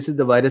let's say this is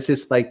the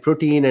virus's spike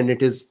protein and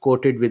it is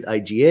coated with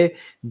IgA,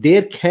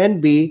 there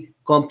can be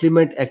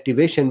complement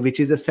activation, which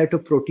is a set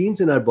of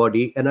proteins in our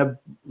body, and I've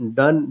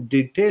done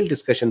detailed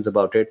discussions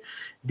about it.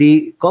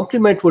 The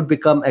complement would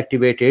become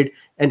activated,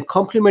 and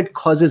complement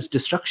causes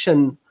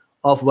destruction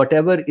of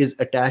whatever is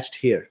attached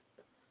here.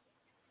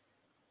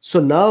 So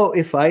now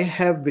if I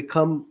have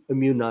become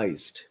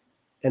immunized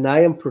and I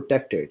am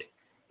protected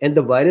and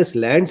the virus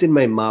lands in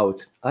my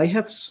mouth, I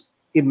have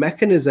a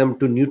mechanism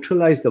to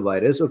neutralize the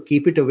virus or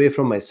keep it away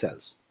from my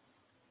cells.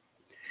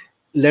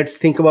 Let's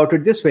think about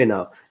it this way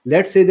now.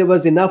 Let's say there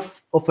was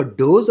enough of a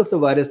dose of the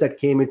virus that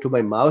came into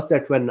my mouth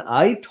that when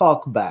I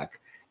talk back,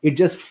 it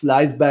just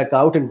flies back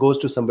out and goes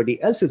to somebody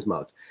else's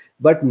mouth.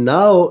 But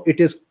now it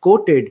is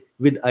coated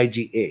with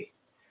IgA.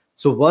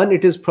 So one,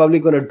 it is probably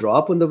going to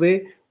drop on the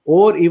way,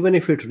 or even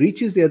if it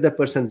reaches the other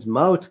person's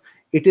mouth,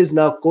 it is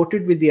now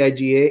coated with the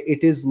IgA.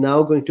 It is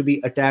now going to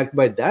be attacked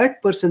by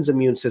that person's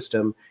immune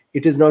system.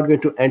 It is not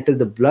going to enter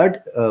the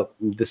blood,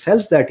 the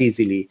cells that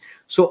easily.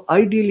 So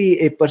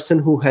ideally, a person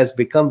who has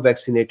become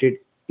vaccinated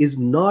is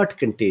not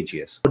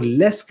contagious or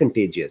less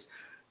contagious.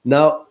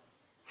 Now,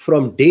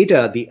 from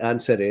data, the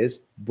answer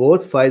is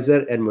both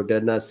Pfizer and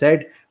Moderna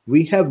said,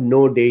 we have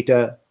no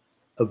data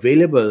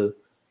available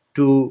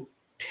to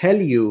tell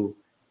you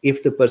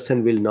if the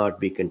person will not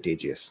be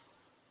contagious.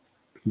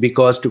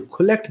 Because to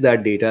collect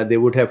that data, they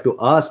would have to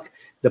ask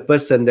the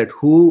person that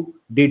who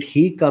did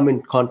he come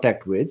in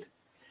contact with?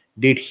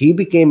 Did he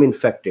become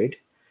infected?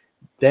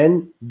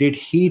 Then did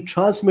he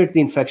transmit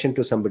the infection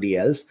to somebody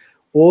else?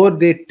 Or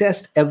they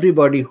test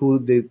everybody who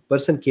the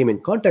person came in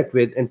contact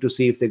with and to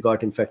see if they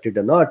got infected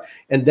or not,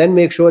 and then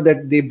make sure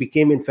that they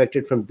became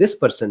infected from this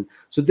person.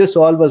 So this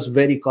all was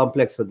very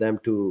complex for them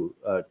to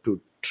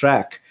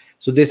track.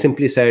 So they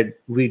simply said,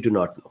 we do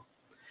not know.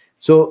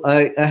 So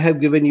I have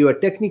given you a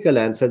technical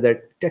answer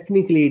that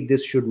technically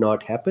this should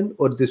not happen,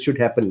 or this should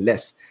happen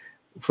less.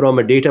 From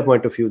a data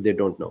point of view, they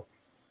don't know.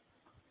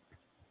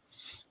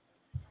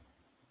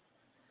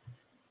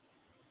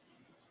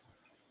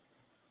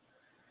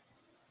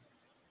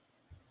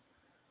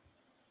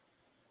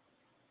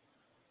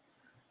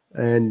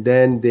 And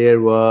then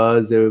there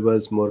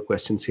was more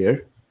questions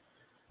here.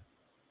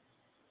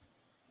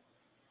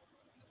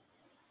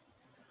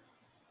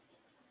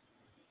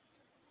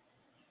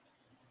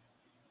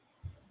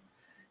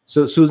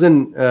 So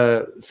Susan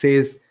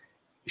says,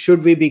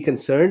 should we be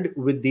concerned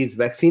with these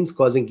vaccines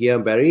causing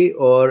Guillain-Barré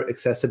or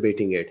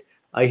exacerbating it?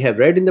 I have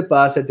read in the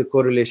past that the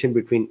correlation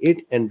between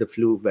it and the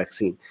flu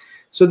vaccine.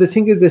 So the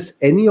thing is this,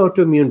 any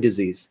autoimmune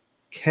disease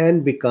can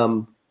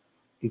become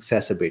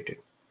exacerbated.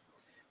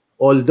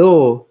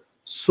 Although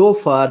so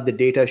far the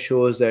data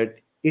shows that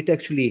it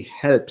actually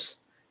helps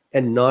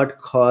and not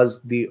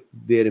cause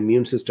their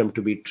immune system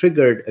to be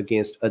triggered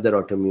against other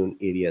autoimmune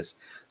areas.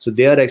 So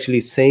they are actually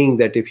saying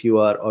that if you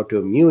are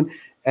autoimmune,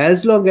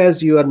 as long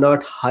as you are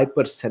not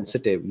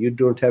hypersensitive, you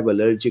don't have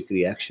allergic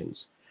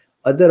reactions,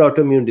 other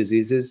autoimmune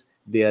diseases,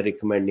 they are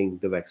recommending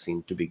the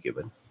vaccine to be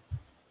given.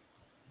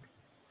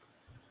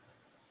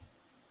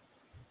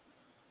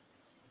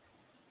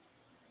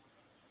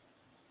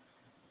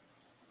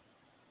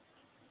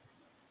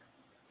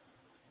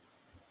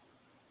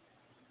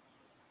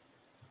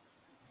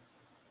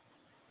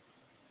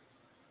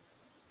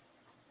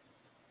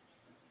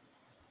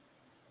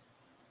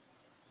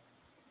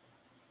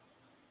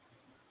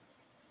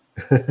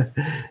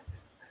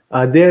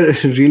 They're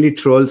really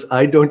trolls.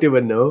 I don't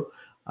even know.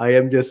 I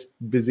am just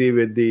busy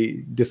with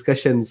the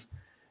discussions.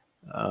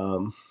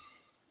 I'm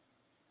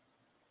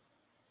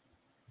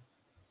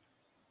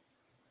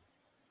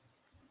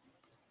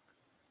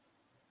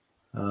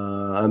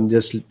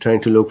just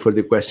trying to look for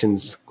the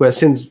questions.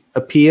 Questions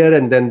appear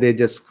and then they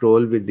just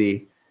scroll with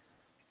the...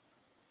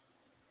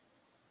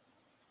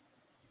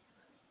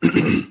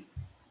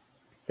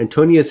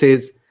 Antonia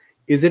says,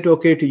 is it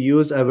okay to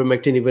use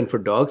ivermectin even for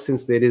dogs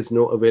since there is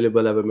no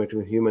available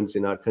ivermectin for humans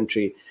in our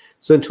country?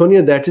 So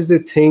Antonia, that is the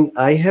thing.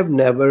 I have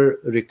never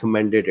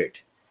recommended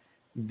it,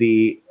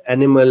 the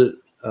animal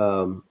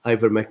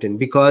ivermectin,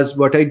 because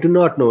what I do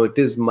not know, it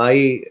is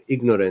my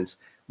ignorance.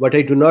 What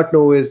I do not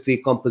know is the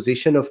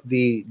composition of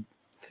the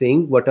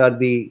thing. What are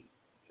the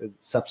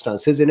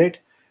substances in it?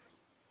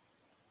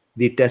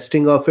 The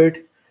testing of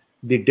it,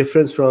 the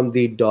difference from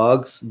the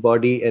dog's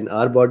body and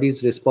our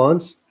body's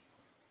response,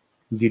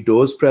 the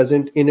dose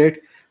present in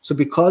it. So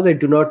because I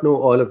do not know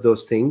all of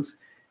those things,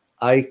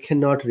 I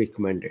cannot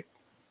recommend it.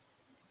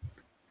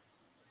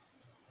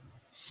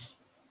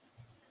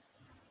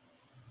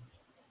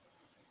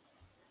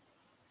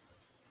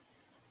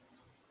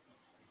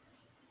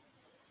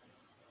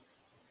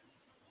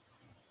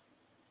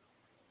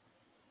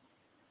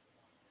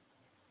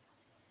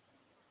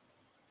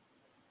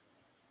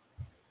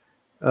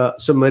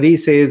 So Marie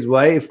says,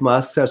 why, if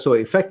masks are so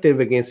effective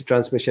against the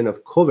transmission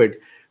of COVID,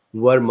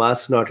 were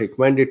masks not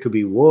recommended to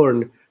be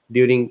worn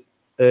during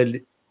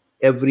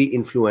every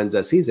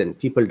influenza season?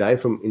 People die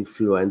from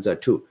influenza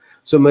too.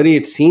 So Marie,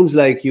 it seems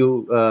like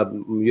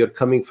you're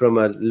coming from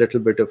a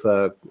little bit of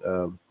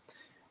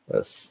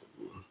a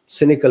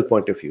cynical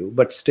point of view,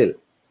 but still,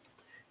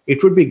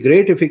 it would be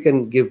great if we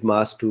can give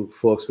masks to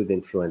folks with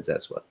influenza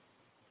as well.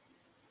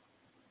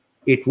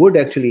 it would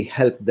actually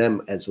help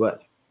them as well.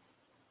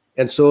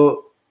 And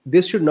so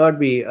this should not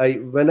be,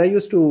 when I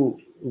used to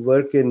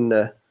work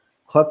in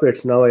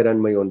corporates, now I run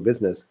my own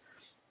business,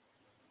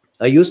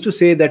 I used to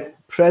say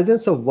that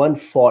presence of one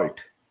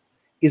fault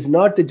is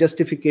not the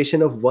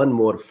justification of one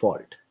more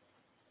fault.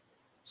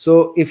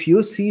 So if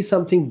you see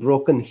something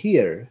broken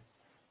here,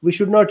 we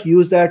should not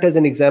use that as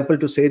an example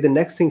to say the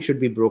next thing should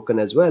be broken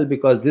as well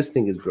because this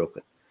thing is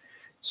broken.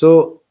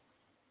 So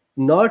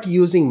not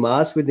using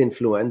mask with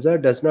influenza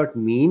does not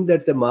mean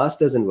that the mask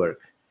doesn't work.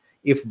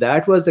 If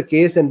that was the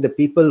case, and the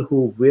people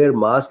who wear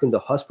masks in the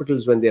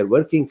hospitals when they're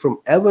working from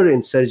ever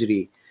in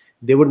surgery,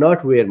 they would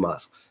not wear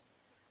masks.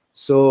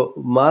 So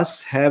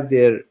masks have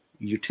their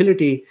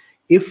utility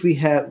if we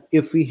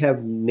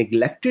have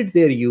neglected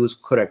their use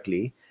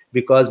correctly,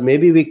 because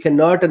maybe we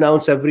cannot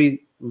announce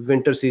every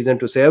winter season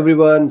to say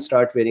everyone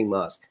start wearing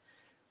masks.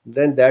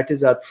 Then that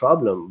is our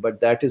problem,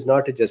 but that is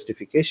not a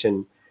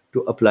justification to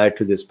apply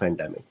to this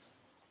pandemic.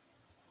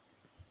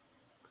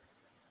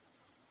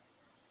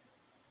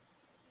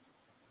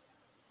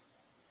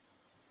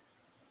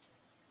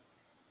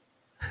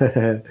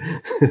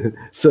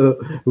 So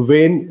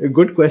Wayne, a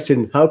good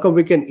question. How come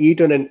we can eat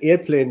on an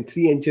airplane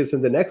 3 inches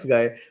from the next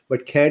guy,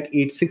 but can't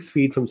eat 6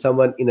 feet from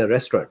someone in a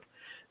restaurant?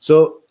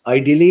 So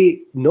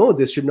ideally, no,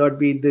 this should not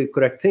be the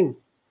correct thing.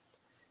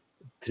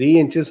 3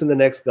 inches from the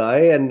next guy,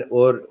 and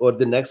or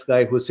the next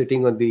guy who's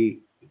sitting on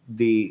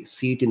the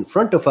seat in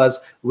front of us,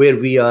 where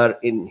we are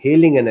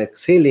inhaling and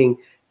exhaling,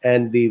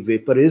 and the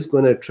vapor is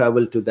going to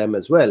travel to them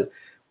as well.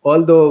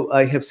 Although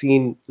I have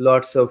seen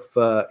lots of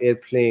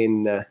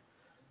airplane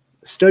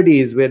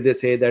studies where they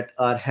say that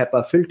our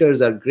HEPA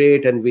filters are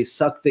great and we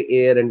suck the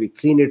air and we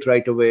clean it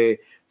right away,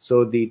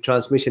 so the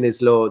transmission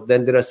is low.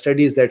 Then there are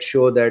studies that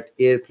show that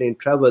airplane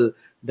travel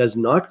does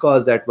not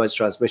cause that much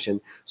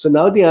transmission. So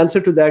now the answer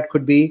to that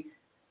could be,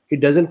 it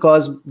doesn't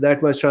cause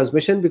that much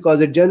transmission because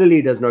it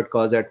generally does not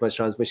cause that much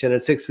transmission,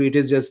 and 6 feet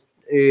is just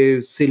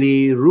a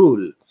silly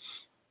rule.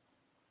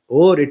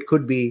 Or it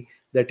could be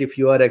that if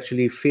you are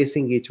actually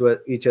facing each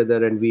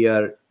other and we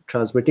are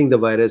transmitting the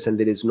virus and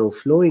there is no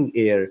flowing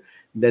air,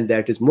 then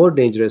that is more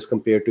dangerous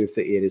compared to if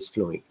the air is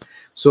flowing.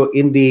 So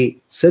in the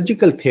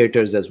surgical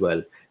theaters as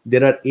well,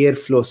 there are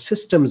airflow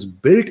systems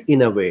built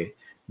in a way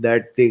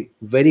that they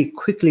very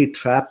quickly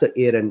trap the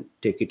air and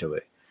take it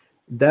away.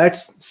 That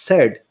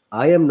said,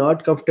 I am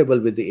not comfortable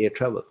with the air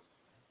travel.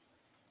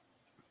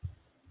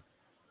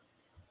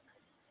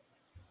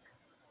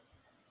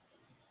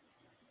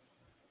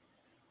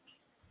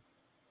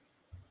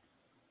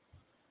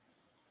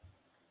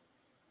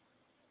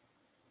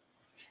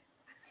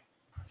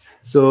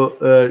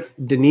 So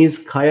Denise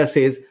Kaya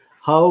says,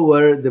 how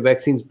were the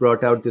vaccines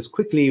brought out this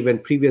quickly when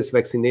previous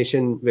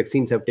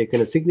vaccines have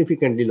taken a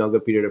significantly longer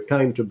period of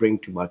time to bring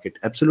to market?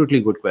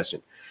 Absolutely good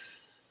question.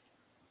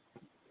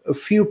 A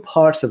few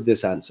parts of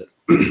this answer.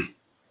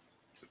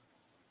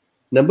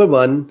 Number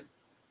one,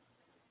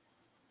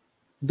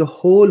 the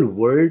whole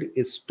world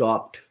is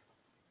stopped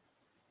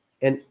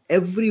and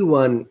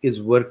everyone is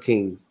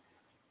working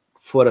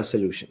for a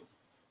solution.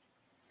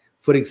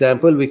 For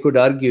example, we could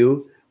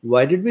argue,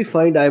 why did we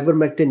find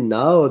ivermectin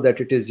now that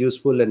it is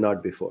useful and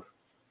not before?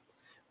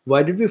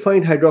 Why did we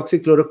find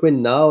hydroxychloroquine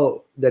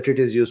now that it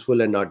is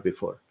useful and not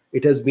before?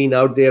 It has been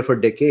out there for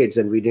decades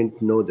and we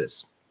didn't know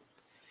this.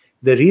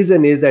 The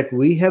reason is that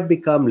we have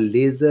become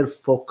laser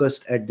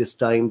focused at this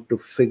time to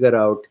figure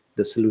out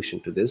the solution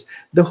to this.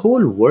 The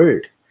whole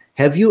world.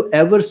 Have you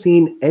ever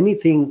seen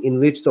anything in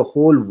which the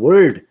whole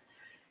world,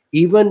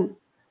 even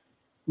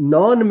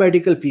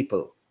non-medical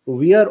people,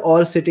 we are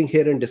all sitting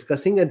here and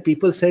discussing, and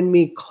people send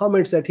me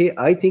comments that, hey,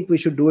 I think we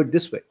should do it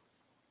this way.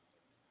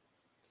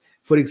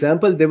 For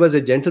example, there was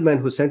a gentleman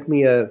who sent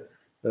me a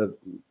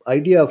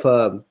idea of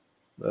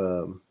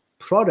a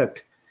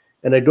product,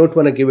 and I don't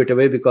want to give it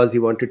away because he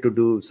wanted to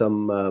do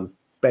some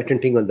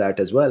patenting on that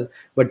as well.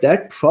 But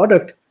that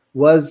product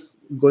was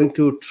going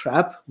to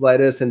trap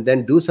virus and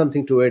then do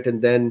something to it,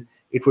 and then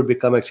it would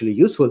become actually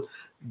useful.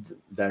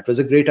 That was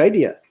a great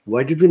idea.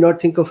 Why did we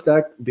not think of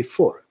that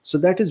before? So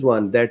that is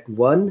one.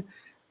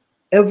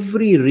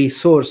 Every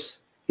resource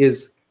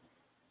is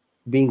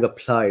being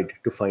applied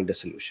to find a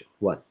solution.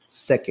 One.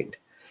 Second,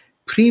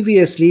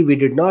 previously we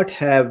did not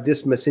have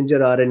this messenger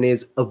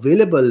RNAs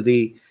available,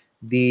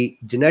 the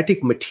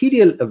genetic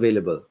material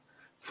available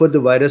for the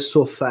virus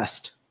so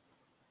fast.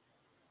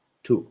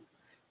 Two.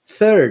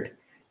 Third,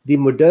 the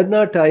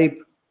Moderna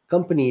type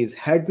companies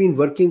had been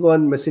working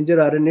on messenger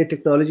RNA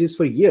technologies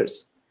for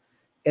years,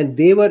 and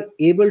they were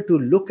able to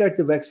look at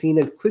the vaccine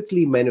and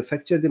quickly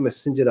manufacture the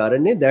messenger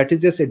RNA. That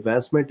is just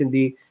advancement in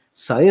the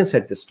science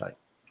at this time.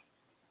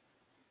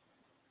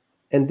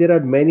 And there are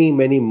many,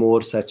 many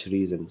more such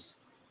reasons.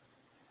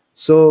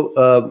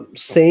 So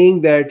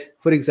saying that,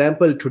 for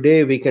example,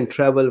 today we can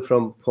travel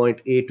from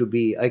point A to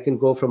B. I can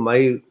go from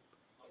my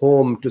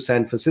home to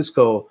San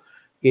Francisco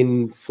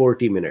in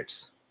 40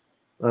 minutes.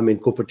 I'm in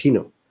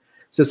Cupertino.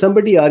 So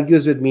somebody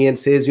argues with me and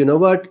says, you know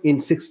what, in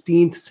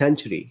 16th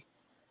century,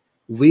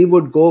 we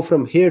would go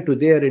from here to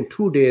there in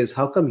 2 days.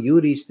 How come you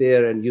reach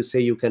there and you say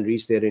you can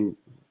reach there in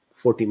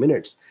 40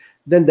 minutes?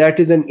 then that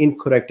is an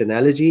incorrect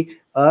analogy.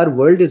 Our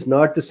world is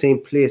not the same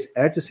place,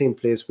 at the same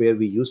place where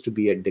we used to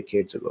be at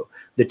decades ago.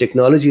 The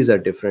technologies are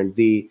different.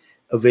 The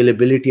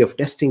availability of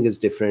testing is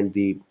different.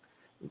 The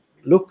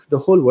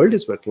whole world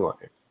is working on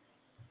it.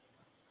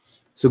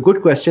 So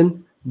good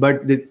question,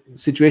 but the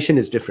situation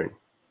is different.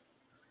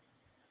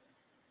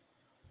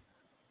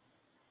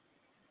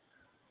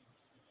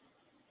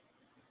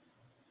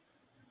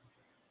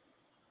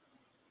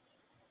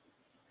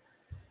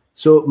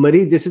 So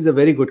Marie, this is a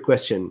very good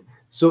question.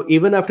 So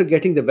even after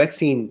getting the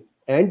vaccine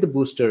and the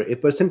booster, a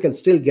person can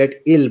still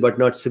get ill, but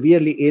not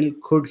severely ill.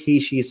 Could he,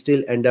 she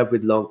still end up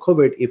with long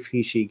COVID if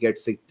he, she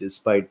gets sick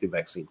despite the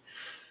vaccine?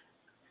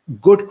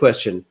 Good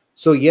question.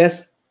 So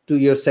yes, to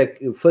your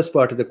first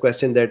part of the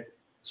question, that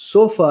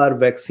so far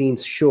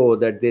vaccines show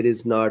that there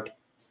is not,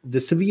 the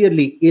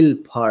severely ill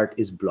part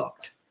is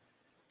blocked.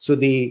 So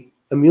the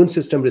immune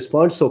system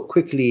responds so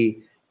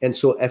quickly and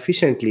so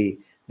efficiently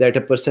that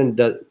a person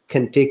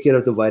can take care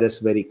of the virus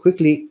very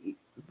quickly.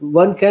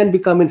 One can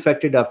become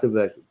infected after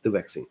the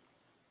vaccine.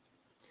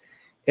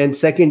 And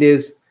second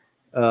is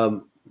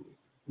the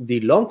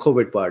long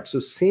COVID part. So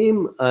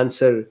same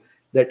answer,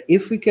 that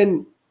if we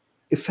can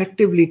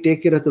effectively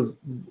take care of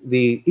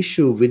the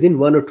issue within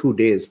 1 or 2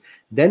 days,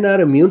 then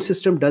our immune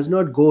system does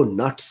not go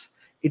nuts.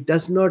 It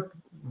does not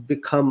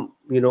become,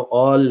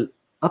 all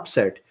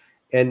upset,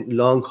 and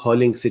long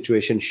hauling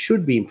situation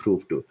should be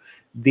improved too.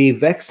 The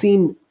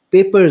vaccine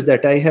papers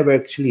that I have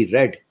actually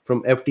read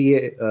from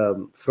FDA,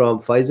 from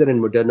Pfizer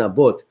and Moderna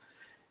both,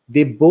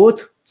 they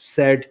both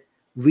said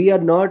we are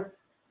not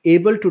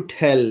able to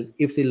tell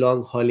if the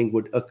long hauling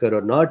would occur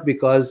or not,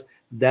 because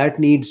that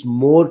needs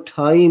more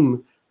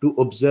time to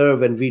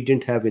observe, and we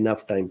didn't have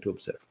enough time to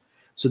observe.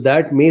 So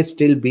that may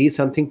still be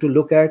something to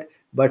look at,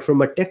 but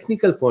from a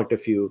technical point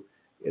of view,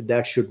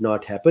 that should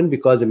not happen,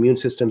 because immune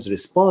system's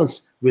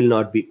response will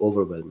not be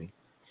overwhelming.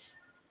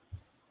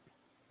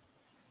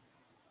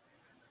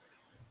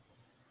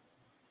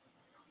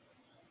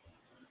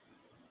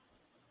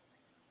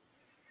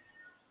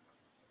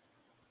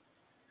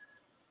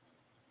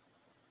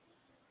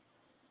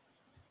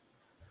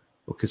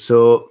 Okay,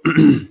 so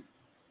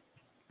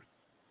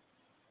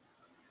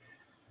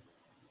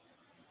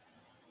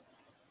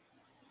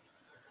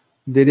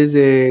there is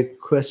a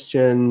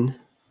question.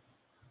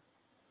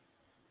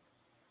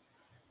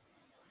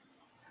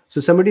 So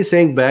somebody is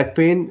saying back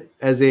pain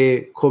as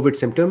a COVID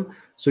symptom.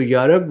 So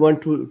Yarab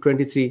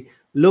 123,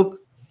 look,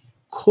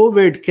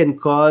 COVID can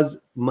cause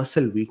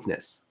muscle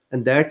weakness,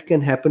 and that can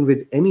happen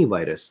with any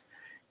virus.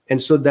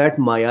 And so that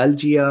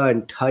myalgia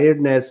and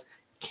tiredness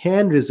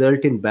can result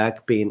in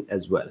back pain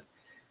as well.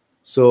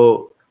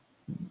 So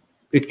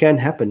it can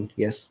happen,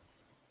 yes.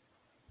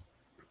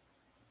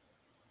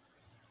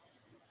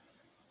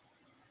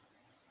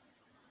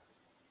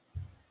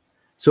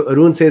 So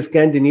Arun says,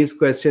 can Denise's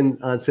question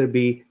answer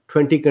be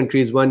 20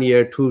 countries, 1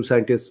 year, 2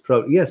 scientists?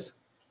 Yes,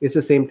 it's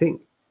the same thing,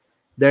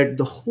 that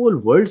the whole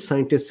world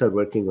scientists are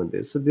working on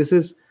this. So this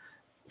is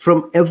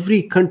from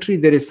every country,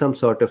 there is some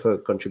sort of a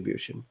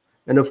contribution.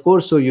 And of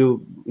course, so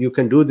you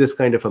can do this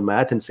kind of a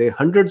math and say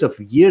hundreds of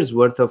years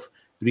worth of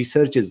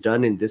research is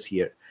done in this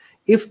year.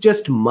 If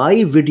just my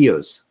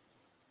videos,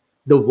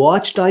 the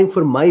watch time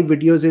for my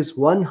videos is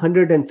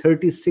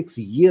 136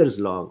 years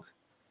long.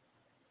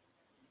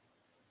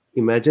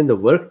 Imagine the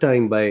work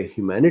time by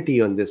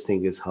humanity on this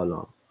thing is how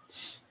long.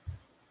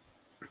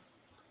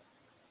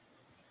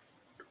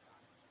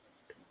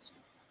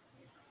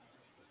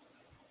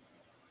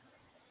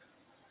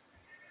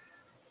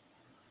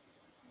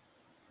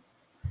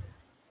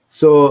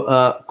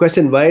 So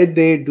question, why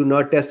they do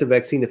not test the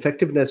vaccine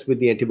effectiveness with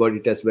the antibody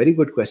test? Very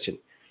good question.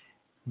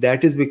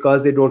 That is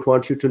because they don't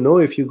want you to know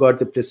if you got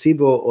the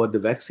placebo or the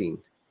vaccine.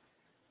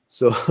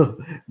 So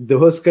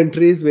those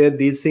countries where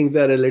these things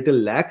are a little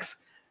lax,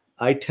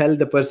 I tell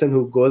the person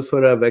who goes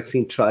for a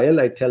vaccine trial,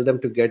 I tell them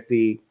to get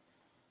the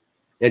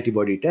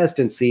antibody test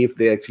and see if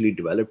they actually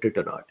developed it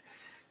or not.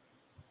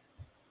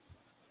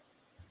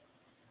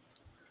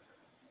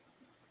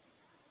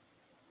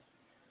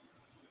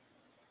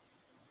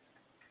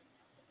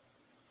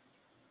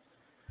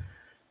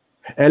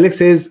 Alex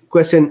says,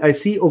 question, I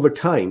see over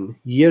time,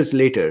 years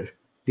later,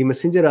 the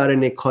messenger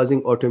RNA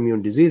causing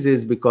autoimmune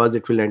diseases because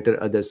it will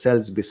enter other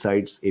cells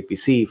besides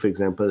APC, for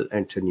example,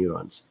 enter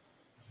neurons.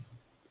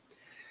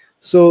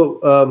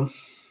 So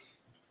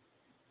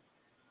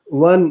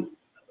one,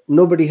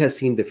 nobody has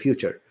seen the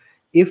future.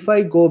 If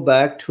I go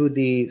back to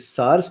the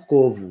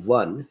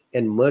SARS-CoV-1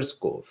 and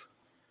MERS-CoV,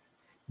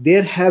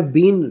 there have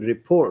been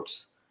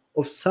reports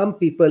of some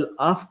people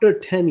after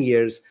 10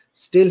 years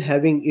still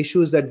having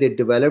issues, that they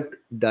developed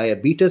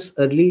diabetes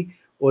early,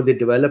 or they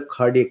developed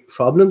cardiac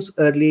problems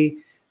early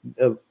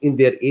in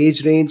their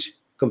age range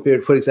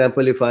compared. For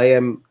example, if I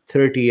am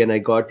 30 and I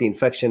got the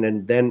infection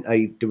and then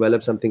I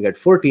develop something at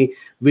 40,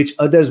 which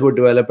others would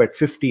develop at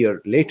 50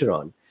 or later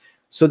on.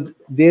 So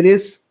there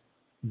is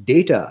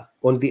data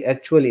on the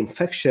actual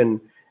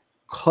infection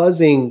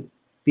causing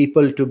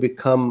people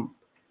to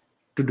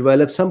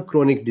develop some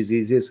chronic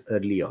diseases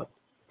early on.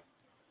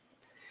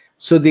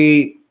 So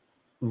the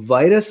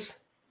virus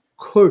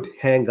could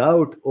hang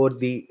out, or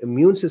the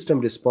immune system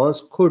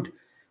response could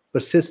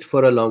persist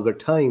for a longer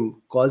time,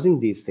 causing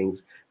these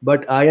things.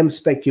 But I am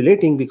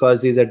speculating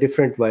because these are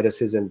different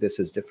viruses and this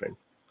is different.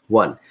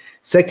 One.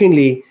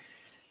 Secondly,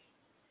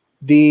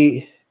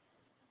 the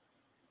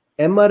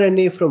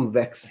mRNA from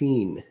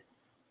vaccine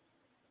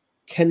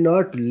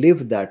cannot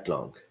live that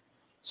long.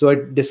 So I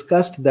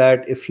discussed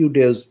that a few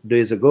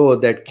days ago,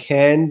 that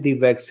can the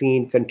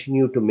vaccine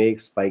continue to make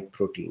spike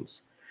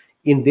proteins?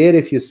 In there,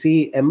 if you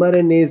see,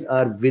 mRNAs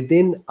are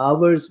within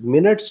hours,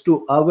 minutes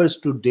to hours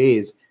to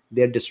days,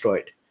 they're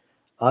destroyed.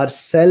 Our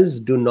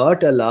cells do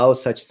not allow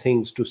such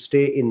things to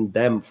stay in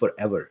them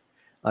forever.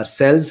 Our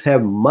cells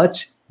have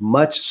much,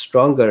 much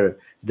stronger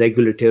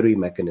regulatory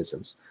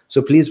mechanisms.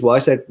 So please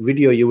watch that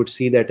video. You would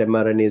see that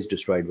mRNA is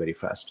destroyed very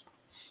fast.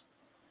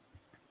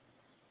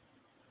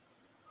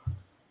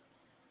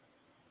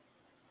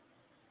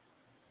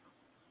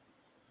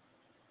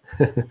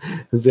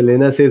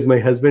 Zelena says, my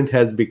husband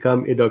has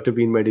become a Dr.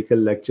 Bean medical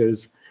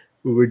lectures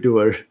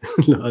viewer.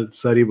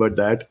 Sorry about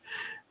that.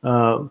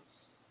 Rukhir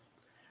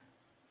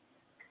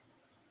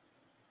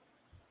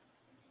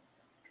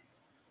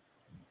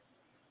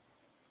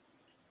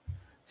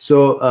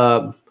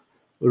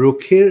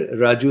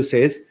Raju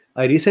says,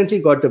 I recently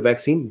got the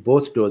vaccine,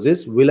 both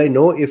doses. Will I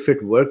know if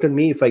it worked on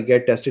me if I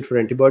get tested for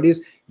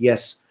antibodies?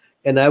 Yes.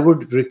 And I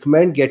would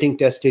recommend getting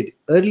tested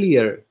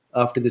earlier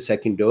after the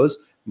second dose,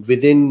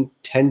 within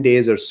 10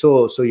 days or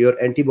so, so your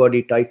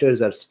antibody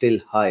titers are still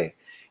high.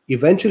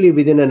 Eventually,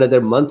 within another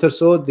month or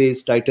so,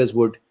 these titers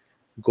would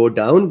go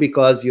down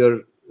because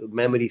your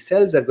memory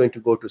cells are going to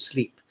go to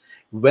sleep.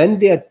 When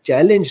they are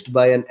challenged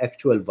by an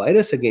actual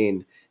virus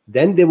again,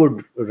 then they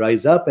would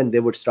rise up and they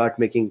would start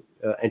making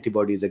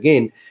antibodies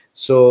again.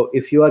 So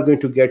if you are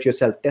going to get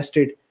yourself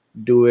tested,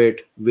 do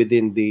it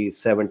within the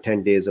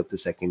 7-10 days of the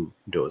second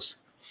dose.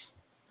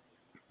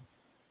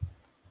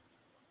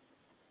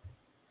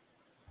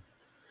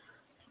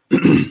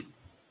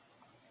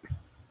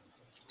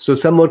 So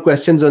some more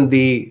questions on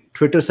the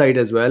Twitter side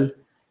as well.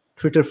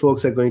 Twitter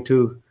folks are going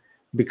to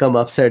become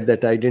upset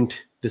that I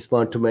didn't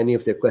respond to many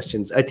of their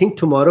questions. I think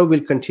tomorrow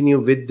we'll continue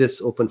with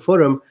this open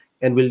forum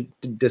and we'll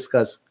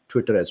discuss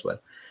Twitter as well.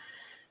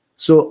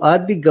 So are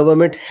the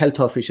government health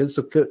officials,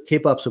 so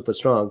K-pop super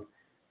strong,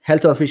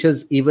 health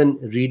officials even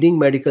reading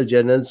medical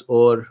journals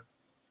or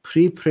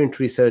preprint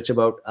research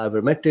about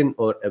ivermectin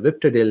or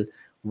aviptadil?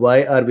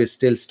 Why are we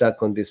still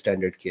stuck on the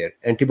standard care,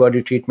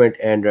 antibody treatment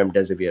and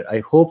remdesivir? I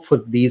hope for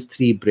these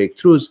three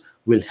breakthroughs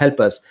will help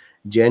us.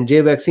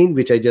 J&J vaccine,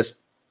 which I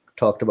just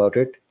talked about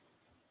it,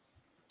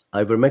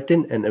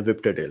 ivermectin and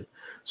aviptadil.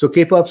 So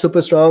K-pop super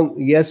strong,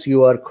 yes,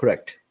 you are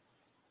correct.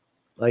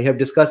 I have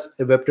discussed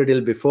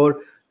aviptadil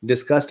before,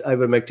 discussed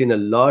ivermectin a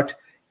lot,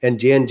 and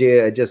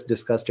J&J, I just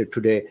discussed it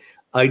today.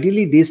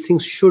 Ideally, these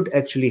things should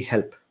actually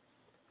help.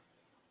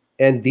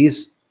 And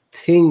these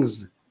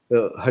things,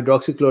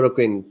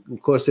 hydroxychloroquine,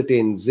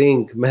 quercetin,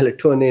 zinc,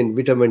 melatonin,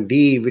 vitamin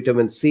D,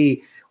 vitamin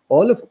C,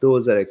 all of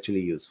those are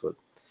actually useful.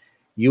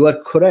 You are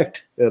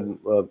correct.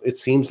 It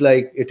seems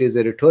like it is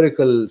a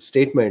rhetorical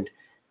statement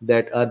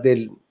that are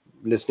they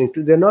listening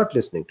to? They're not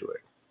listening to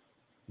it.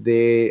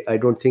 I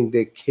don't think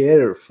they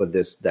care for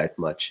this that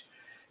much.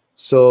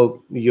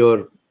 So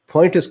your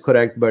point is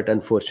correct, but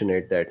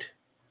unfortunate that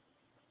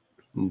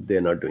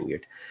they're not doing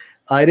it.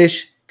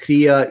 Irish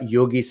Kriya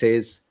Yogi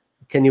says,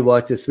 can you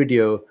watch this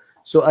video?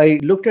 So I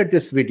looked at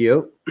this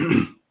video.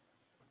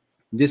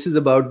 This is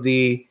about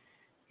the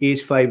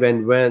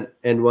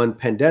H5N1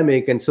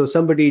 pandemic. And so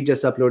somebody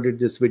just uploaded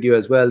this video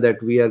as well,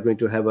 that we are going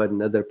to have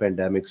another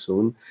pandemic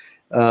soon.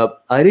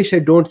 Irish, I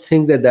don't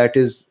think that that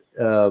is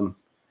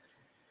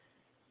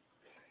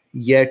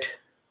yet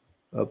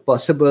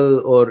possible,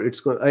 or it's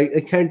going.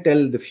 I can't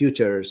tell the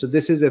future. So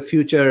this is a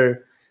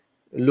future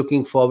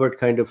looking forward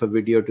kind of a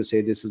video to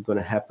say this is going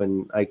to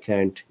happen. I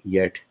can't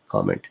yet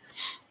comment.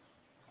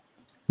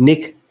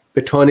 Nick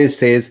Petonis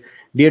says,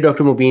 dear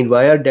Dr. Mubin,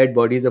 why are dead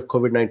bodies of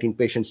COVID-19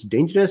 patients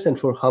dangerous, and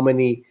for how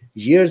many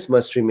years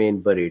must remain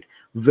buried?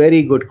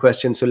 Very good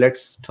question. So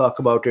let's talk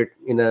about it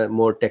in a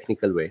more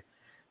technical way.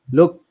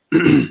 Look,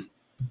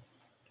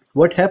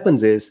 what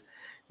happens is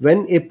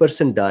when a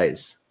person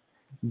dies,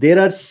 there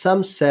are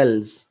some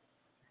cells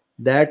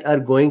that are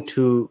going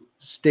to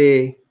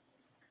stay.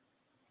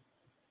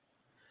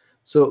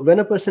 So when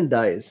a person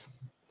dies,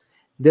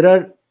 there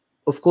are,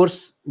 of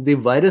course, the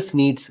virus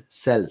needs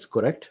cells,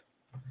 correct?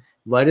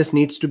 Virus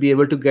needs to be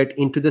able to get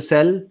into the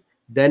cell.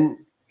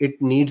 Then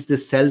it needs the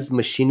cell's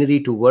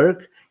machinery to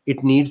work.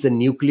 It needs the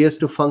nucleus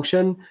to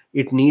function.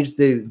 It needs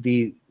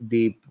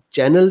the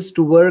channels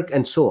to work,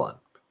 and so on.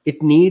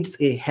 It needs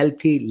a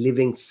healthy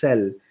living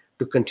cell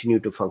to continue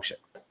to function.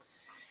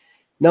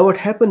 Now, what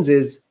happens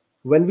is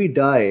when we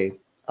die,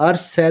 our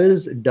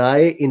cells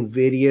die in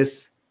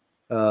various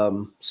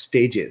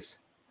stages.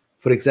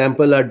 For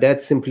example, our death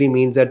simply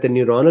means that the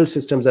neuronal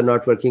systems are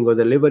not working, or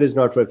the liver is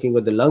not working,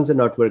 or the lungs are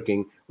not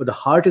working, or the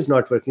heart is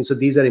not working. So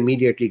these are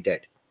immediately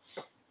dead.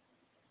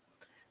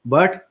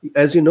 But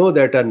as you know,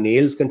 that our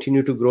nails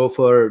continue to grow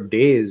for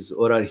days,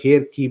 or our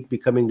hair keep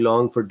becoming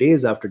long for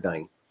days after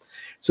dying.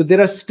 So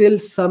there are still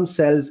some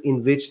cells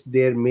in which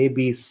there may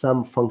be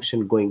some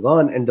function going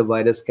on, and the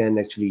virus can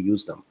actually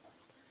use them.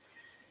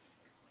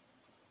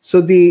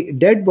 So the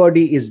dead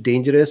body is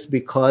dangerous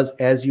because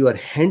as you are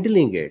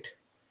handling it,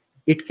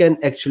 it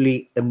can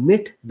actually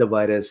emit the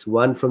virus,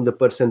 one from the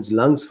person's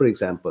lungs, for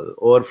example,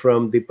 or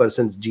from the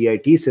person's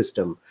GIT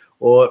system,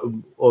 or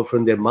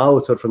from their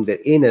mouth, or from their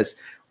anus,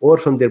 or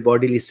from their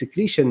bodily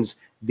secretions.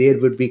 There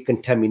would be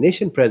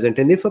contamination present.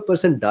 And if a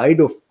person died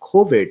of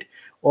COVID,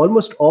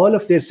 almost all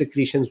of their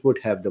secretions would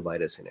have the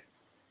virus in it.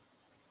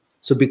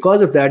 So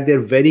because of that, they're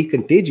very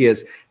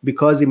contagious,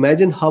 because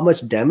imagine how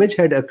much damage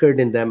had occurred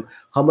in them,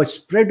 how much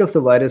spread of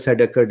the virus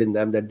had occurred in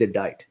them, that they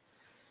died.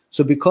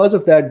 So because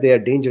of that, they are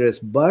dangerous.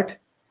 But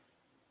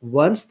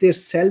once their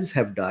cells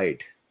have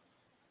died,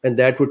 and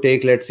that would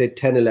take, let's say,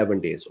 10,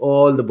 11 days,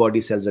 all the body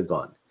cells are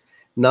gone.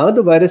 Now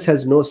the virus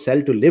has no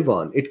cell to live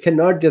on. It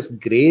cannot just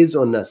graze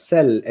on a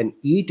cell and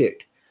eat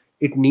it.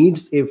 It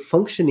needs a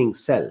functioning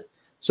cell.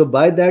 So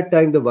by that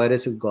time, the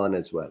virus is gone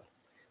as well.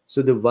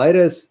 So the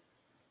virus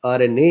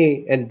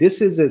RNA, and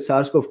this is a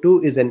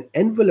SARS-CoV-2 is an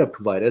enveloped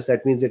virus.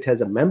 That means it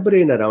has a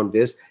membrane around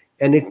this,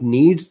 and it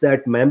needs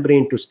that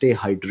membrane to stay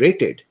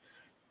hydrated,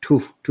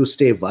 to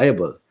stay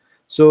viable.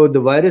 So the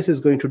virus is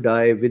going to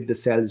die with the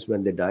cells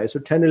when they die. So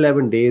 10,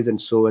 11 days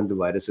and so, and the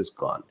virus is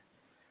gone.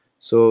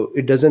 So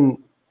it doesn't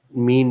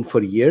mean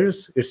for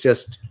years. It's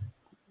just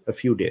a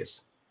few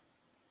days.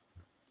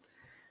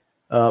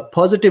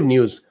 Positive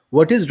news.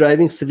 What is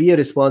driving severe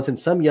response in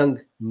some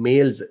young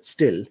males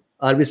still?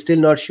 Are we still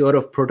not sure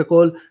of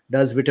protocol?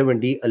 Does vitamin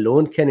D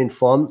alone can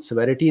inform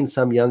severity in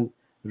some young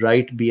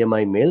right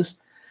BMI males?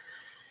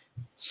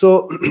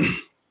 So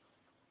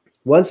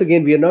once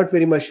again, we are not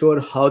very much sure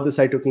how the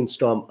cytokine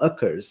storm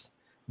occurs,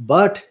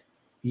 but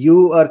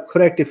you are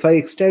correct. If I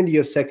extend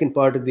your second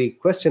part of the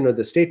question or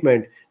the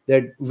statement,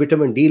 that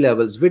vitamin D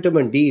levels,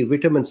 vitamin D,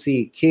 vitamin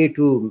C,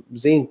 K2,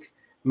 zinc,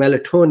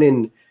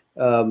 melatonin,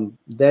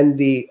 then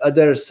the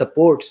other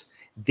supports,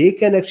 they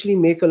can actually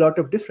make a lot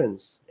of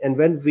difference. And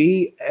when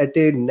we at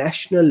a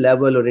national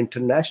level or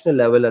international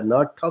level are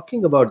not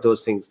talking about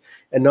those things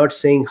and not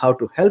saying how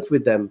to help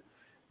with them,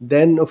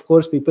 then of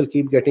course people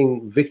keep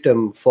getting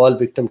fall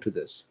victim to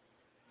this.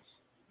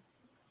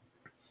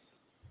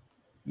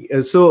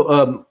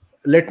 So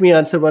let me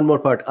answer one more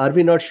part. Are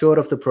we not sure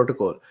of the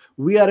protocol?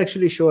 We are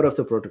actually sure of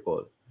the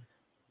protocol.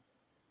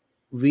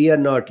 We are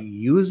not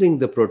using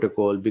the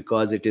protocol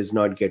because it is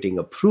not getting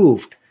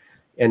approved.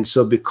 And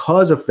so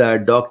because of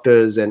that,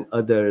 doctors and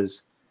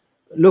others,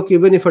 look,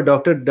 even if a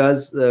doctor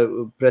does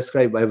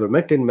prescribe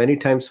ivermectin, many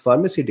times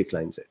pharmacy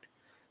declines it.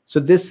 So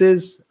this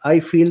is, I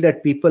feel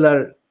that people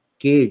are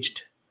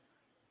caged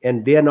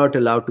and they are not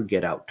allowed to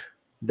get out.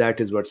 That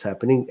is what's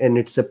happening. And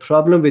it's a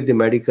problem with the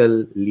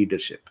medical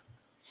leadership.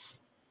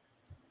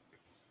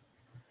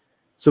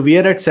 So we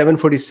are at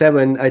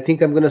 7:47. I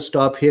think I'm going to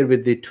stop here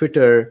with the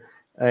Twitter.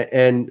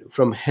 And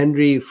from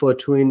Henry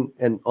Fortuin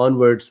and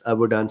onwards, I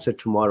would answer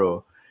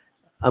tomorrow.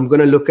 I'm going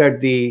to look at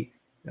the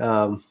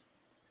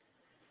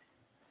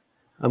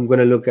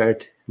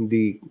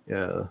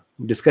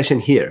discussion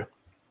here.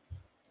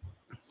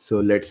 So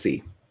let's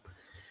see.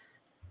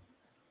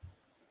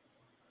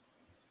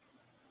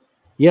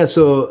 Yeah,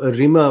 so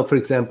Rima, for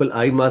example,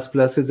 iMask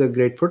Plus is a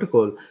great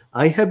protocol.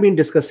 I have been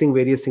discussing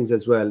various things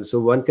as well. So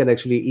one can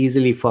actually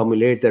easily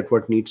formulate that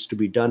what needs to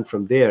be done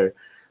from there.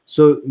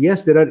 So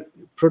yes, there are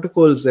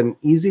protocols and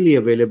easily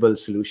available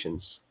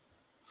solutions.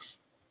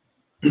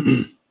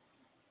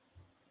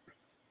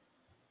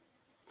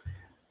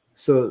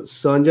 So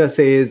Sonja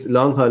says,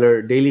 long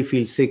hauler, daily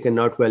feel sick and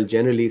not well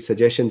generally,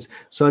 suggestions.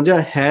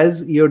 Sonja,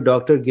 has your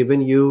doctor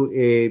given you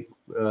a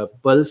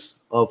pulse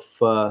of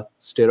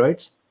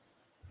steroids?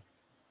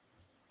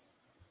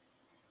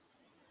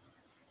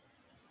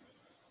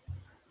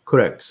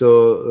 Correct.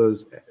 So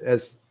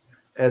as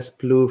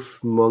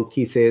Plouf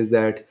Monkey says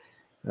that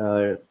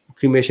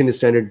cremation is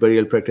standard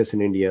burial practice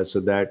in India, so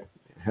that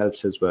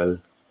helps as well.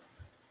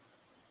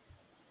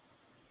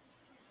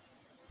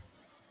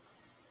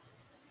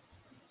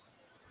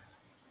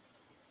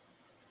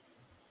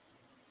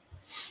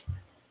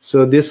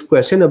 So this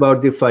question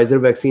about the Pfizer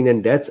vaccine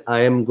and deaths,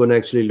 I am going to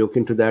actually look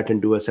into that and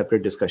do a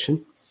separate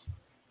discussion.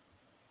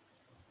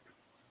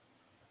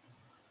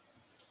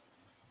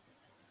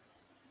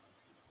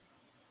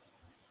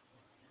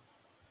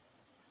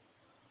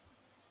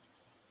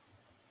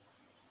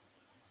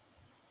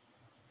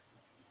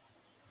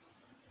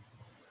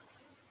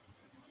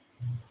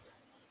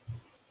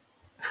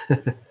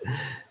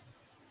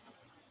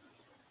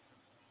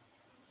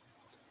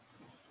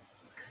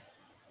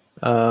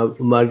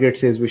 Margaret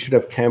says we should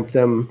have camped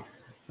them.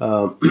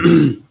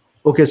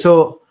 Okay,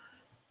 so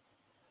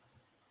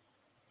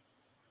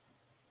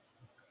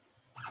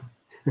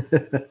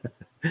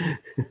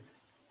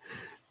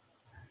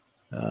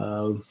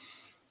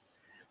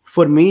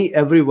for me,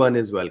 everyone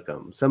is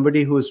welcome.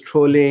 Somebody who's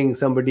trolling,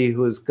 somebody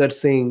who's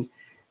cursing,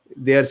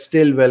 they are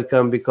still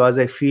welcome, because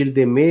I feel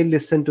they may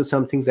listen to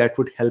something that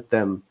would help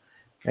them.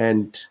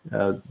 And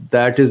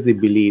that is the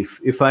belief.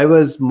 If I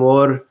was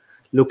more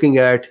looking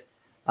at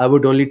I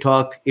would only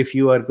talk if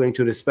you are going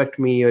to respect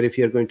me, or if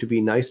you're going to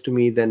be nice to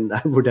me, then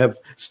I would have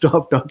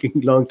stopped talking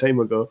long time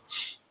ago.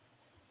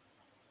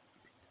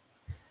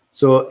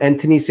 So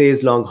Anthony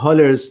says, long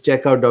haulers,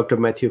 check out Dr.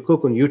 Matthew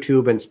Cook on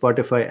YouTube and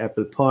Spotify,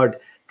 Apple Pod,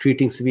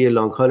 treating severe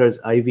long haulers,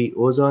 IV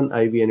ozone,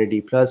 IV NAD+,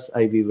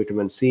 IV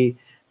vitamin C,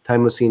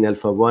 thymosin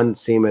alpha-1,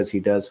 same as he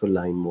does for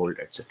Lyme mold,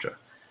 etc.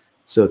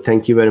 So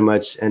thank you very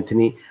much,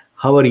 Anthony.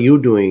 How are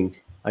you doing?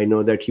 I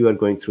know that you are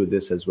going through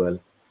this as well.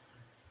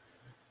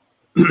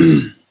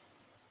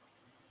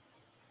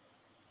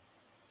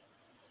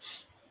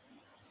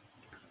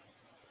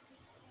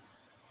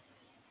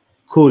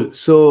 Cool.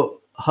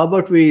 So how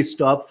about we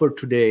stop for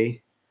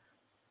today?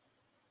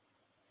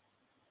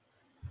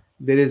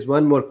 There is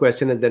one more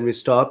question and then we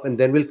stop, and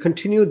then we'll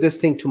continue this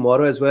thing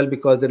tomorrow as well,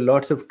 because there are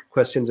lots of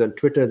questions on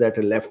Twitter that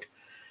are left.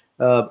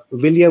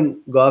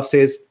 William Goff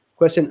says,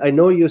 question, I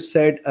know you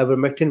said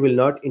ivermectin will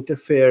not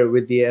interfere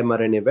with the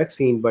mRNA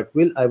vaccine, but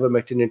will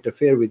ivermectin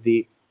interfere with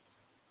the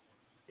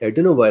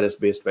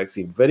adenovirus-based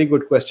vaccine? Very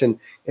good question.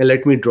 And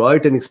let me draw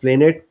it and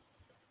explain it.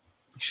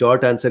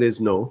 Short answer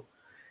is no.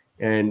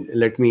 And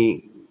let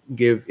me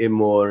give a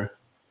more,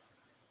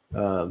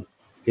 a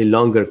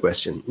longer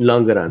question,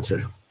 longer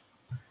answer.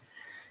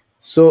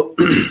 So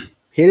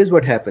here is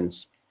what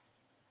happens.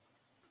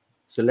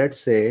 So let's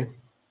say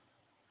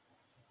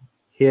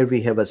here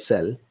we have a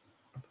cell,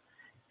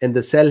 and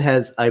the cell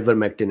has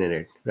ivermectin in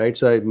it, right?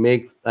 So I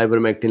make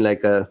ivermectin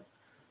like a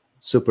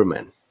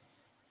Superman.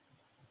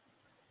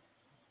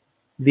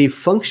 The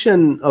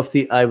function of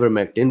the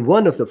ivermectin,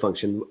 one of the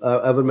function,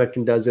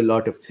 ivermectin does a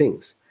lot of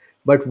things,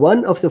 but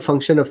one of the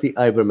function of the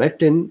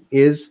ivermectin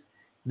is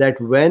that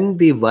when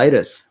the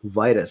virus,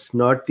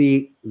 not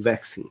the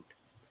vaccine,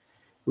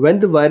 when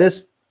the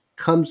virus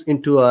comes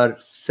into our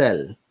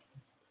cell,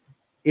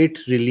 it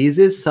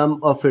releases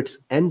some of its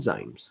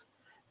enzymes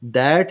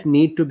that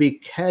need to be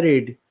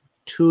carried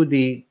to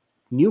the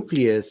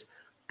nucleus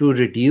to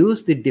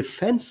reduce the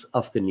defense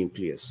of the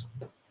nucleus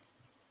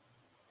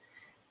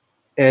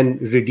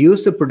and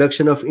reduce the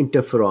production of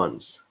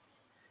interferons.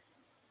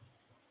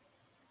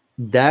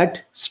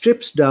 That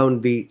strips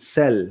down the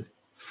cell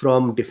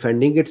from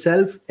defending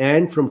itself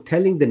and from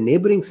telling the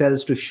neighboring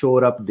cells to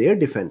shore up their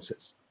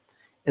defenses.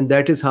 And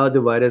that is how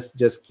the virus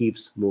just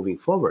keeps moving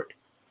forward.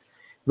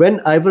 When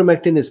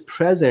ivermectin is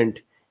present,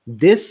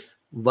 this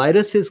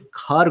virus's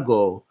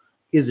cargo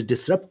is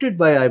disrupted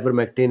by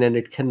ivermectin and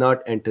it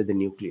cannot enter the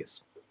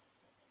nucleus.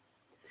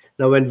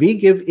 Now, when we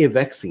give a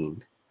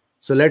vaccine,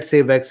 so let's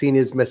say vaccine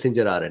is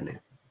messenger RNA,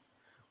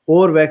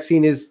 or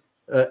vaccine is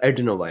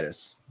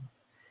adenovirus.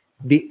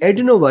 The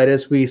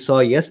adenovirus we saw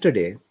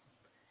yesterday,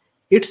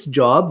 its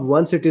job,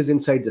 once it is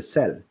inside the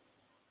cell,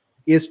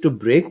 is to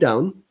break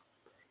down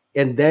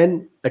and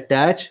then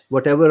attach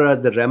whatever are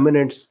the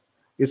remnants.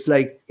 It's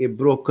like a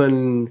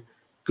broken,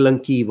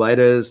 clunky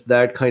virus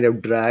that kind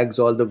of drags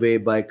all the way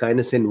by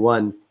kinesin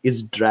 1,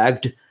 is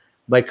dragged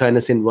by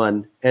kinesin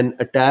 1 and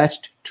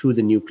attached to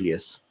the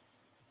nucleus,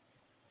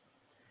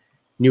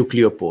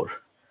 nucleopore.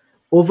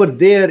 Over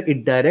there,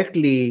 it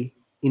directly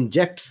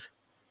injects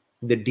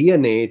the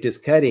DNA it is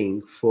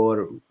carrying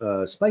for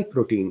spike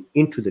protein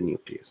into the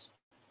nucleus.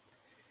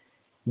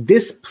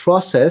 This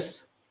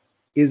process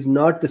is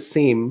not the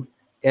same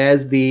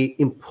as the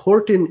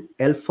important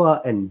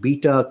alpha and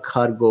beta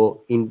cargo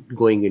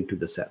going into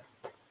the cell.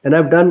 And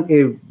I've done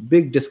a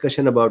big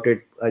discussion about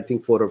it, I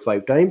think 4 or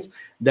 5 times.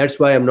 That's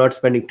why I'm not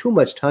spending too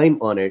much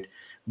time on it.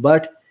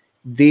 But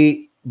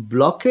the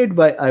blockade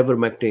by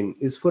ivermectin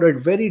is for a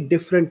very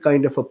different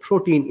kind of a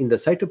protein in the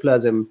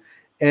cytoplasm,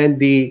 and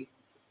the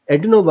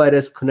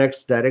adenovirus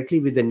connects directly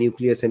with the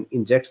nucleus and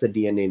injects the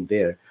DNA in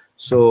there.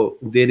 So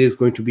there is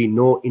going to be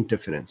no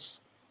interference.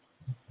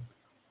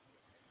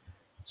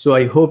 So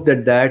I hope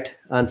that that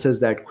answers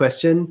that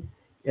question.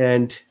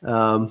 And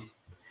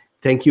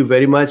thank you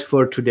very much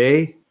for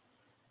today.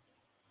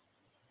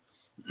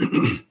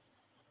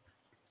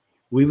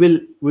 We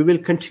will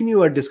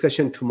continue our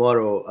discussion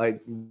tomorrow.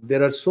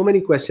 There are so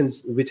many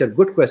questions which are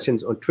good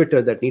questions on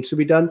Twitter that needs to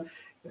be done.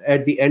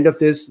 At the end of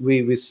this,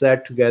 we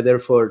sat together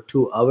for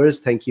 2 hours.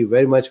 Thank you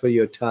very much for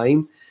your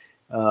time.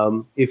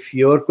 If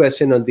your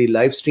question on the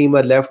live stream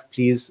are left,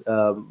 please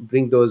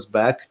bring those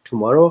back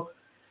tomorrow.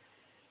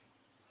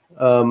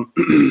 So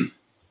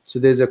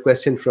there's a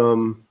question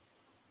from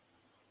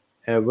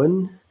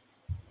Evan.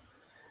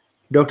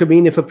 Dr.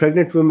 Bean, if a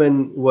pregnant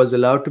woman was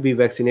allowed to be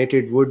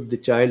vaccinated, would the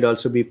child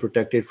also be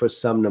protected for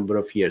some number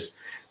of years?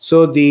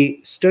 So the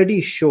study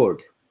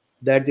showed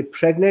that the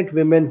pregnant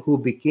women who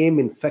became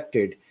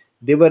infected,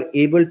 they were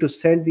able to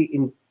send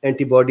the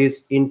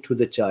antibodies into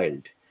the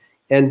child.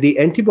 And the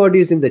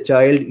antibodies in the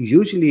child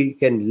usually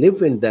can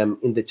live in them,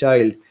 in the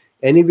child,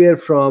 anywhere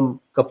from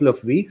a couple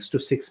of weeks to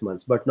 6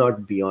 months, but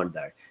not beyond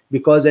that,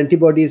 because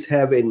antibodies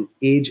have an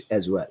age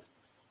as well.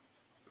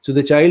 So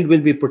the child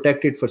will be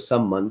protected for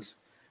some months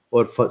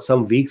or for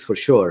some weeks for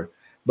sure,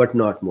 but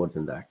not more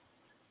than that.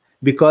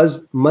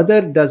 Because mother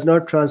does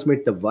not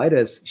transmit the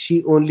virus,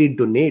 she only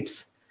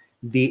donates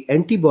the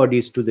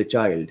antibodies to the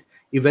child.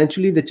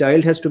 eventually the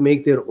child has to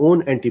make their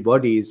own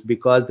antibodies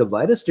because the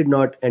virus did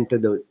not enter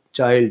the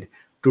child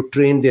to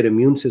train their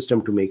immune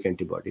system to make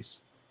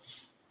antibodies.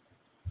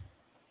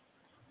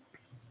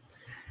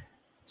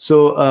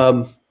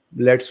 So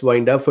let's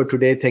wind up for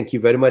today. Thank you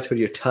very much for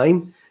your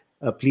time.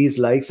 Please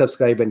like,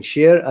 subscribe, and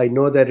share. I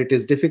know that it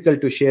is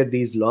difficult to share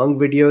these long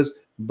videos,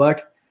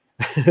 but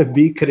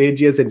be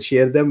courageous and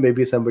share them.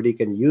 Maybe somebody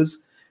can use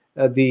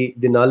the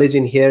knowledge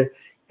in here.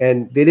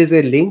 And there is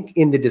a link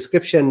in the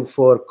description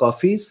for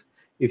coffees.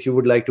 If you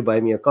would like to buy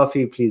me a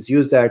coffee, please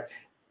use that.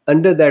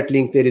 Under that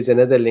link, there is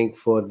another link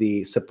for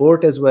the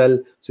support as well.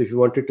 So if you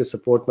wanted to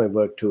support my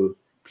work too,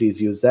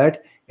 please use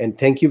that. And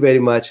thank you very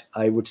much.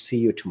 I would see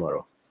you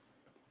tomorrow.